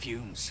running on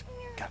fumes.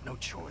 Got no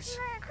choice.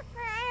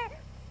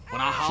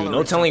 When I holler, Shoot, no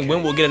it's telling okay.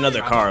 when we'll get another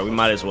Try car. to We close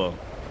might it. as well.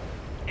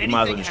 We might as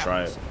well Anything just try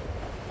happens, it.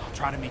 I'll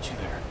try to meet you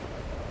there.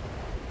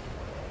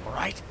 All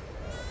right?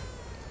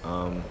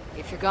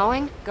 If you're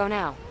going, go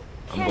now.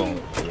 I'm going.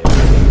 Yeah.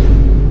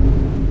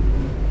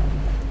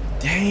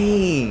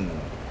 Dang.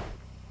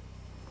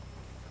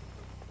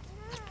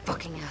 That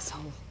fucking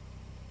asshole.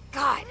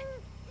 God!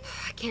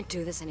 I can't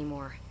do this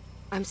anymore.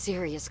 I'm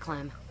serious,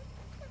 Clem.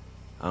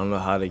 I don't know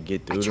how to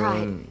get I through to tried,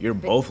 him. You're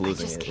but both I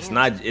losing just it. It's can't.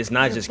 not. It's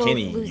not You're just both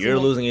Kenny. losing You're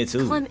losing it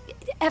too. Clem,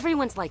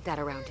 everyone's like that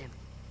around him.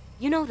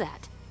 You know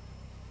that.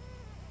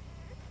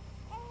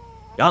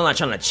 Y'all not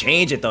trying to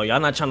change it though. Y'all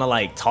not trying to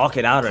like talk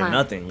it out or Clem.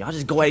 nothing. Y'all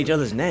just go at each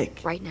other's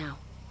neck. Right now.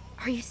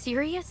 Are you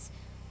serious?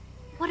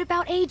 What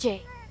about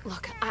AJ?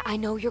 Look, I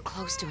know you're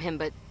close to him,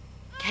 but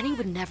Kenny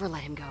would never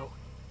let him go.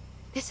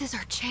 This is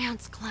our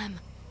chance, Clem.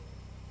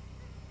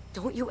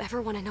 Don't you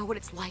ever want to know what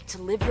it's like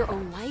to live your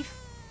own life?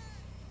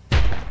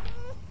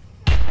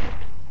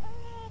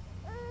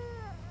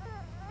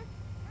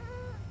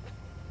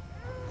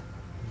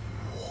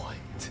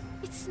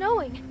 It's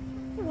snowing.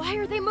 Why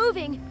are they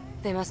moving?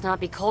 They must not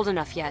be cold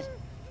enough yet.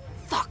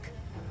 Fuck!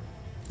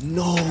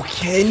 No,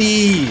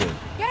 Kenny.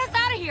 Get us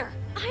out of here!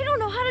 I don't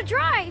know how to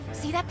drive.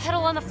 See that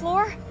pedal on the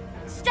floor?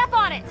 Step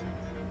on it!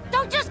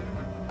 Don't just...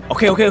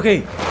 Okay, okay,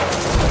 okay.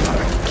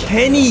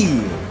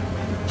 Kenny.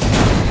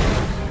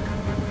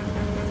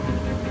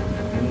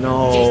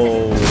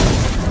 No.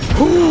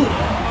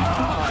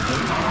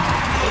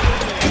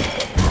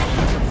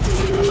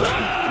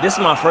 This is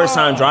my first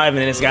time driving,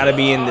 and it's got to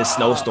be in this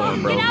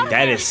snowstorm, bro.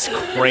 That is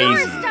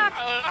crazy.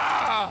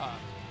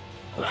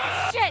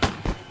 Shit!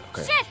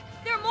 Okay. Shit!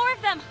 There are more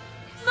of them!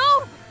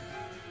 Move!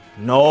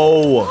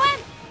 No. Clem!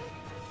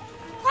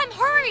 Clem,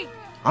 hurry!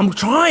 I'm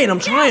trying.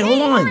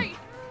 Hold on. Hurry.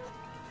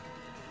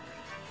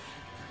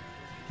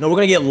 No, we're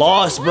gonna get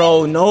lost,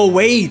 bro. No,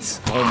 wait.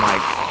 Oh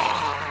my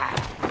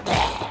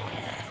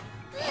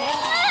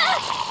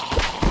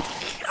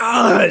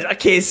gosh, I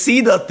can't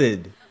see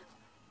nothing.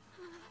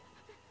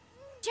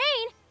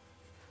 Jane!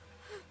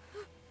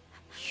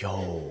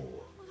 Yo.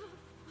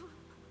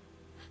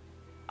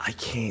 I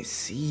can't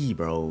see,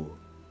 bro.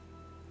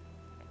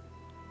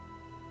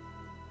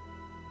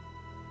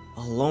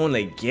 Alone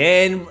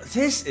again?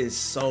 This is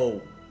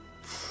so...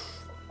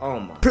 Oh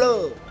my...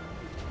 Plug.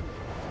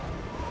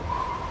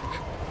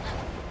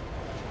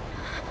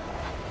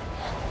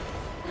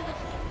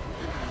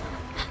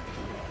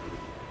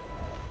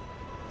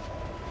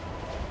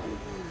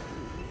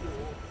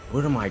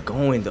 Where am I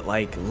going to,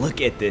 like,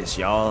 look at this,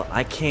 y'all?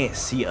 I can't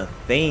see a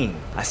thing.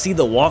 I see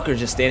the walker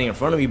just standing in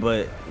front of me,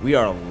 but we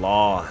are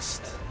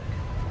lost.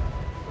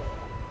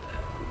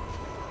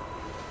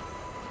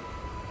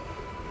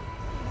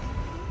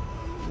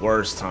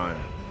 Worst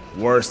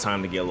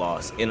time to get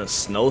lost. In a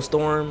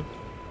snowstorm,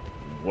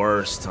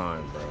 worst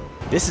time, bro.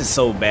 This is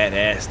so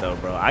badass though,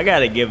 bro. I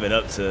gotta give it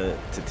up to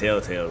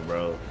Telltale,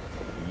 bro.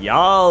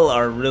 Y'all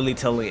are really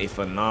telling a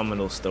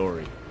phenomenal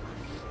story.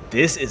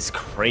 This is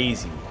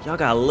crazy. Y'all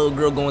got a little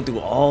girl going through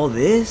all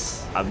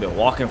this? I've been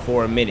walking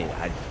for a minute.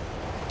 I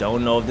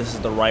don't know if this is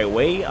the right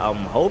way. I'm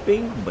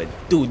hoping, but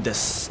dude, the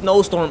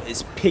snowstorm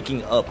is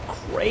picking up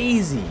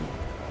crazy.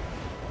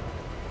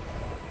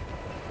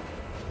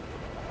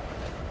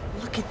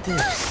 Look at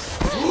this.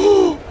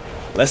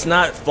 Let's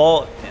not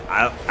fall.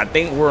 I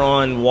think we're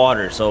on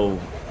water, so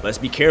let's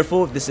be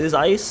careful if this is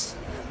ice.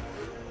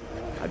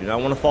 I do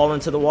not want to fall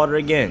into the water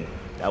again.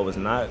 That was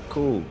not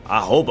cool. I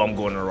hope I'm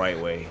going the right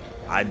way.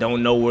 I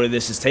don't know where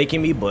this is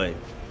taking me, but...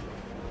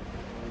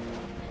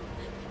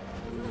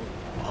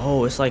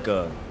 Oh, it's like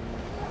a...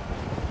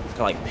 It's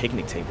got like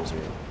picnic tables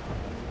here.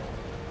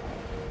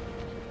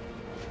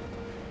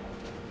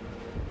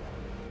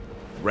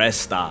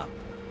 Rest stop.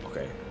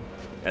 Okay,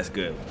 that's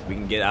good. We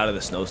can get out of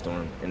the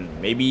snowstorm.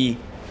 And maybe...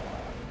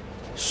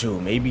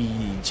 Shoot, maybe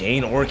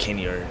Jane or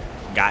Kenny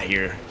got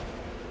here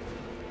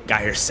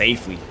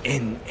safely.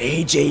 And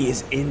AJ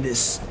is in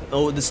this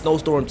the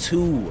snowstorm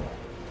too.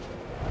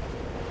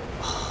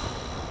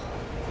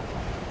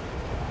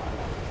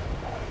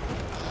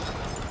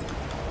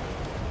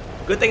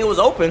 Good thing it was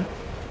open.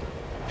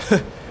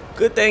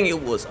 Good thing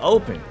it was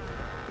open.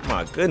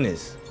 My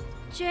goodness.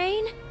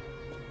 Jane?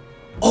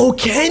 Oh,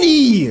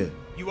 Kenny!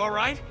 You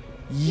alright?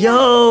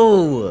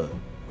 Yo!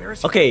 Where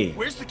is he? Okay.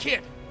 Where's the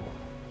kid?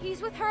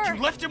 He's with her.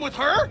 You left him with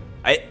her?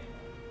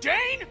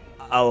 Jane?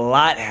 A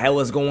lot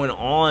was going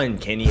on,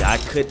 Kenny. I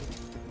could.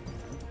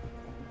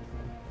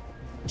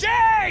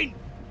 Jane!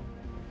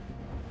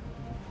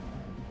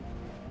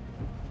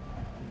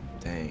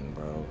 Dang,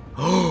 bro.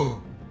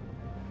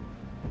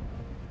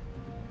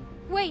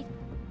 Wait.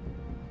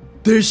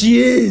 There she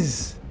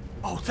is.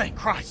 Oh, thank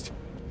Christ.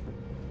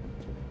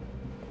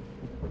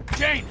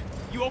 Jane,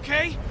 you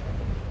okay?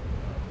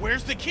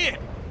 Where's the kid?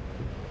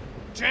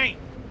 Jane,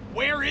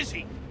 where is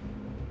he?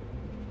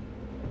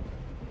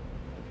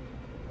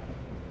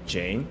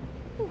 Jane?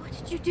 What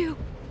did you do?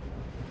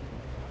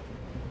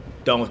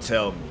 Don't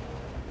tell me.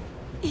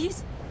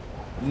 He's...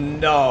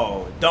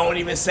 No, don't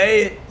even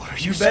say it. What are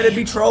You you better saying?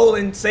 be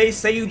trolling.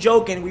 Say you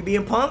joking. We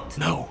being punked?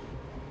 No.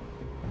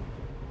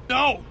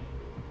 No!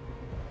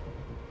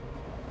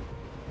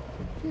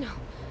 No,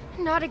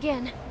 not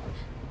again.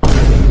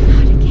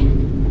 Not again.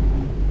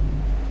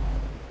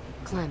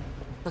 Clem,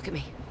 look at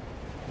me.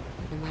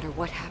 No matter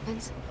what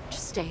happens,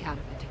 just stay out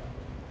of it.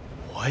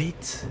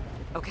 What?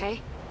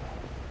 Okay?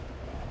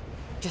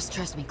 Just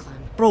trust me, Clem.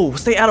 Bro,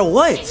 stay out of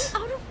what?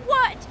 Out of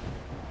what?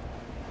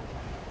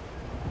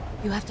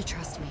 You have to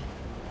trust me.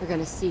 You're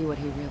gonna see what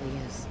he really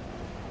is.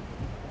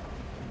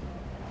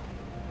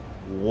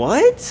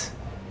 What?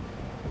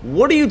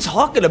 What are you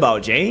talking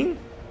about, Jane?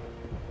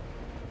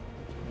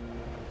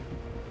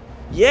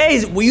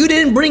 Yes, well, you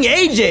didn't bring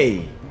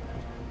AJ.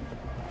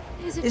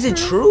 Is it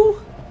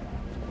true?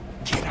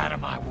 Get out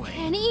of my way.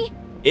 Kenny?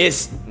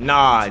 It's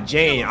nah,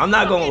 Jane. I'm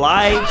not gonna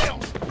lie.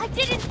 I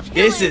didn't kill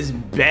This him. is It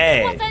was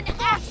bad. an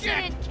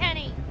accident,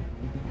 Kenny.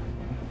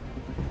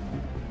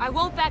 I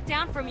won't back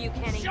down from you,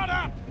 Kenny. Shut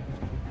up!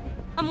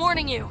 I'm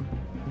warning you.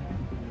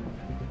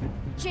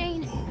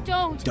 Jane,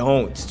 don't.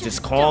 Don't.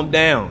 Just calm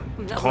down.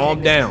 I'm not Calm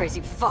letting this down. crazy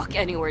fuck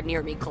anywhere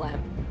near me,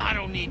 Clem. I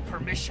don't need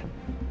permission.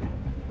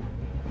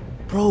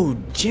 Bro,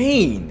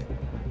 Jane.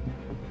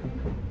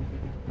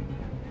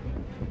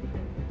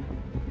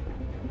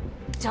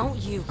 Don't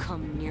you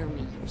come near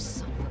me, you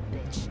son of a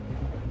bitch.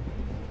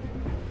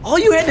 All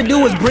you had to do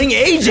was bring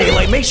AJ.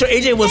 Like, make sure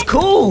AJ was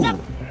cool.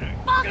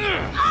 Fuck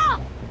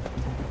off!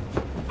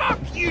 Fuck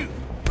you!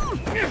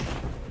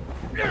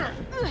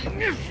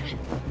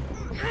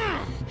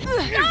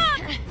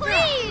 Stop,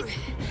 please!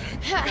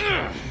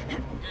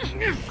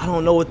 I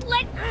don't know what.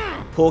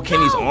 Pull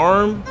Kenny's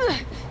arm.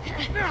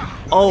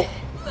 Oh.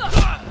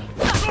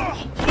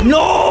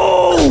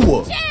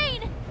 No!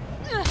 Jane!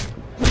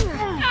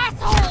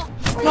 Asshole!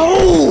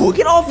 No!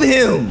 Get off of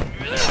him!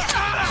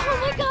 Oh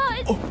my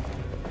god!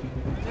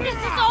 This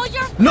is all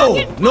your No!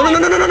 fucking No! No!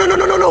 No! No! No! No!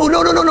 No! No! No!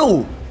 No! No! No!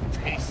 No!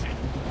 Piece of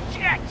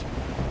shit!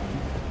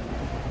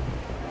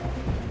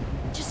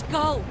 Just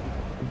go.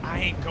 I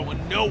ain't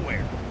going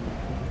nowhere.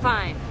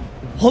 Fine.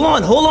 Hold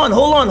on! Hold on!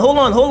 Hold on! Hold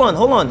on! Hold on!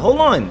 Hold on! Hold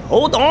on!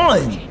 Hold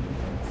on!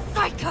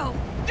 Psycho!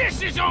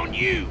 This is on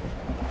you!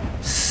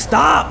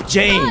 Stop,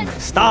 Jane!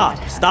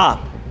 Stop!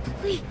 Stop!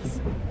 Please.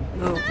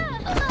 Move.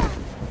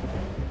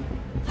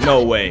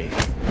 No way!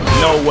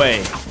 No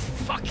way!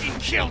 Fucking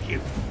kill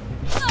you!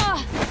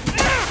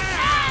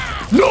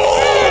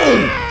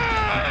 No!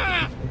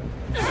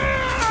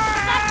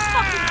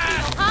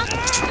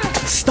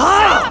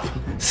 Stop!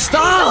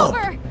 Stop!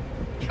 Over.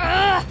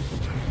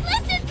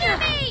 Listen to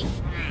me!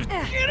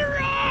 Get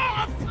her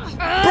off!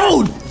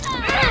 Bro!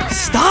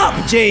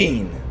 Stop,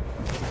 Jane!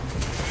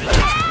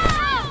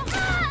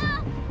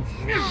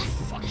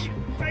 Fucking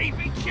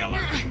baby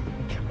killer!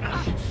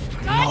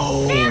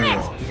 No!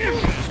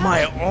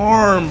 My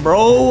arm,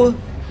 bro!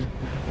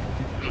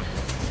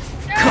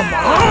 Come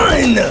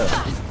on!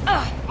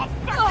 I'll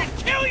fucking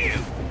kill you!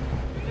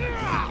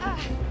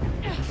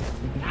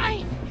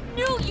 I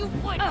knew you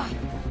would.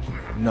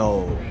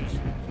 No.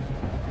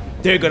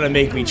 They're gonna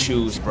make me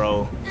choose,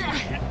 bro.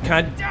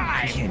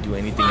 I can't do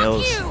anything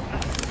else. You.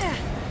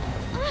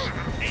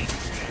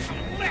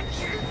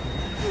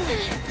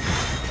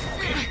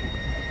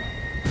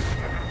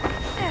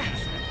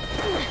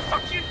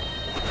 Fuck you!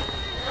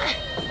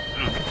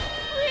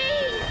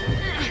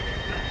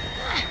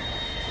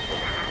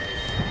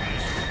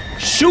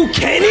 Shoot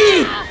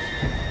Kenny?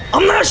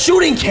 I'm not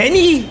shooting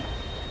Kenny!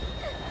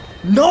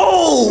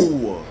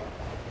 No!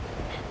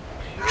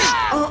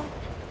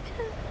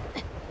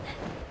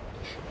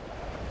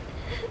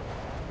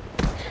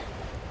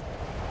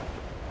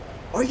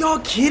 Are y'all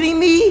kidding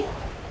me?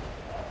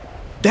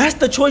 That's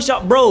the choice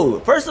y'all, bro.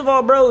 First of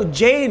all, bro,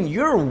 Jane,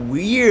 you're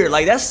weird.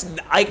 Like, that's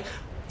like,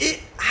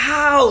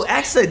 how?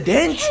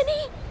 Accident?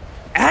 Kenny?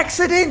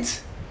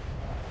 Accident?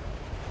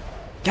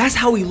 That's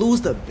how we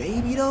lose the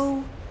baby,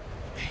 though?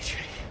 AJ.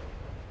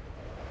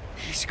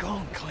 He's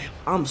gone, Clem.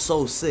 I'm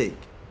so sick.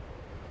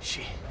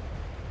 She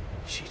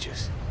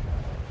just...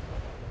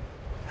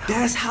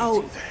 That's did how...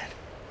 she do that?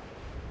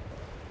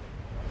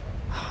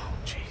 Oh,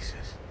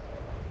 Jesus.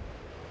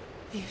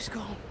 He's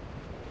gone.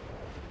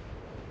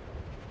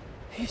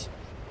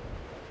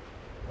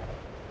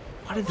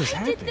 How did this Why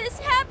happen? did this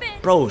happen?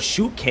 Bro,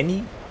 shoot Kenny?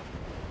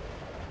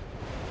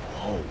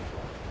 Whoa.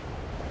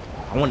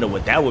 I wonder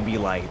what that would be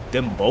like.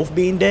 Them both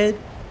being dead?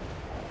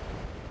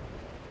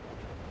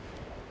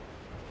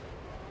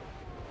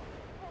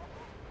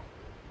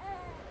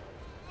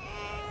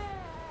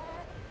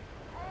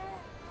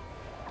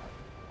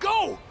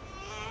 Go!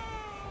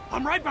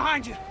 I'm right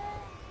behind you.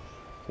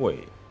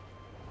 Wait.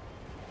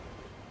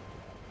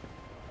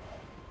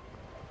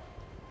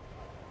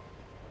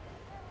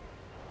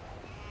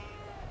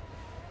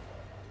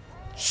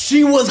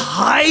 She was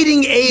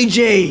hiding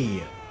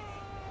AJ.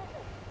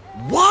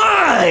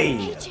 Why?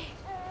 AJ.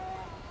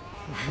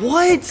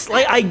 What?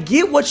 Like, I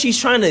get what she's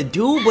trying to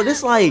do, but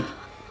it's like,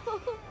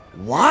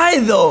 why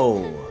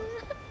though?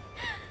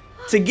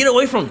 To get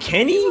away from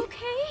Kenny? Okay?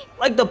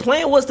 Like, the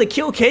plan was to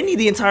kill Kenny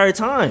the entire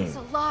time. He's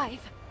alive.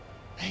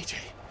 AJ.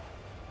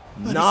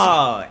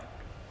 Nah.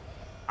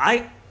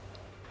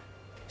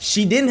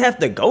 She didn't have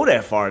to go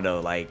that far though.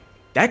 Like,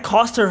 that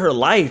cost her her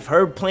life.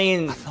 Her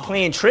playing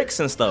tricks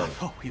and I stuff.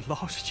 thought we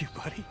lost you,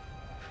 buddy.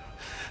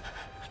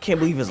 I can't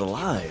believe he's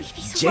alive.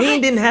 he's Jane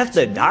alive. didn't have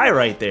to die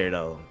right there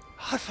though.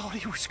 I thought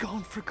he was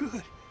gone for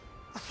good.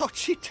 I thought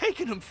she'd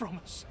taken him from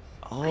us.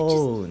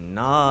 Oh,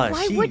 nah.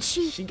 Why would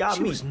she? She got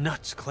She me. was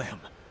nuts,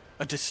 Clem.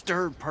 A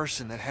disturbed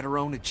person that had her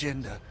own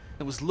agenda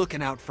and was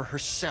looking out for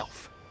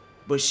herself.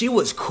 But she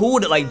was cool.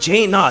 Like,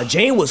 Jane, nah,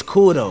 Jane was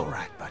cool though. All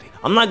right, buddy.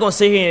 I'm not gonna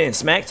sit here and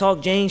smack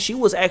talk Jane. She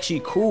was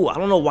actually cool. I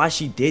don't know why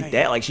she did Hey,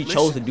 that. Like, she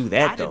chose to listen, do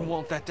that I though. didn't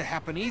want that to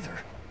happen either.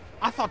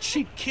 I thought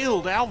she'd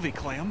killed Alvy,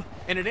 Clem,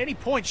 and at any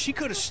point she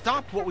could have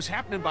stopped what was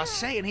happening by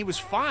saying he was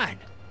fine.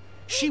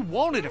 She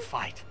wanted a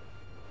fight.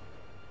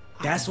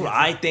 That's what never,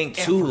 I think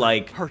too. ever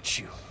Like, hurt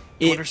you.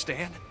 You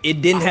understand?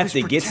 it didn't I have was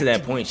to get to that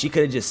protecting point. you. She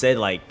could have just said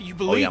like, You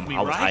 "Oh yeah, believe me,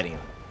 I was right? hiding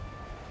him."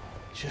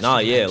 Just Nah,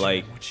 yeah, imagine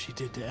like, what she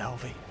did to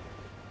Alvy.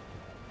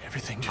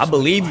 Everything just I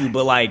believe went you,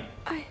 but like,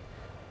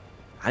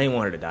 I didn't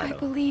want her to die I though.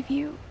 believe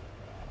you.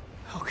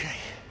 Okay.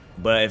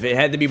 But if it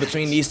had to be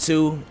between these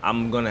two,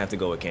 I'm gonna have to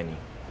go with Kenny.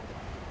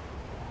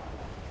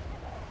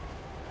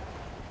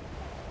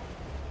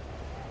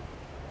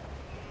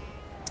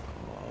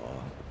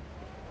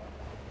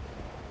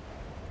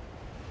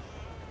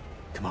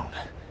 Come on.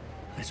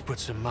 Let's put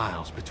some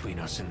miles between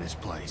us in this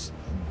place.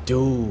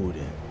 Dude.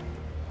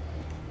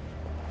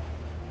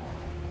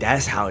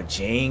 That's how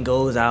Jane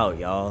goes out,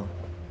 y'all.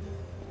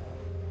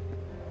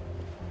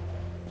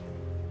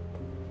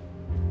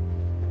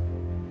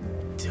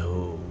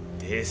 Dude,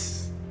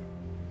 this.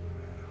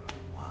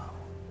 Wow.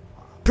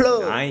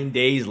 9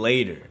 days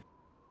later.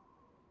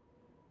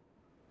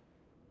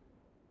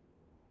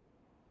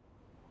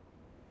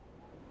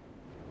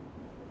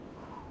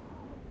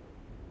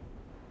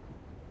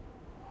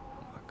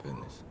 My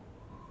goodness.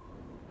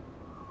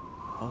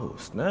 Oh,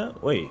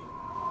 snap. Wait.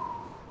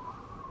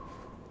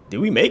 Did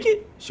we make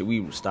it? Should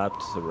we stop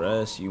to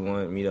rest? You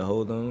want me to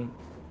hold him?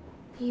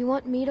 You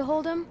want me to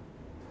hold him?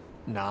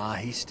 Nah,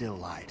 he's still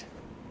light.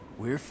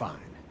 We're fine.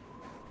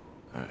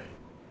 Alright.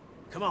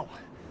 Come on.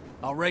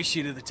 I'll race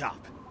you to the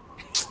top.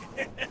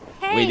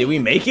 Hey! Wait, did we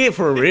make it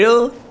for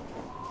real?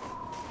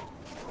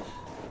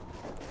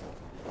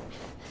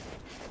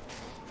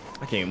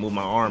 I can't move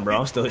my arm, bro.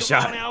 I'm still Come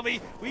shot. on, Alvy.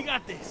 We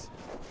got this.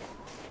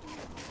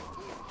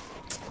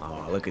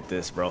 Oh, look at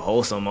this, bro.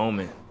 Wholesome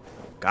moment.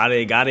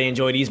 Gotta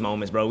enjoy these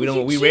moments, bro. We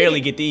cheated.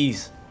 rarely get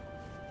these.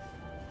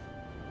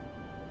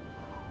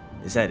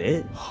 Is that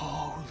it?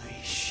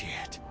 Holy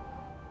shit.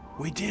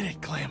 We did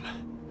it, Clem.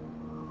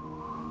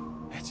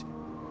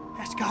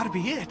 That's gotta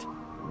be it.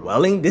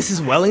 This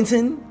is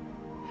Wellington?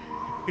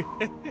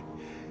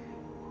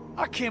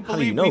 I can't How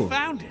do you believe know? we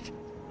found it.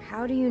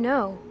 How do you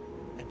know?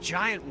 A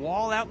giant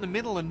wall out in the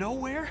middle of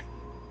nowhere?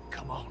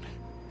 Come on.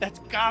 That's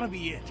gotta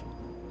be it.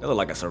 That look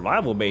like a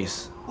survival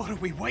base. What are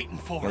we waiting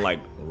for? Or like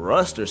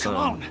rust or Come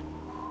something.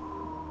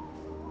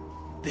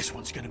 on. This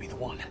one's gonna be the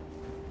one.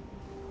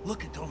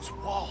 Look at those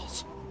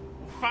walls.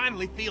 We'll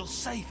finally feel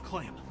safe,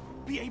 Clem.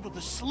 Be able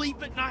to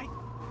sleep at night.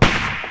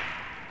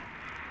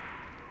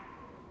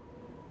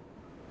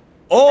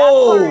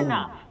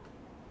 Oh!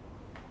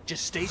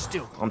 Just stay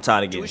still. I'm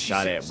tired of Do getting as she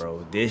shot at, says.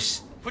 bro.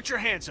 This, Put your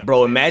hands up.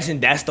 bro. Imagine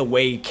that's the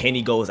way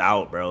Kenny goes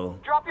out, bro.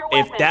 Drop your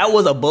If weapon. that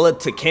was a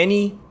bullet to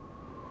Kenny,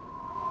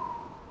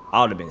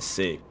 I would have been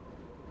sick.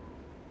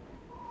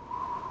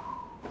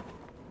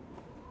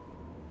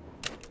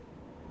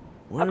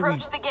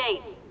 Approach the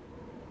gate.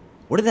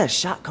 Where did that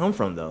shot come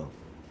from, though?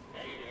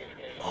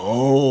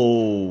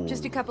 Oh.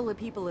 Just a couple of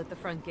people at the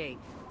front gate.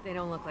 They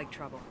don't look like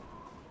trouble.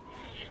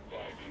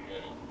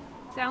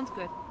 Sounds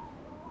good.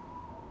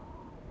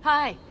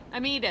 Hi,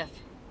 I'm Edith.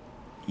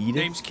 Edith?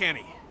 Name's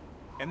Kenny.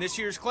 And this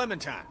here's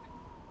Clementine.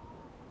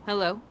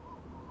 Hello.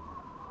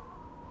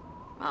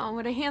 Oh,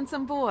 what a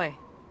handsome boy.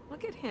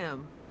 Look at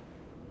him.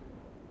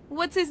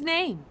 What's his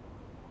name?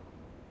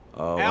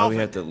 Why we Alvin.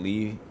 have to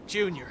leave?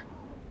 Junior.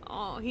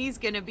 Oh, he's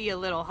gonna be a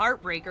little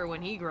heartbreaker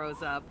when he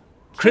grows up.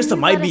 Krista you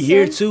might let be us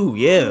here in? too.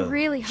 Yeah. I'm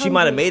really She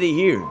might have hungry. made it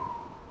here.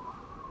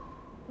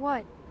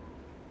 What?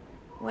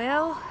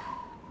 Well,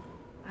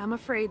 I'm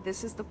afraid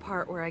this is the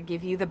part where I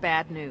give you the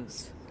bad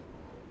news.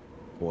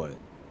 What?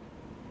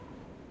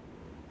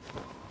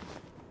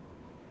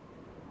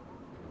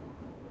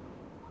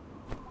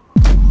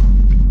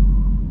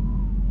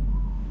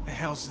 The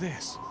hell's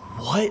this?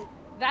 What?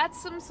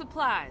 That's some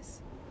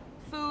supplies.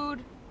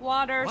 Food,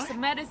 water, What? some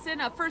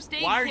medicine, a first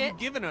aid Why are kit. you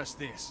giving us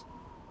this?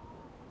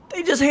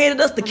 They just handed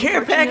us the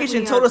care package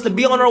and Unfortunately, told us to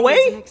be on our community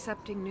isn't way?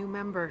 accepting new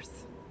members.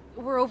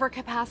 We're over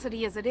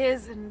capacity as it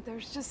is, and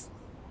there's just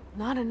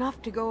not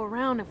enough to go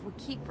around if we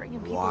keep bringing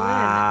people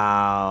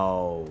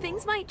Wow. in.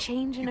 Things might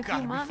change in You a few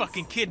gotta be months.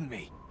 fucking kidding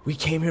me. We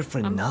came here for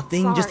I'm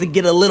nothing just to sorry.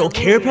 get a little I'm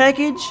care leaving.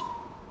 package?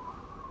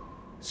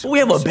 So we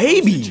have we're a supposed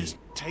to baby. Just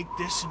take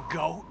this and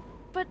go?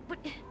 But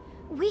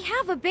we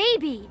have a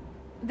baby.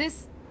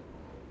 This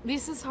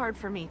is hard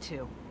for me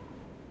too.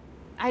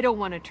 I don't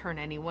want to turn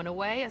anyone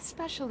away,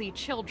 especially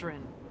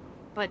children.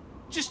 But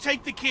Just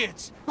take the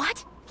kids.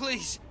 What?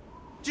 Please.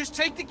 Just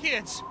take the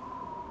kids.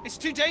 It's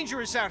too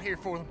dangerous out here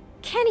for them.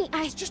 Kenny,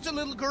 It's just a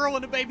little girl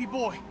and a baby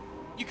boy.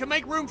 You can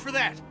make room for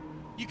that.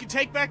 You can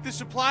take back the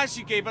supplies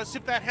you gave us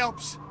if that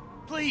helps.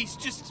 Please,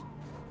 just...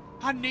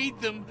 I need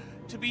them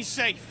to be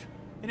safe.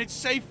 And it's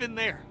safe in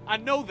there. I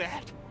know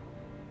that.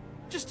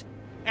 Just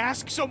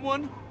ask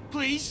someone,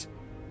 please.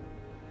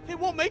 They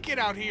won't make it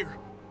out here.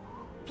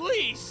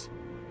 Please.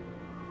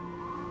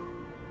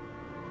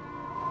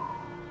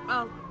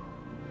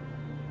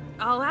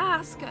 I'll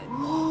ask.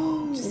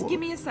 Just give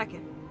me a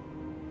second.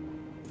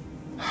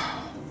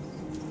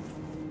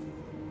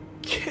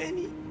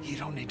 Kenny. You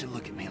don't need to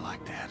look at me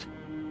like that.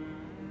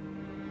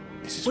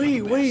 This is Wait,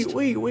 for the wait, best.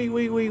 wait.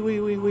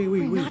 We're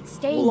not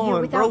staying Hold here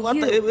on, without bro. I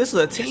you. thought this is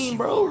a Yes, team, you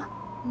bro. are.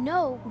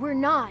 No, we're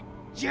not.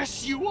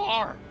 Yes, you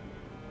are.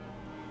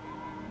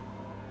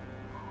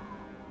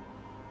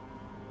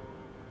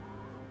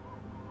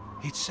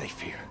 It's safe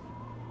here.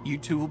 You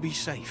two will be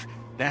safe.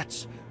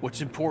 That's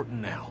what's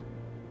important now.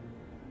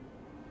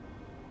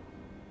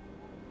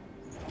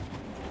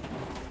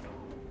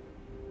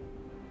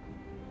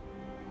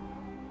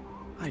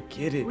 I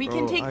get it, We bro.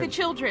 can take the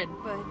children,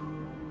 but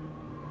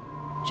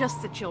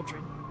just the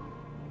children.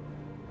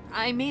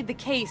 I made the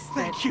case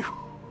that Thank you.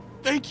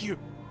 Thank you.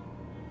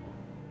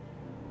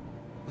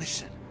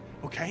 Listen,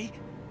 okay?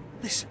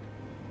 Listen.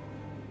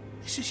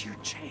 This is your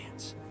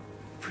chance.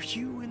 For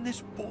you and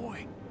this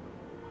boy.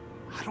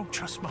 I don't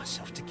trust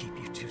myself to keep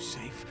you two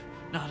safe.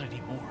 Not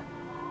anymore.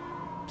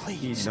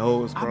 Please. He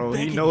knows, I'm bro. He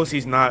begging knows you.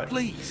 he's not.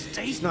 Please,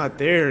 stay He's here. not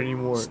there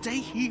anymore. Stay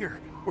here,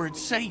 where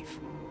it's safe.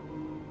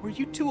 Where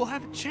you two will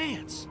have a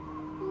chance.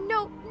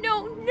 No,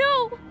 no,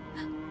 no!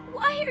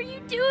 Why are you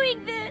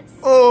doing this?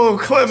 Oh,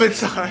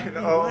 Clementine.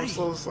 Oh, I'm Wait.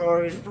 so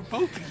sorry. For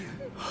both of you.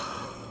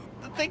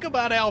 Think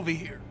about Alvy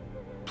here.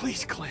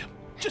 Please, Clem.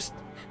 Just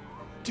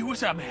do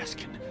what I'm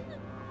asking.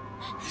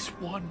 This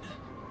one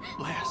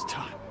last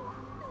time.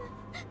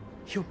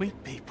 You'll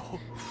meet people.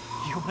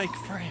 You'll make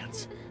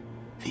friends.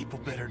 People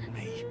better than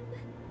me.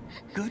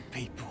 Good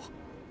people.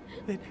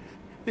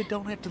 That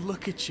don't have to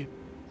look at you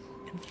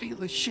and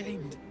feel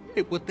ashamed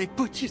at what they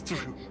put you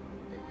through.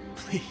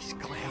 Please,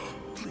 Clem.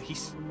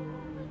 Please.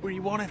 Where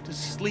you won't have to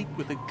sleep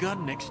with a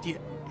gun next to you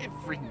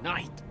every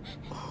night.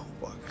 Oh,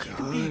 my You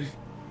can be God.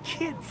 a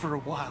kid for a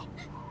while.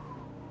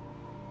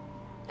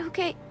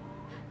 Okay.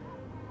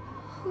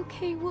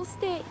 Okay, we'll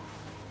stay.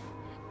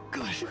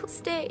 Good. We'll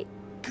stay.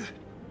 Good.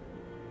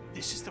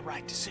 This is the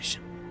right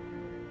decision.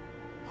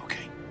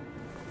 Okay.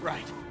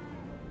 Right.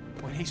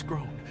 When he's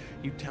grown,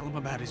 you tell him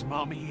about his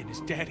mommy and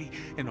his daddy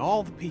and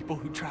all the people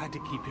who tried to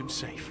keep him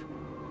safe.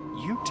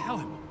 You tell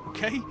him,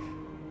 okay?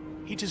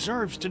 He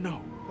deserves to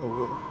know.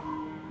 Oh,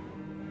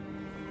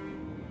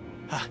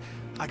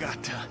 I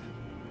got,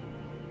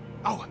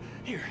 Oh,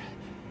 here.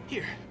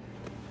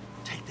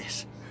 Take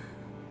this.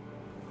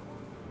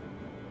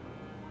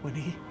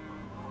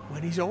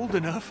 When he's old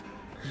enough,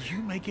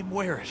 you make him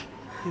wear it.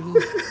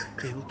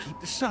 It'll keep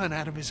the sun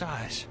out of his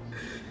eyes.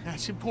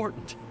 That's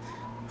important.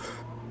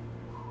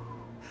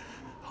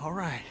 All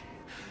right.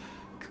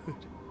 Good.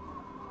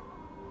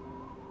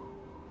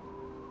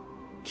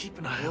 Keep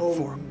an eye out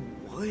for him,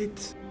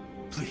 what?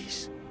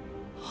 please.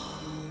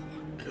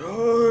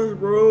 God,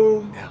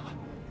 bro. Now,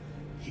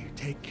 you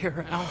take care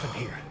of Alvin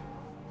here.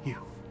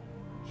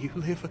 You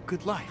live a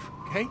good life,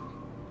 okay?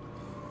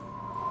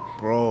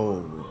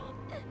 Bro.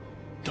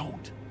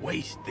 Don't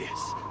waste this,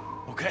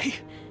 okay?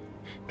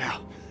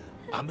 Now,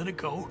 I'm gonna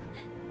go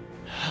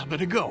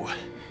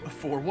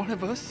before one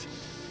of us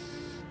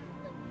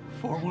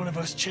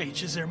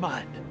changes their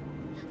mind.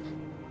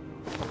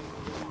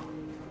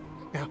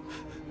 Now,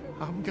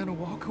 I'm gonna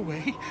walk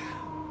away,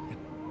 and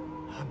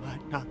I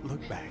might not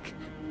look back.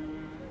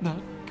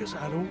 Not because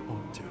I don't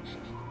want to.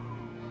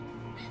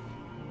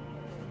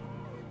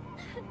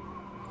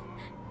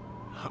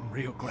 I'm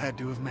real glad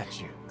to have met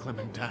you,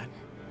 Clementine.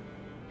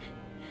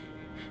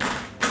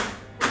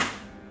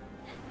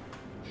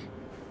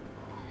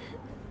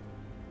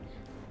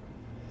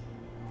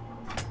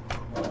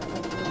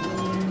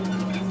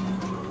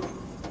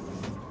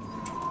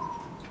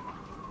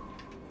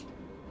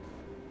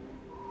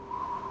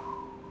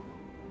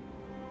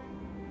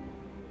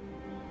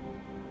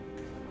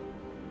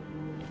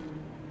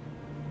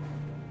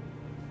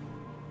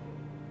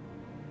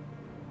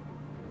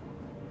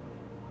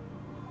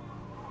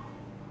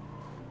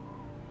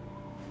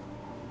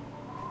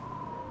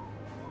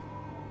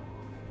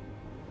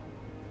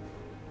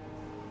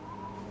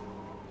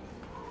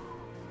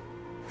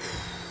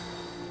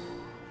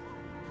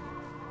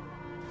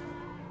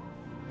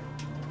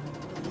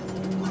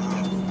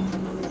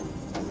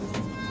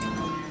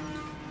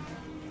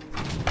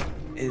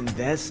 And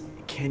that's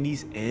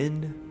Kenny's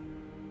end?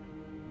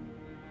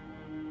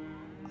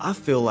 I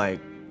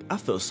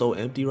feel so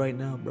empty right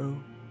now, bro.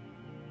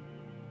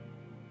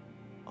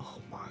 Oh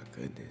my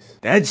goodness.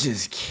 That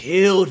just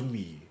killed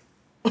me.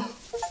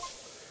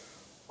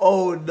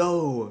 Oh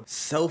no.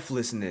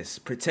 Selflessness.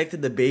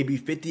 Protected the baby.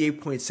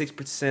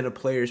 58.6% of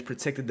players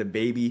protected the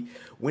baby.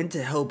 Went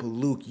to help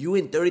Luke. You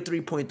and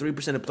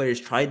 33.3% of players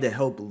tried to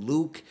help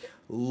Luke.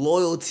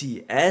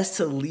 Loyalty. Asked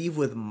to leave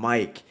with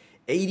Mike.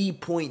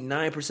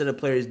 80.9% of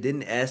players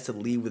didn't ask to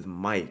leave with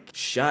Mike.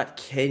 Shot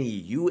Kenny.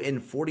 You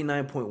and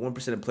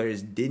 49.1% of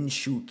players didn't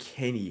shoot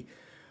Kenny.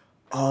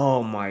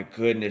 Oh my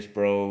goodness,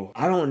 bro.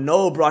 I don't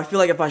know, bro. I feel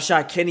like if I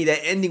shot Kenny,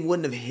 that ending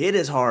wouldn't have hit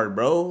as hard,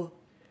 bro.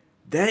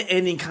 That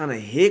ending kind of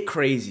hit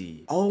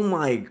crazy. Oh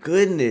my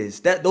goodness.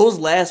 Those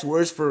last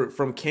words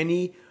from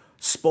Kenny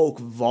spoke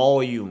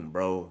volume,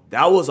 bro.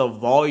 That was a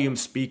volume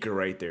speaker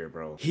right there,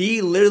 bro.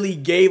 He literally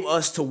gave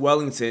us to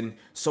Wellington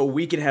so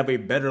we could have a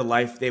better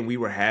life than we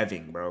were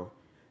having, bro.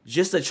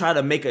 Just to try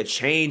to make a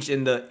change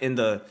in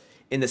the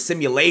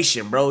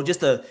simulation, bro.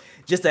 Just to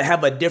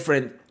have a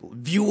different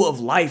view of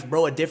life,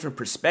 bro, a different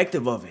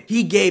perspective of it.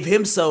 He gave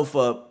himself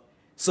up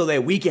so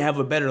that we can have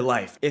a better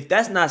life. If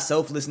that's not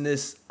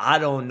selflessness, I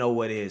don't know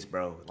what is,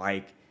 bro.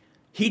 Like,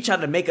 he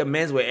tried to make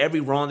amends with every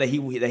wrong that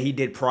he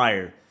did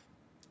prior,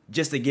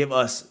 just to give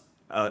us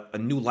a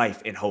new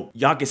life and hope.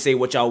 Y'all can say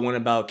what y'all want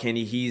about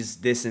Kenny. He's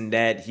this and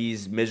that.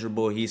 He's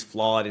miserable. He's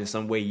flawed in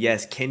some way.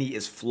 Yes, Kenny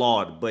is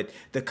flawed, but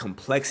the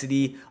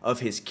complexity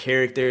of his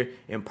character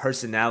and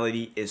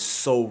personality is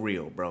so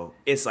real, bro.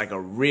 It's like a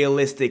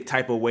realistic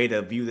type of way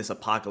to view this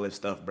apocalypse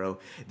stuff, bro.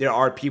 There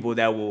are people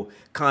that will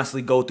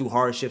constantly go through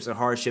hardships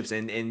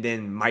and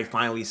then might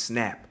finally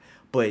snap.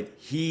 But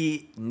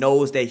he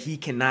knows that he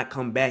cannot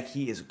come back.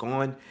 He is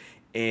gone,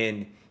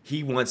 and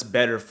he wants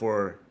better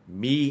for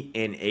me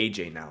and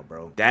AJ now,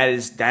 bro. That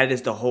is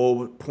the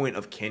whole point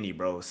of Kenny,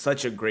 bro.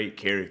 Such a great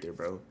character,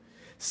 bro.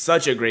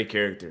 Such a great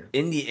character.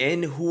 In the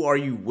end, who are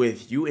you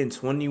with? You and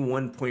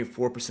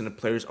 21.4% of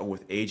players are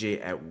with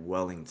AJ at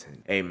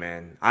Wellington. Hey,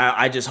 man,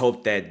 I just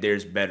hope that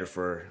there's better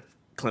for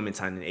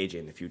Clementine and AJ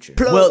in the future.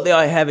 Well, there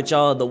I have it,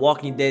 y'all. The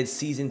Walking Dead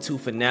Season 2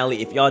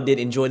 finale. If y'all did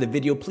enjoy the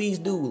video, please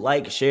do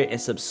like, share,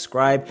 and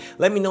subscribe.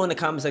 Let me know in the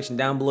comment section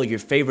down below your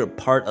favorite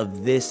part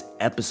of this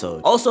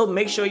episode. Also,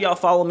 make sure y'all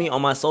follow me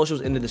on my socials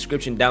in the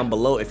description down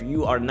below. If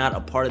you are not a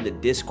part of the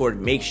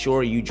Discord, make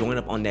sure you join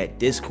up on that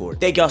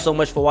Discord. Thank y'all so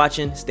much for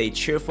watching. Stay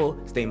cheerful,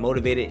 stay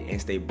motivated, and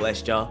stay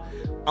blessed, y'all.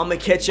 I'm gonna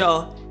catch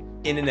y'all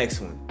in the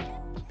next one.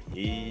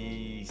 Peace.